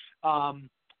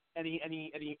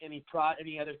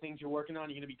 Any other things you're working on? Are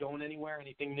you going to be going anywhere?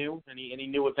 Anything new? Any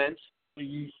new events?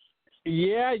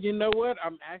 Yeah, you know what?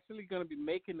 I'm actually going to be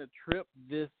making a trip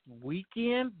this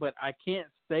weekend, but I can't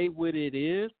say what it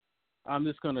is. I'm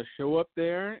just going to show up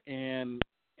there, and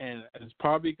it's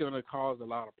probably going to cause a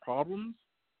lot of problems.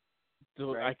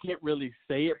 So I can't really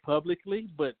say it publicly,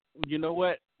 but you know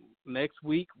what? Next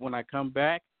week when I come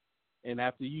back, and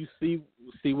after you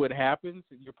see what happens,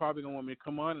 you're probably gonna want me to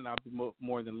come on, and I'll be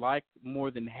more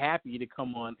than happy to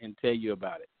come on and tell you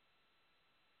about it.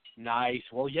 Nice.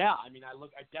 Well, yeah. I mean, I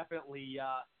definitely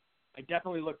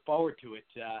look forward to it.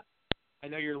 I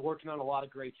know you're working on a lot of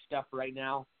great stuff right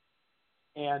now,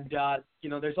 and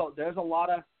there's a lot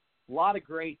of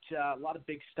great, a lot of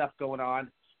big stuff going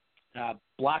on.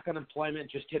 Black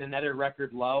unemployment just hit another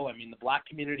record low. I mean, the black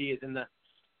community is in the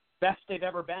best they've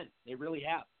ever been. They really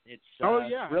have. It's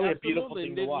really absolutely. A beautiful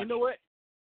thing to watch. You know what?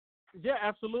 Yeah,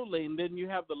 absolutely. And then you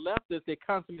have the leftists. They're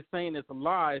constantly saying it's a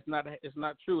lie. It's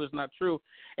not true.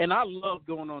 And I love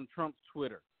going on Trump's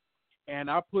Twitter. And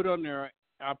I put on there,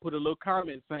 a little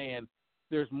comment saying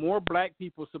there's more black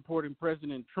people supporting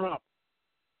President Trump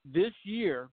this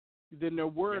year than there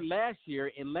were last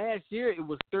year. And last year it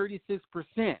was 36%.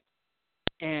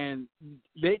 And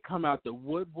they come out the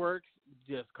woodworks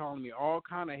just calling me all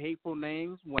kind of hateful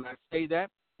names when I say that.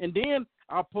 And then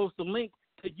I'll post a link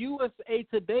to USA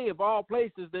Today of all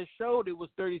places that showed it was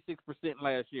 36%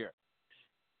 last year.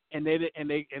 And they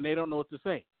don't know what to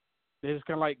say. They're just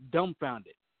kind of like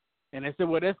dumbfounded. And they said,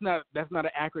 well, that's not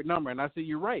an accurate number. And I said,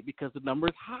 you're right, because the number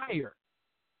is higher.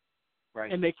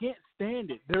 Right. And they can't stand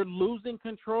it. They're losing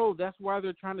control. That's why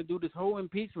they're trying to do this whole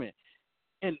impeachment.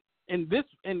 And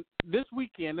this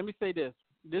weekend, let me say this.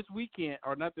 This weekend,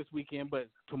 or not this weekend, but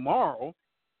tomorrow,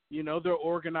 they're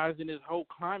organizing this whole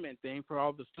climate thing for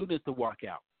all the students to walk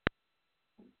out.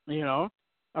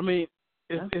 I mean,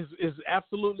 it's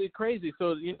absolutely crazy.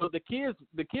 So, the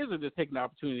kids are just taking the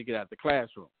opportunity to get out of the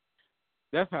classroom.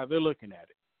 That's how they're looking at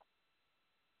it.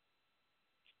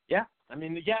 Yeah, I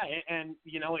mean, yeah, and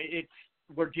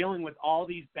we're dealing with all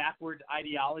these backward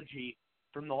ideology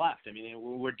from the left. I mean,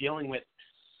 we're dealing with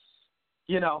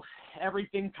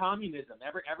everything communism,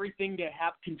 everything to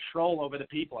have control over the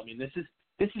people. I mean, this is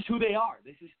who they are.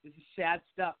 This is sad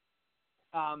stuff.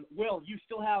 Will, you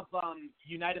still have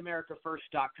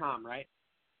UniteAmericaFirst.com, right?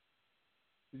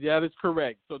 Yeah, that's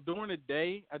correct. So during the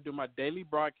day, I do my daily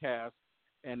broadcast,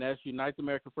 and that's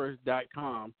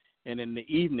uniteamericafirst.com. And in the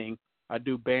evening, I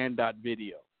do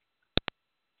band.video.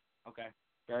 Okay.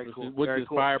 Very cool. Which Very is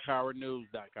cool.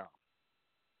 firepowernews.com.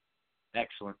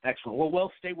 Excellent. Excellent. Well,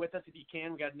 Will, stay with us if you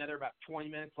can. We got another about 20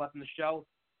 minutes left in the show.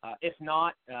 If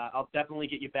not, I'll definitely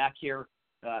get you back here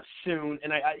soon.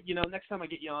 And next time I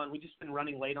get you on, we've just been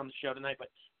running late on the show tonight, but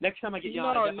next time I get you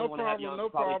on, I definitely want to have you on. No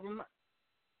problem.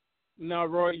 No,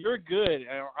 Roy, you're good.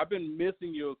 I've been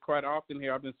missing you quite often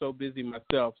here. I've been so busy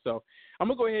myself. So I'm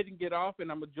going to go ahead and get off,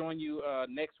 and I'm going to join you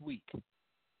next week.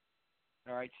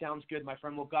 All right. Sounds good, my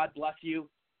friend. Well, God bless you.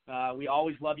 We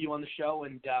always love you on the show,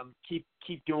 and keep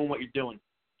doing what you're doing.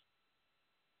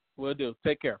 Will do.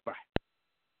 Take care. Bye.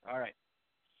 All right.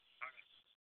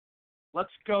 Let's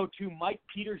go to Mike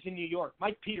Peters in New York.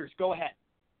 Mike Peters, go ahead.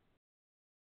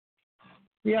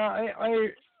 Yeah,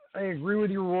 I agree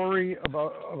with you, Rory,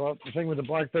 about the thing with the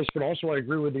blackface, but also I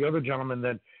agree with the other gentleman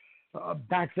that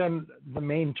back then the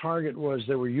main target was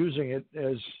they were using it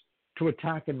as to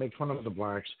attack and make fun of the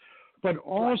blacks. But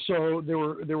also there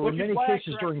were many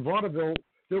cases during vaudeville.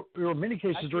 There were many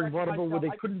cases during vaudeville where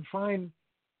they couldn't find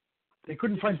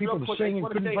people to sing and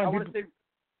couldn't find people.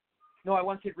 No, I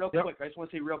want to say real quick. I just want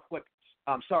to say real quick.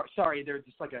 Sorry. There's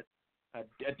just like a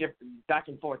different back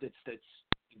and forth. It's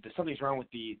something's wrong with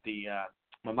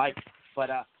my mic. But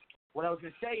what I was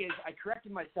going to say is I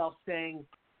corrected myself saying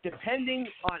depending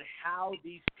on how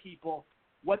these people,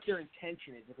 what their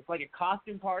intention is. If it's like a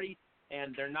costume party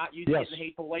and they're not using it in a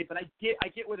hateful way, but I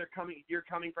get where you're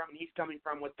coming from and he's coming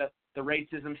from with the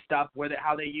racism stuff,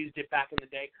 how they used it back in the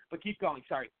day. But keep going.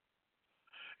 Sorry.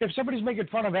 If somebody's making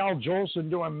fun of Al Jolson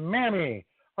doing Mammy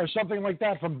or something like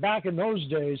that from back in those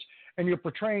days, and you're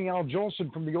portraying Al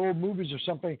Jolson from the old movies or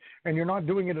something, and you're not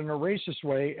doing it in a racist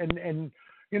way, and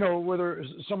whether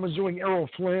someone's doing Errol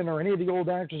Flynn or any of the old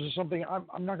actors or something,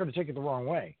 I'm not going to take it the wrong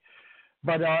way.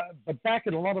 But back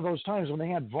in a lot of those times when they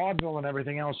had vaudeville and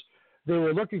everything else, they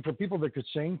were looking for people that could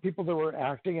sing, people that were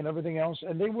acting and everything else,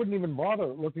 and they wouldn't even bother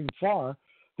looking far.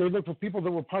 They looked for people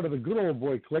that were part of the good old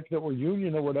boy clique that were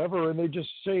union or whatever, and they just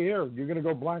say, here, you're going to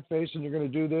go blackface and you're going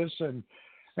to do this, and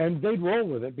they'd roll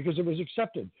with it because it was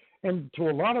accepted. And to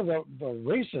a lot of the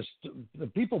racists, the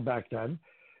people back then,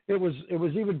 it was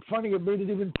even funny. It made it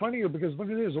even funnier because look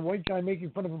at this, a white guy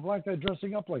making fun of a black guy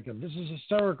dressing up like him. This is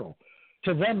hysterical.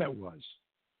 To them it was.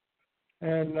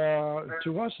 And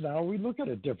to us now, we look at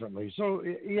it differently. So,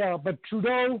 yeah, but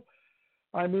Trudeau,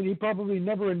 I mean, he probably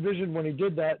never envisioned when he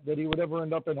did that he would ever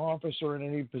end up in office or in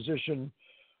any position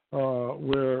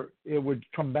where it would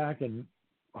come back and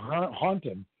haunt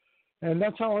him. And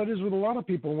that's how it is with a lot of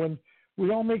people. When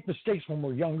we all make mistakes when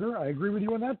we're younger, I agree with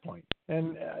you on that point.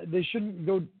 And they shouldn't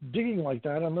go digging like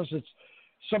that unless it's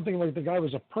something like the guy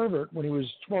was a pervert when he was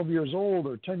 12 years old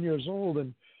or 10 years old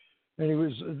and it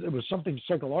was something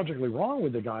psychologically wrong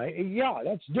with the guy. Yeah,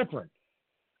 that's different.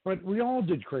 But we all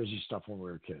did crazy stuff when we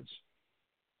were kids.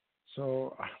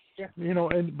 So,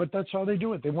 but that's how they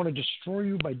do it. They want to destroy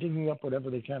you by digging up whatever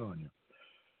they can on you.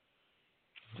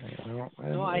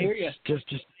 No, I hear you. Just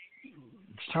it's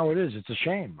how it is. It's a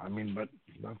shame. I mean, but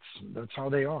that's how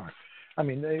they are. I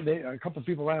mean, they a couple of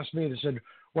people asked me. They said,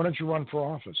 "Why don't you run for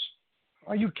office?"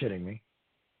 Are you kidding me?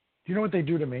 Do you know what they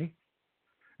do to me?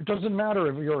 It doesn't matter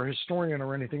if you're a historian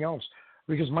or anything else,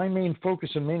 because my main focus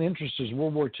and main interest is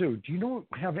World War II. Do you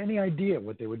have any idea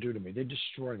what they would do to me? They'd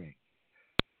destroy me.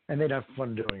 And they'd have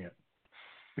fun doing it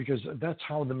because that's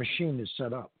how the machine is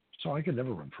set up. So I could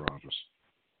never run for office.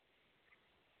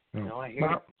 No, I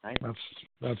hear you.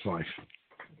 That's life.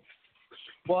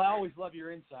 Well, I always love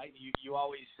your insight. You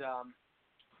always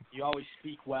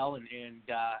speak well and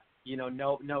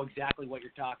know exactly what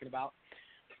you're talking about.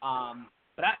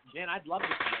 But I'd love to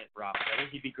see it, Rob. I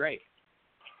think he'd be great.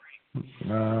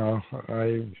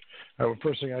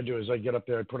 First thing I do is I get up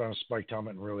there, I put on a spiked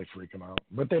helmet and really freak them out.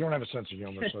 But they don't have a sense of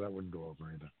humor, so that wouldn't go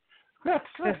over either. That's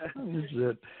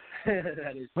it.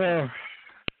 That is.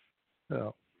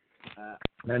 Well.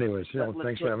 Anyways,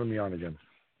 thanks for having me on again.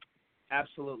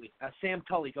 Absolutely. Sam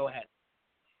Tully, go ahead.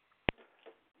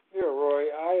 Yeah, Roy.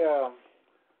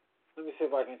 Let me see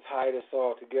if I can tie this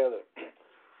all together.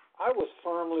 I was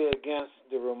firmly against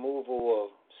the removal of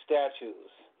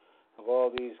statues, of all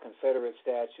these Confederate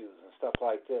statues and stuff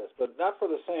like this, but not for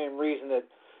the same reason that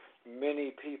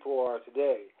many people are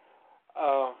today.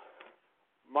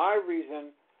 My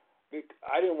reason,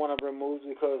 I didn't want to remove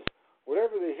because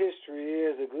whatever the history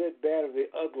is, the good, bad, or the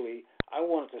ugly, I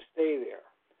want it to stay there.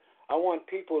 I want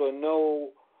people to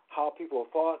know how people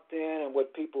thought then and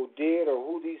what people did or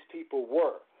who these people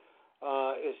were.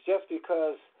 It's just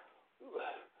because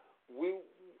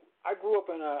I grew up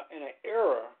in an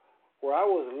era where I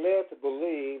was led to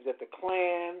believe that the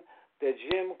Klan, that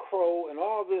Jim Crow, and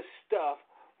all this stuff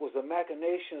was the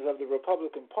machinations of the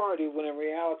Republican Party, when in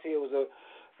reality it was the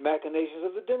machinations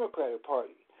of the Democratic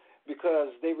Party,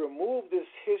 because they removed this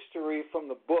history from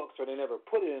the books, or they never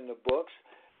put it in the books,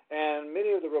 and many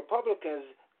of the Republicans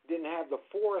didn't have the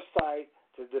foresight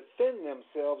to defend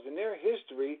themselves in their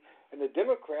history, and the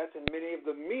Democrats and many of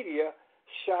the media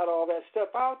shot all that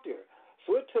stuff out there.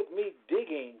 So it took me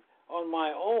digging on my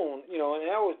own, and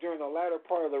that was during the latter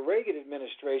part of the Reagan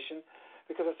administration,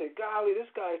 because I said, golly, this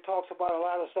guy talks about a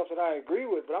lot of stuff that I agree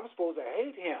with, but I'm supposed to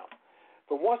hate him.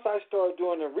 But once I started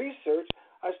doing the research,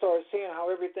 I started seeing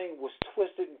how everything was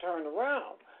twisted and turned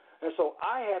around. And so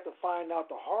I had to find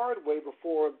out the hard way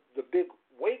before the big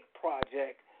Wake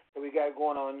project that we got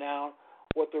going on now,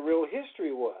 what the real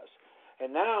history was.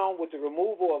 And now with the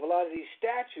removal of a lot of these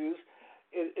statues,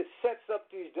 it sets up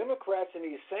these Democrats in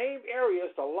these same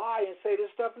areas to lie and say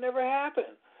this stuff never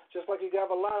happened. Just like you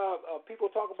have a lot of people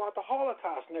talk about the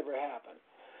Holocaust never happened.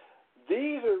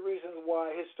 These are reasons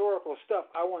why historical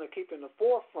stuff I want to keep in the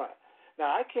forefront.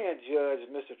 Now, I can't judge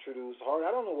Mr. Trudeau's heart.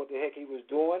 I don't know what the heck he was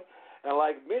doing. And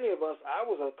like many of us, I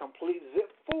was a complete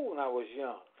zip fool when I was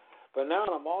young. But now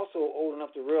I'm also old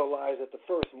enough to realize that the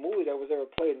first movie that was ever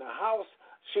played in the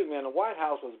White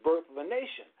House was Birth of a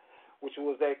Nation, which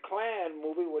was that Klan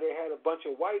movie where they had a bunch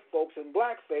of white folks in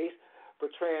blackface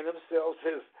portraying themselves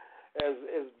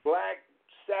as black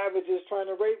savages trying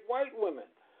to rape white women.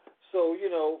 So,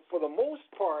 for the most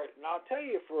part, and I'll tell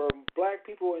you, for black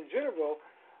people in general,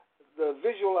 the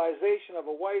visualization of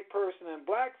a white person in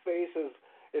blackface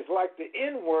is like the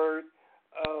N-word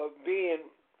being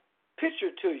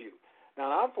pictured to you. Now,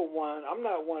 I'm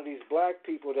not one of these black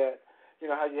people that,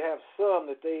 how you have some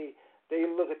that they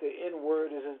look at the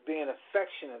N-word as being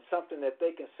affectionate, something that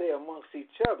they can say amongst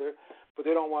each other, but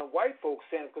they don't want white folks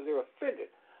saying it because they're offended.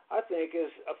 I think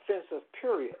is offensive,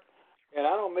 period. And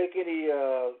I don't make any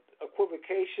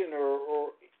equivocation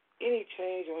or any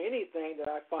change or anything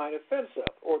that I find offensive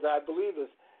or that I believe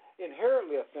is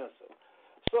inherently offensive.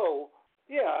 So,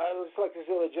 yeah, it's like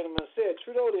this other gentleman said,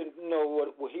 Trudeau didn't know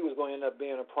what he was going to end up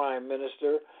being a prime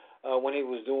minister when he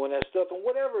was doing that stuff. And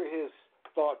whatever his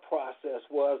thought process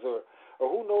was, or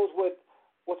who knows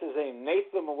what's his name,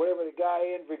 Nathan or whatever the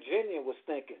guy in Virginia was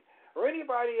thinking, or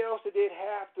anybody else that did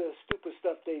half the stupid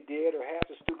stuff they did or half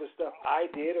the stupid stuff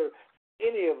I did or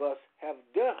any of us have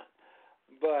done.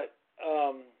 But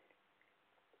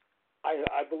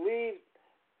I believe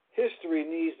history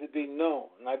needs to be known,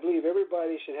 and I believe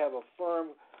everybody should have a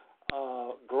firm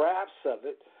grasp of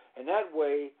it, and that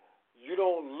way you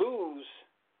don't lose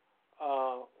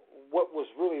what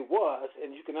really was,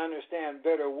 and you can understand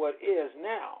better what is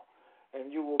now,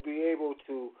 and you will be able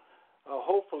to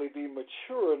hopefully be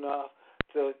mature enough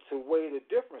to weigh the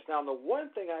difference. Now, the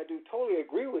one thing I do totally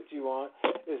agree with you on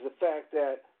is the fact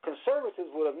that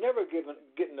conservatives would have never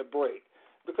gotten a break.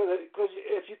 Because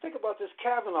if you think about this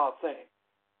Kavanaugh thing,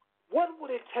 what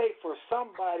would it take for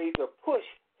somebody to push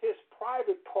his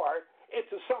private part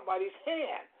into somebody's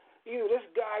hand? Either this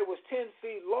guy was 10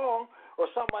 feet long or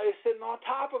somebody sitting on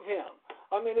top of him.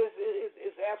 I mean,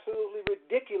 it's absolutely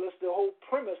ridiculous, the whole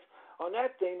premise on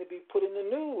that thing to be put in the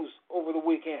news over the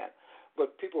weekend.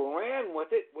 But people ran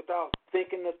with it without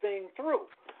thinking the thing through.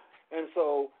 And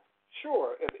so,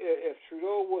 sure, if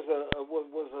Trudeau was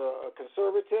a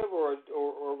conservative or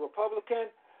a Republican,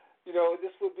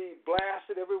 this would be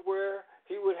blasted everywhere.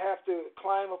 He would have to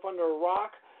climb up under a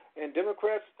rock. And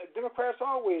Democrats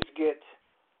always get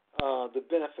the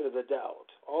benefit of the doubt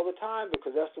all the time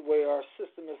because that's the way our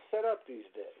system is set up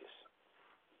these days.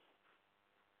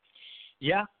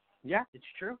 Yeah, it's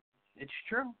true. It's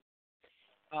true.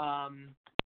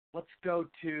 Let's go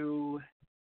to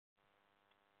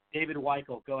David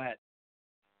Weichel. Go ahead.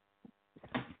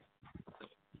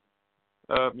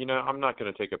 I'm not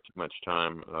going to take up too much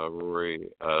time, Rory.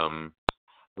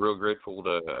 Real grateful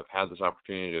to have had this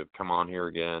opportunity to come on here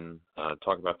again,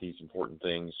 talk about these important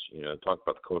things, talk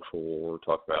about the cultural war,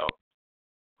 talk about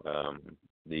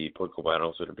the political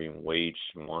battles that are being waged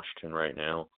in Washington right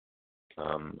now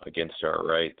against our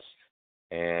rights.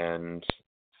 And,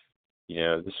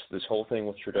 this whole thing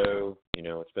with Trudeau,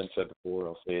 it's been said before,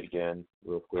 I'll say it again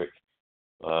real quick.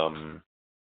 The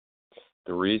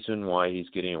reason why he's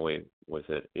getting away with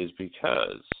it is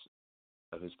because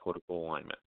of his political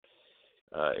alignment.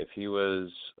 If he was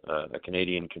a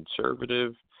Canadian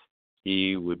conservative,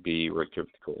 he would be raked over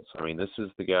the coals. I mean, this is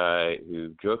the guy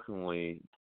who jokingly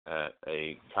at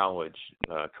a college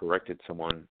corrected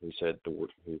someone who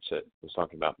was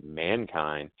talking about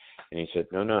mankind, and he said,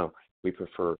 no, we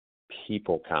prefer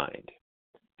people kind.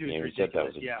 He said that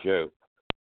was a joke.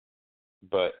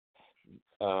 But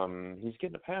he's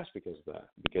getting a pass because of that,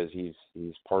 because he's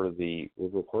part of the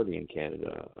Liberal Party in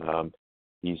Canada.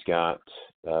 He's got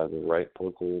the right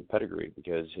political pedigree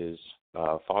because his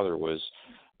father was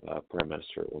Prime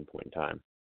Minister at one point in time,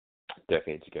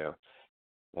 decades ago.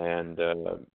 And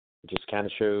just kind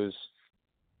of shows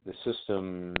the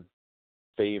system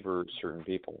favors certain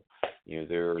people.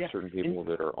 There are certain people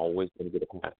that are always going to get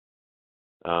a pass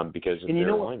because of their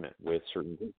alignment with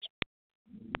certain groups.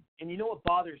 And you know what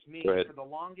bothers me? Go ahead. For the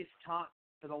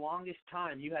longest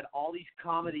time, you had all these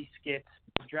comedy skits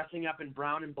dressing up in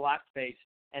brown and blackface,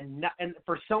 and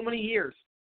for so many years,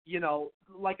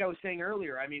 like I was saying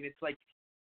earlier, I mean, it's like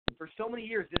for so many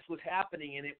years this was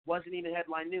happening, and it wasn't even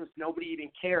headline news. Nobody even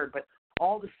cared. But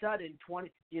all of a sudden,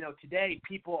 today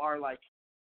people are like,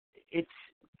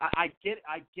 I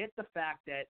get the fact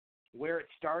that where it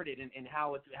started and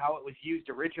how it was used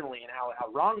originally and how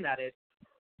wrong that is.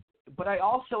 But I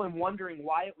also am wondering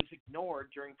why it was ignored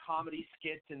during comedy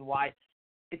skits and why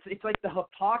it's like the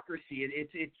hypocrisy.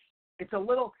 It's a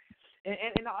little,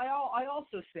 and I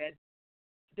also said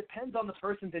depends on the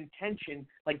person's intention,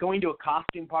 like going to a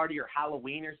costume party or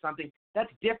Halloween or something.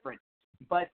 That's different.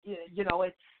 But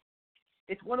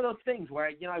it's one of those things where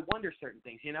I wonder certain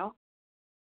things.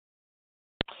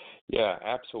 Yeah,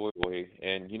 absolutely.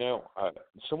 And,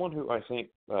 someone who I think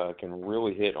can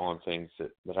really hit on things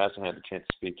that hasn't had the chance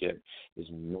to speak yet is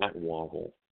Matt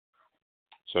Wobble.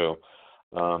 So,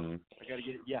 I got to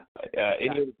get it, yeah. Any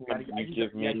other time you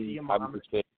give me, I would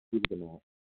say keep them all.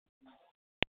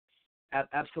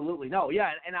 Absolutely. No,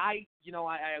 yeah. And I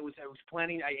was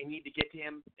planning, I need to get to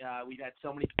him. We've had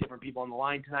so many different people on the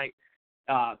line tonight.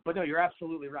 But no, you're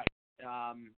absolutely right.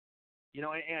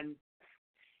 And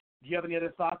do you have any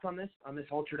other thoughts on this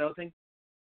whole Trudeau thing?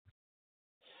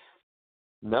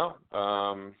 No,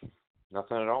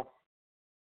 nothing at all.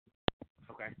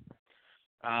 Okay.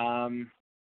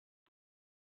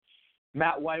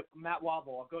 Matt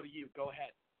Wobble, I'll go to you. Go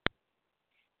ahead.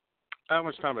 How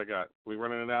much time I got? We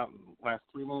running it out in the last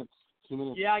 3 minutes? 2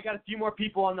 minutes? Yeah, I got a few more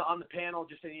people on the panel.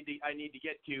 Just I need to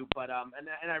get to, but I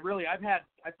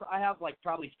have like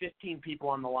probably 15 people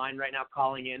on the line right now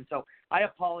calling in. So I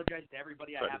apologize to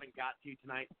everybody I haven't got to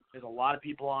tonight. There's a lot of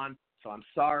people on, so I'm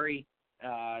sorry.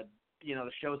 The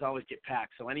shows always get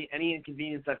packed. So any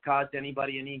inconvenience I've caused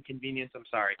anybody, any inconvenience, I'm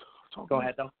sorry. Go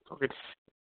ahead though. Okay.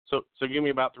 So give me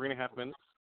about 3.5 minutes.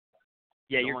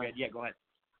 Yeah, you're good. Yeah, go ahead.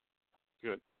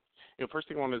 Good. First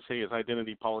thing I wanted to say is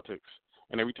identity politics.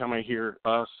 And every time I hear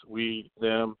us, we,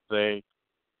 them, they,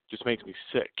 just makes me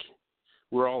sick.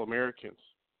 We're all Americans.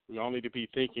 We all need to be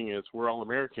thinking as we're all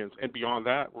Americans. And beyond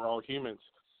that, we're all humans.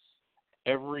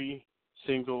 Every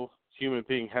single human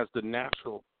being has the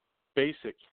natural,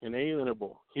 basic,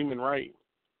 inalienable human right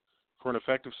for an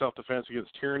effective self-defense against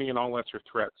tyranny and all lesser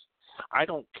threats. I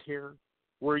don't care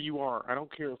where you are. I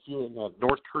don't care if you're in a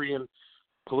North Korean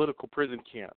political prison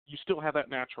camp. You still have that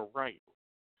natural right.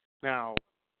 Now,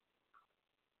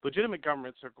 legitimate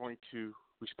governments are going to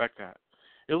respect that.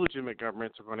 Illegitimate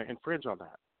governments are going to infringe on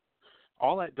that.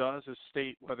 All that does is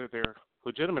state whether they're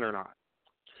legitimate or not.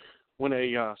 When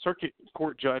a circuit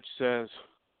court judge says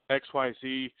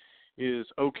XYZ is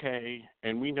okay,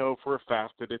 and we know for a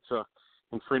fact that it's a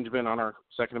infringement on our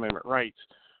Second Amendment rights,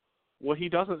 what he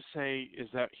doesn't say is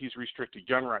that he's restricted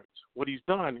gun rights. What he's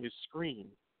done is scream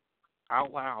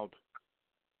out loud,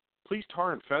 please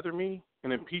tar and feather me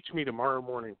and impeach me tomorrow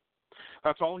morning.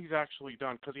 That's all he's actually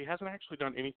done, because he hasn't actually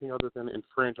done anything other than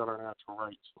infringe on our natural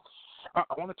rights. I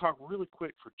want to talk really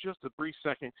quick for just a brief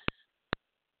second.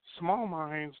 Small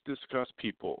minds discuss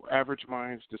people. Average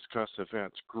minds discuss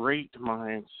events. Great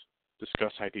minds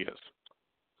discuss ideas.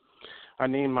 I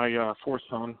named my fourth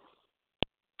son,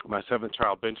 my seventh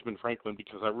child, Benjamin Franklin,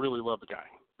 because I really love the guy.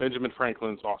 Benjamin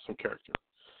Franklin's an awesome character.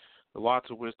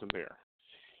 Lots of wisdom there.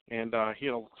 And he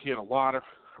had a lot of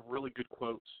really good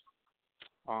quotes.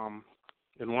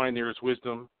 In wine there is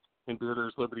wisdom, in beer there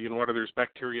is liberty, in water there is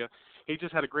bacteria. He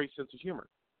just had a great sense of humor.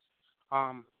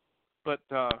 But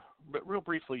real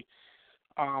briefly,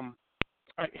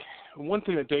 one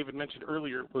thing that David mentioned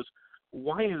earlier was,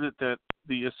 why is it that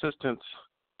the assistance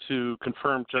to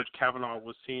confirm Judge Kavanaugh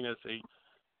was seen as a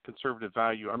conservative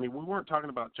value? I mean, we weren't talking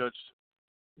about Judge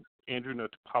Andrew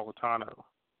Napolitano.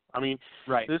 I mean,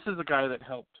 right. This is a guy that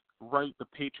helped write the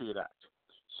Patriot Act.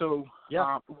 So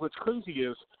what's crazy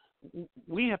is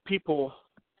we have people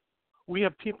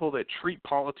that treat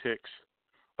politics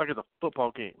like it's a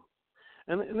football game.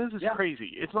 And this is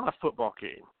crazy. It's not a football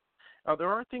game. There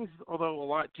are things, although a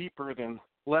lot deeper than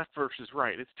left versus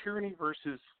right. It's tyranny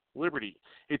versus liberty.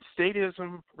 It's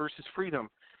statism versus freedom.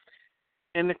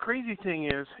 And the crazy thing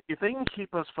is, if they can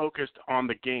keep us focused on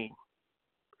the game,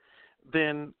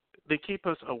 then they keep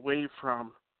us away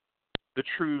from the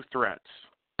true threats.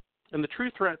 And the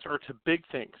true threats are to big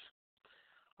things.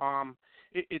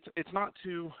 It's not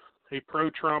to a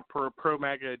pro-Trump or a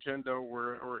pro-MAGA agenda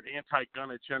or an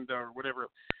anti-gun agenda or whatever.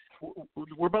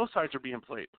 Where both sides are being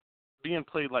played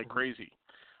like crazy.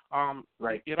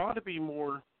 Right. It ought to be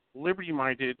more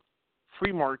liberty-minded,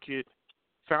 free market,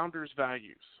 founders'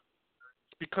 values,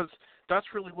 because that's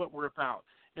really what we're about.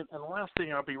 And the last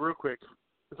thing, I'll be real quick,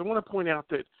 is I want to point out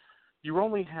that you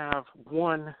only have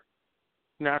one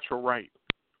natural right,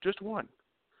 just one.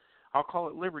 I'll call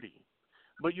it liberty.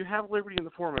 But you have liberty in the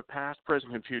form of past,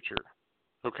 present, and future,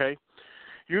 okay?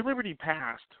 Your liberty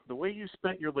past, the way you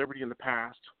spent your liberty in the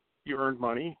past, you earned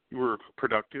money, you were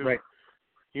productive, right.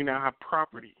 You now have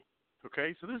property,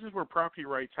 okay? So this is where property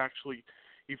rights actually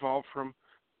evolve from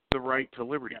the right to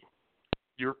liberty.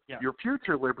 Your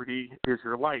future liberty is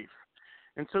your life.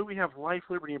 And so we have life,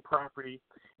 liberty, and property,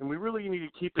 and we really need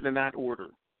to keep it in that order.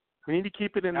 We need to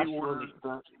keep it in the order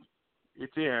that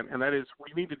it's in, and that is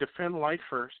we need to defend life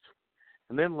first,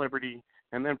 and then liberty,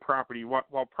 and then property.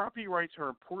 While property rights are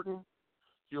important,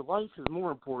 your life is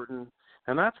more important,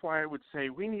 and that's why I would say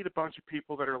we need a bunch of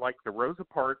people that are like the Rosa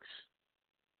Parks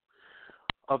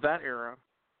of that era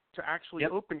to actually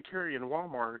open carry in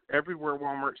Walmart everywhere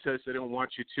Walmart says they don't want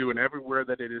you to, and everywhere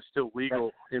that it is still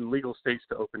legal in legal states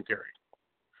to open carry.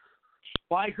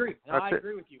 Well, I agree. I That's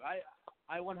agree with you.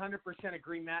 I 100%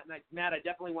 agree, Matt. And Matt, I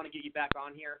definitely want to get you back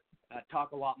on here,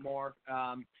 talk a lot more.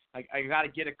 I got to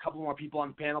get a couple more people on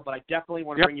the panel, but I definitely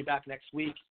want to bring you back next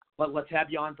week. Let's have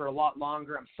you on for a lot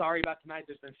longer. I'm sorry about tonight.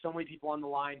 There's been so many people on the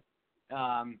line.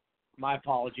 My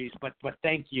apologies, but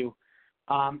thank you.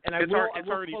 And it's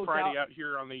already Friday out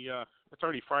here on the it's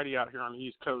already Friday out here on the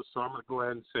East Coast, so I'm going to go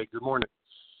ahead and say good morning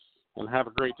and have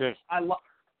a great day. I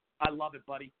love it,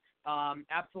 buddy.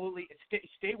 Absolutely.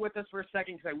 Stay with us for a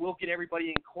second, because I will get everybody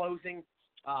in closing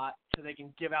so they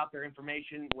can give out their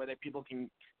information, where people can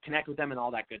connect with them and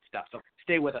all that good stuff. So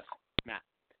stay with us, Matt.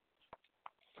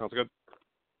 Sounds good.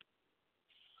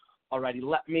 All righty.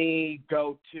 Let me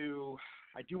go to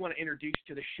 – I do want to introduce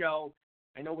to the show.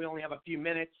 I know we only have a few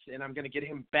minutes, and I'm going to get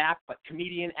him back, but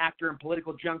comedian, actor, and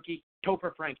political junkie,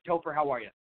 Topher Frank. Topher, how are you?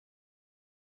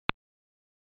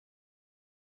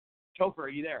 Topher, are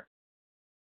you there?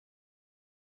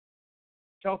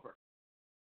 Sauter.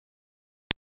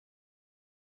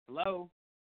 Hello?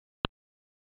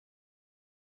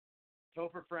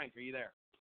 Topher Frank, are you there?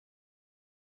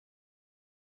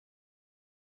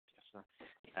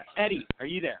 Eddie, are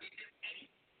you there?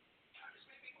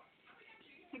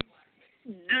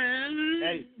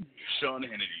 Eddie. Sean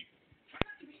Hannity.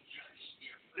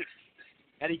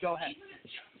 Eddie, go ahead.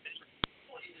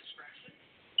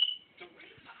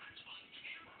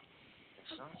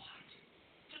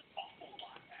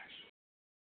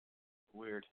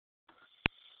 Weird.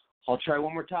 I'll try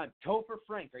one more time. Topher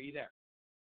Frank, are you there?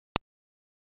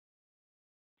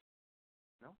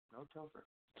 No Topher.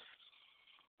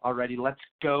 Alrighty, let's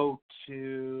go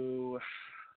to, let's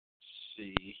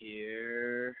see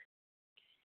here.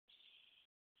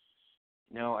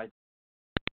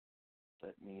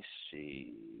 Let me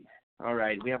see. All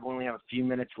right, we only have a few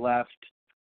minutes left.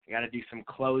 I got to do some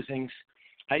closings.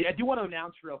 I do want to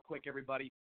announce real quick,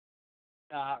 everybody.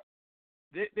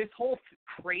 This whole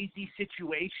crazy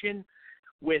situation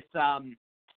with the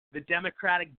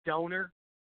Democratic donor,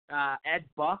 Ed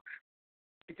Buck,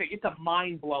 it's a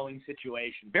mind-blowing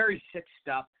situation. Very sick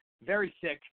stuff, very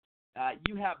sick.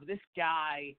 You have this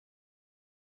guy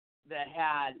that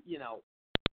had,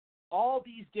 all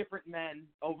these different men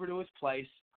over to his place,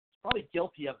 probably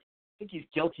guilty of, I think he's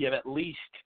guilty of at least,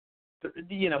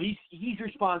 he's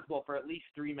responsible for at least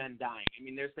 3 men dying. I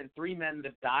mean, there's been 3 men that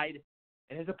have died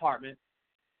in his apartment.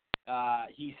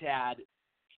 He's had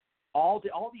all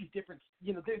these different,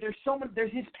 there's so many,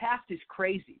 his past is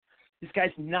crazy. This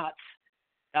guy's nuts.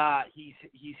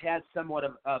 He's had somewhat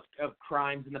of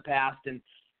crimes in the past, and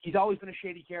he's always been a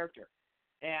shady character.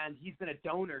 And he's been a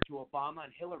donor to Obama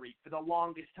and Hillary for the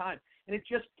longest time. And it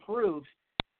just proves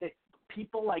that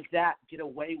people like that get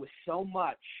away with so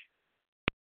much,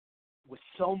 and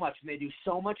they do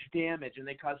so much damage, and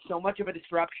they cause so much of a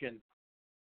disruption.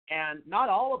 And not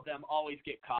all of them always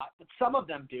get caught, but some of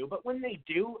them do. But when they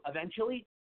do, eventually,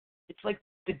 it's like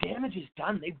the damage is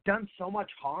done. They've done so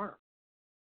much harm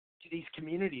to these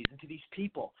communities and to these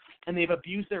people, and they've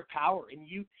abused their power and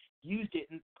used it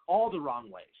in all the wrong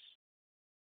ways.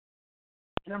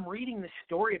 And I'm reading this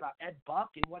story about Ed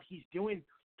Buck and what he's doing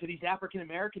to these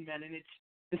African-American men, and it's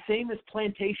the same as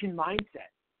plantation mindset.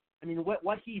 I mean,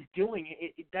 what he's doing,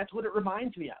 that's what it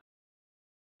reminds me of.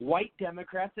 white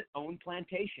Democrats that own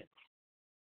plantations.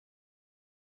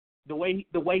 The way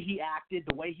he acted,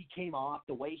 the way he came off,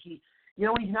 the way he,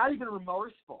 he's not even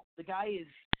remorseful. The guy's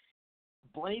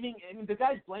blaming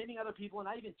other people and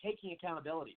not even taking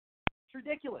accountability. It's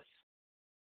ridiculous.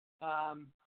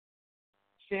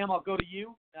 Sam, I'll go to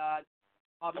you.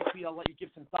 Obviously, I'll let you give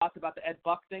some thoughts about the Ed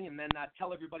Buck thing, and then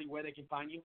tell everybody where they can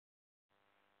find you.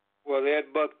 Well, the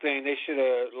Ed Buck thing, they should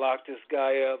have locked this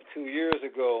guy up 2 years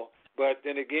ago. But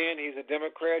then again, he's a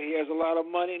Democrat. He has a lot of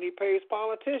money, and he pays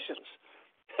politicians.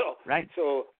 Right.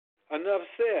 So enough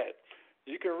said.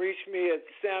 You can reach me at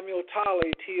Samuel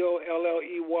Tolley,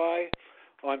 Tolley,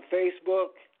 on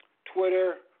Facebook,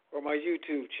 Twitter, or my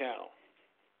YouTube channel.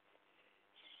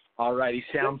 All righty.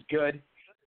 Sounds good.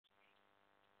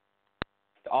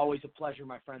 Always a pleasure,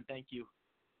 my friend. Thank you.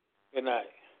 Good night.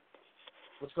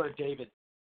 Let's go to David.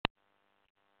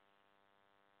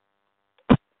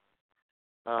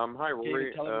 Hi, Rory.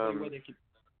 David, tell everybody where they can...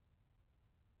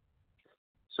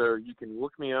 So you can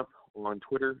look me up on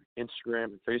Twitter,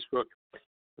 Instagram, and Facebook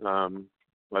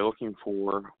by looking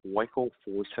for Weichel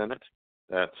for Senate.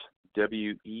 That's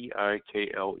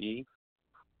WEIKLEFORSENATE.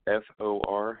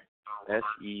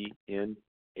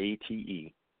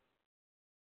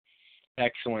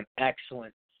 Excellent.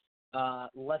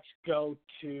 Let's go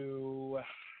to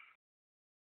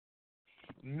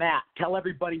Matt. Tell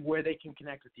everybody where they can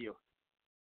connect with you.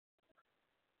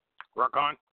 Rock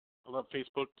on. I love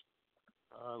Facebook.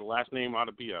 The last name ought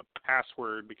to be a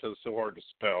password because it's so hard to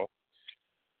spell.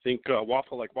 Think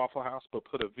waffle like Waffle House, but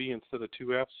put a V instead of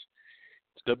two F's.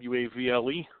 It's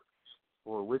WAVLE,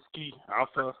 or Whiskey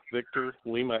Alpha Victor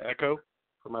Lima Echo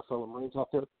for my fellow Marines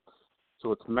out there.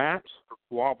 So it's Matt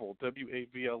Wavle,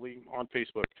 WAVLE, on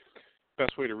Facebook.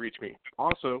 Best way to reach me.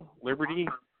 Also, Liberty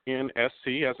in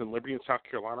SC, as in Liberty in South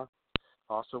Carolina.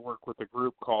 I also work with a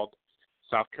group called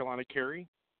South Carolina Carry,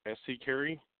 SC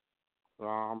Carry.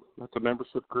 That's a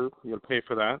membership group. You're going to pay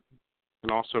for that.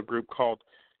 And also a group called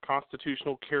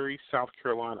Constitutional Carry South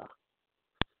Carolina.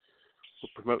 We're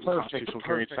promoting Constitutional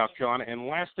Carry in South Carolina. And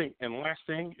last thing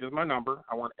is my number.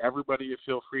 I want everybody to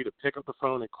feel free to pick up the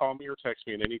phone and call me or text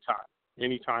me at any time.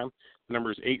 Anytime. The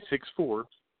number is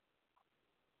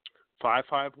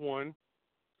 864-551-9097.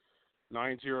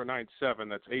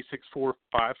 That's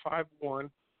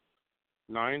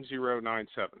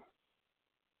 864-551-9097.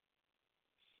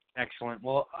 Excellent.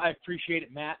 Well, I appreciate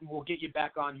it, Matt, and we'll get you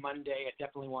back on Monday. I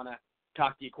definitely want to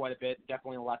talk to you quite a bit.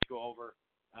 Definitely a lot to go over.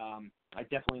 I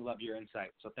definitely love your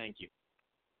insight, so thank you.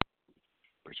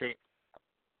 Appreciate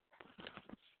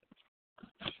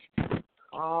it.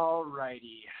 All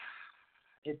righty.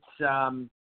 It's been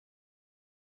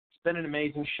an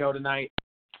amazing show tonight.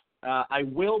 I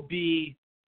will be,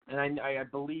 and I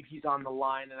believe he's on the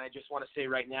line, and I just want to say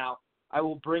right now, I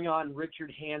will bring on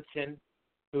Richard Hansen,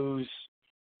 who's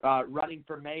running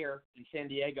for mayor in San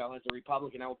Diego as a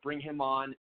Republican. I will bring him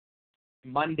on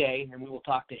Monday, and we will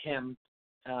talk to him.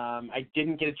 I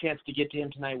didn't get a chance to get to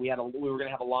him tonight. We were going to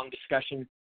have a long discussion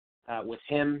with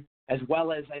him, as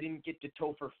well as I didn't get to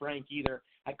Topher Frank either.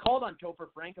 I called on Topher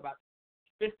Frank about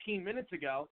 15 minutes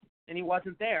ago, and he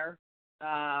wasn't there.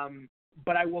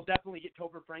 But I will definitely get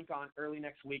Topher Frank on early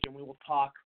next week, and we will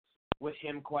talk with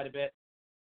him quite a bit.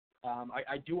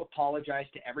 I do apologize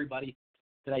to everybody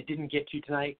that I didn't get to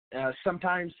tonight.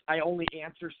 Sometimes I only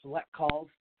answer select calls.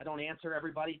 I don't answer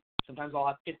everybody. Sometimes I'll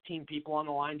have 15 people on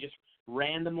the line just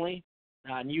randomly.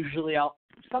 And usually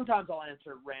sometimes I'll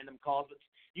answer random calls, but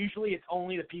usually it's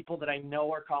only the people that I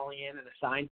know are calling in and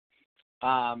assigned.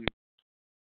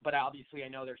 But obviously I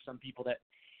know there's some people that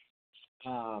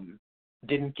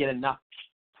didn't get enough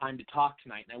time to talk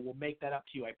tonight, and I will make that up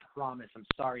to you, I promise. I'm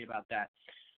sorry about that.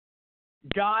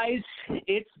 Guys,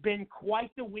 it's been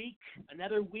quite the week.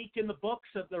 Another week in the books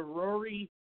of the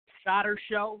Rory Sauter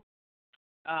Show.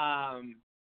 I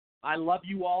love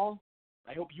you all.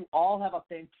 I hope you all have a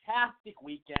fantastic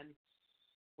weekend.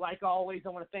 Like always, I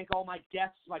want to thank all my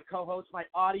guests, my co-hosts, my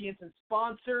audience, and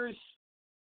sponsors.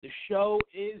 The show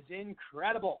is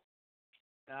incredible.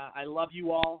 I love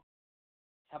you all.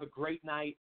 Have a great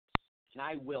night, and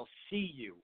I will see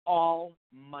you all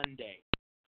Monday.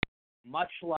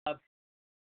 Much love.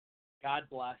 God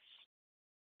bless.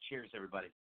 Cheers,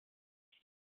 everybody.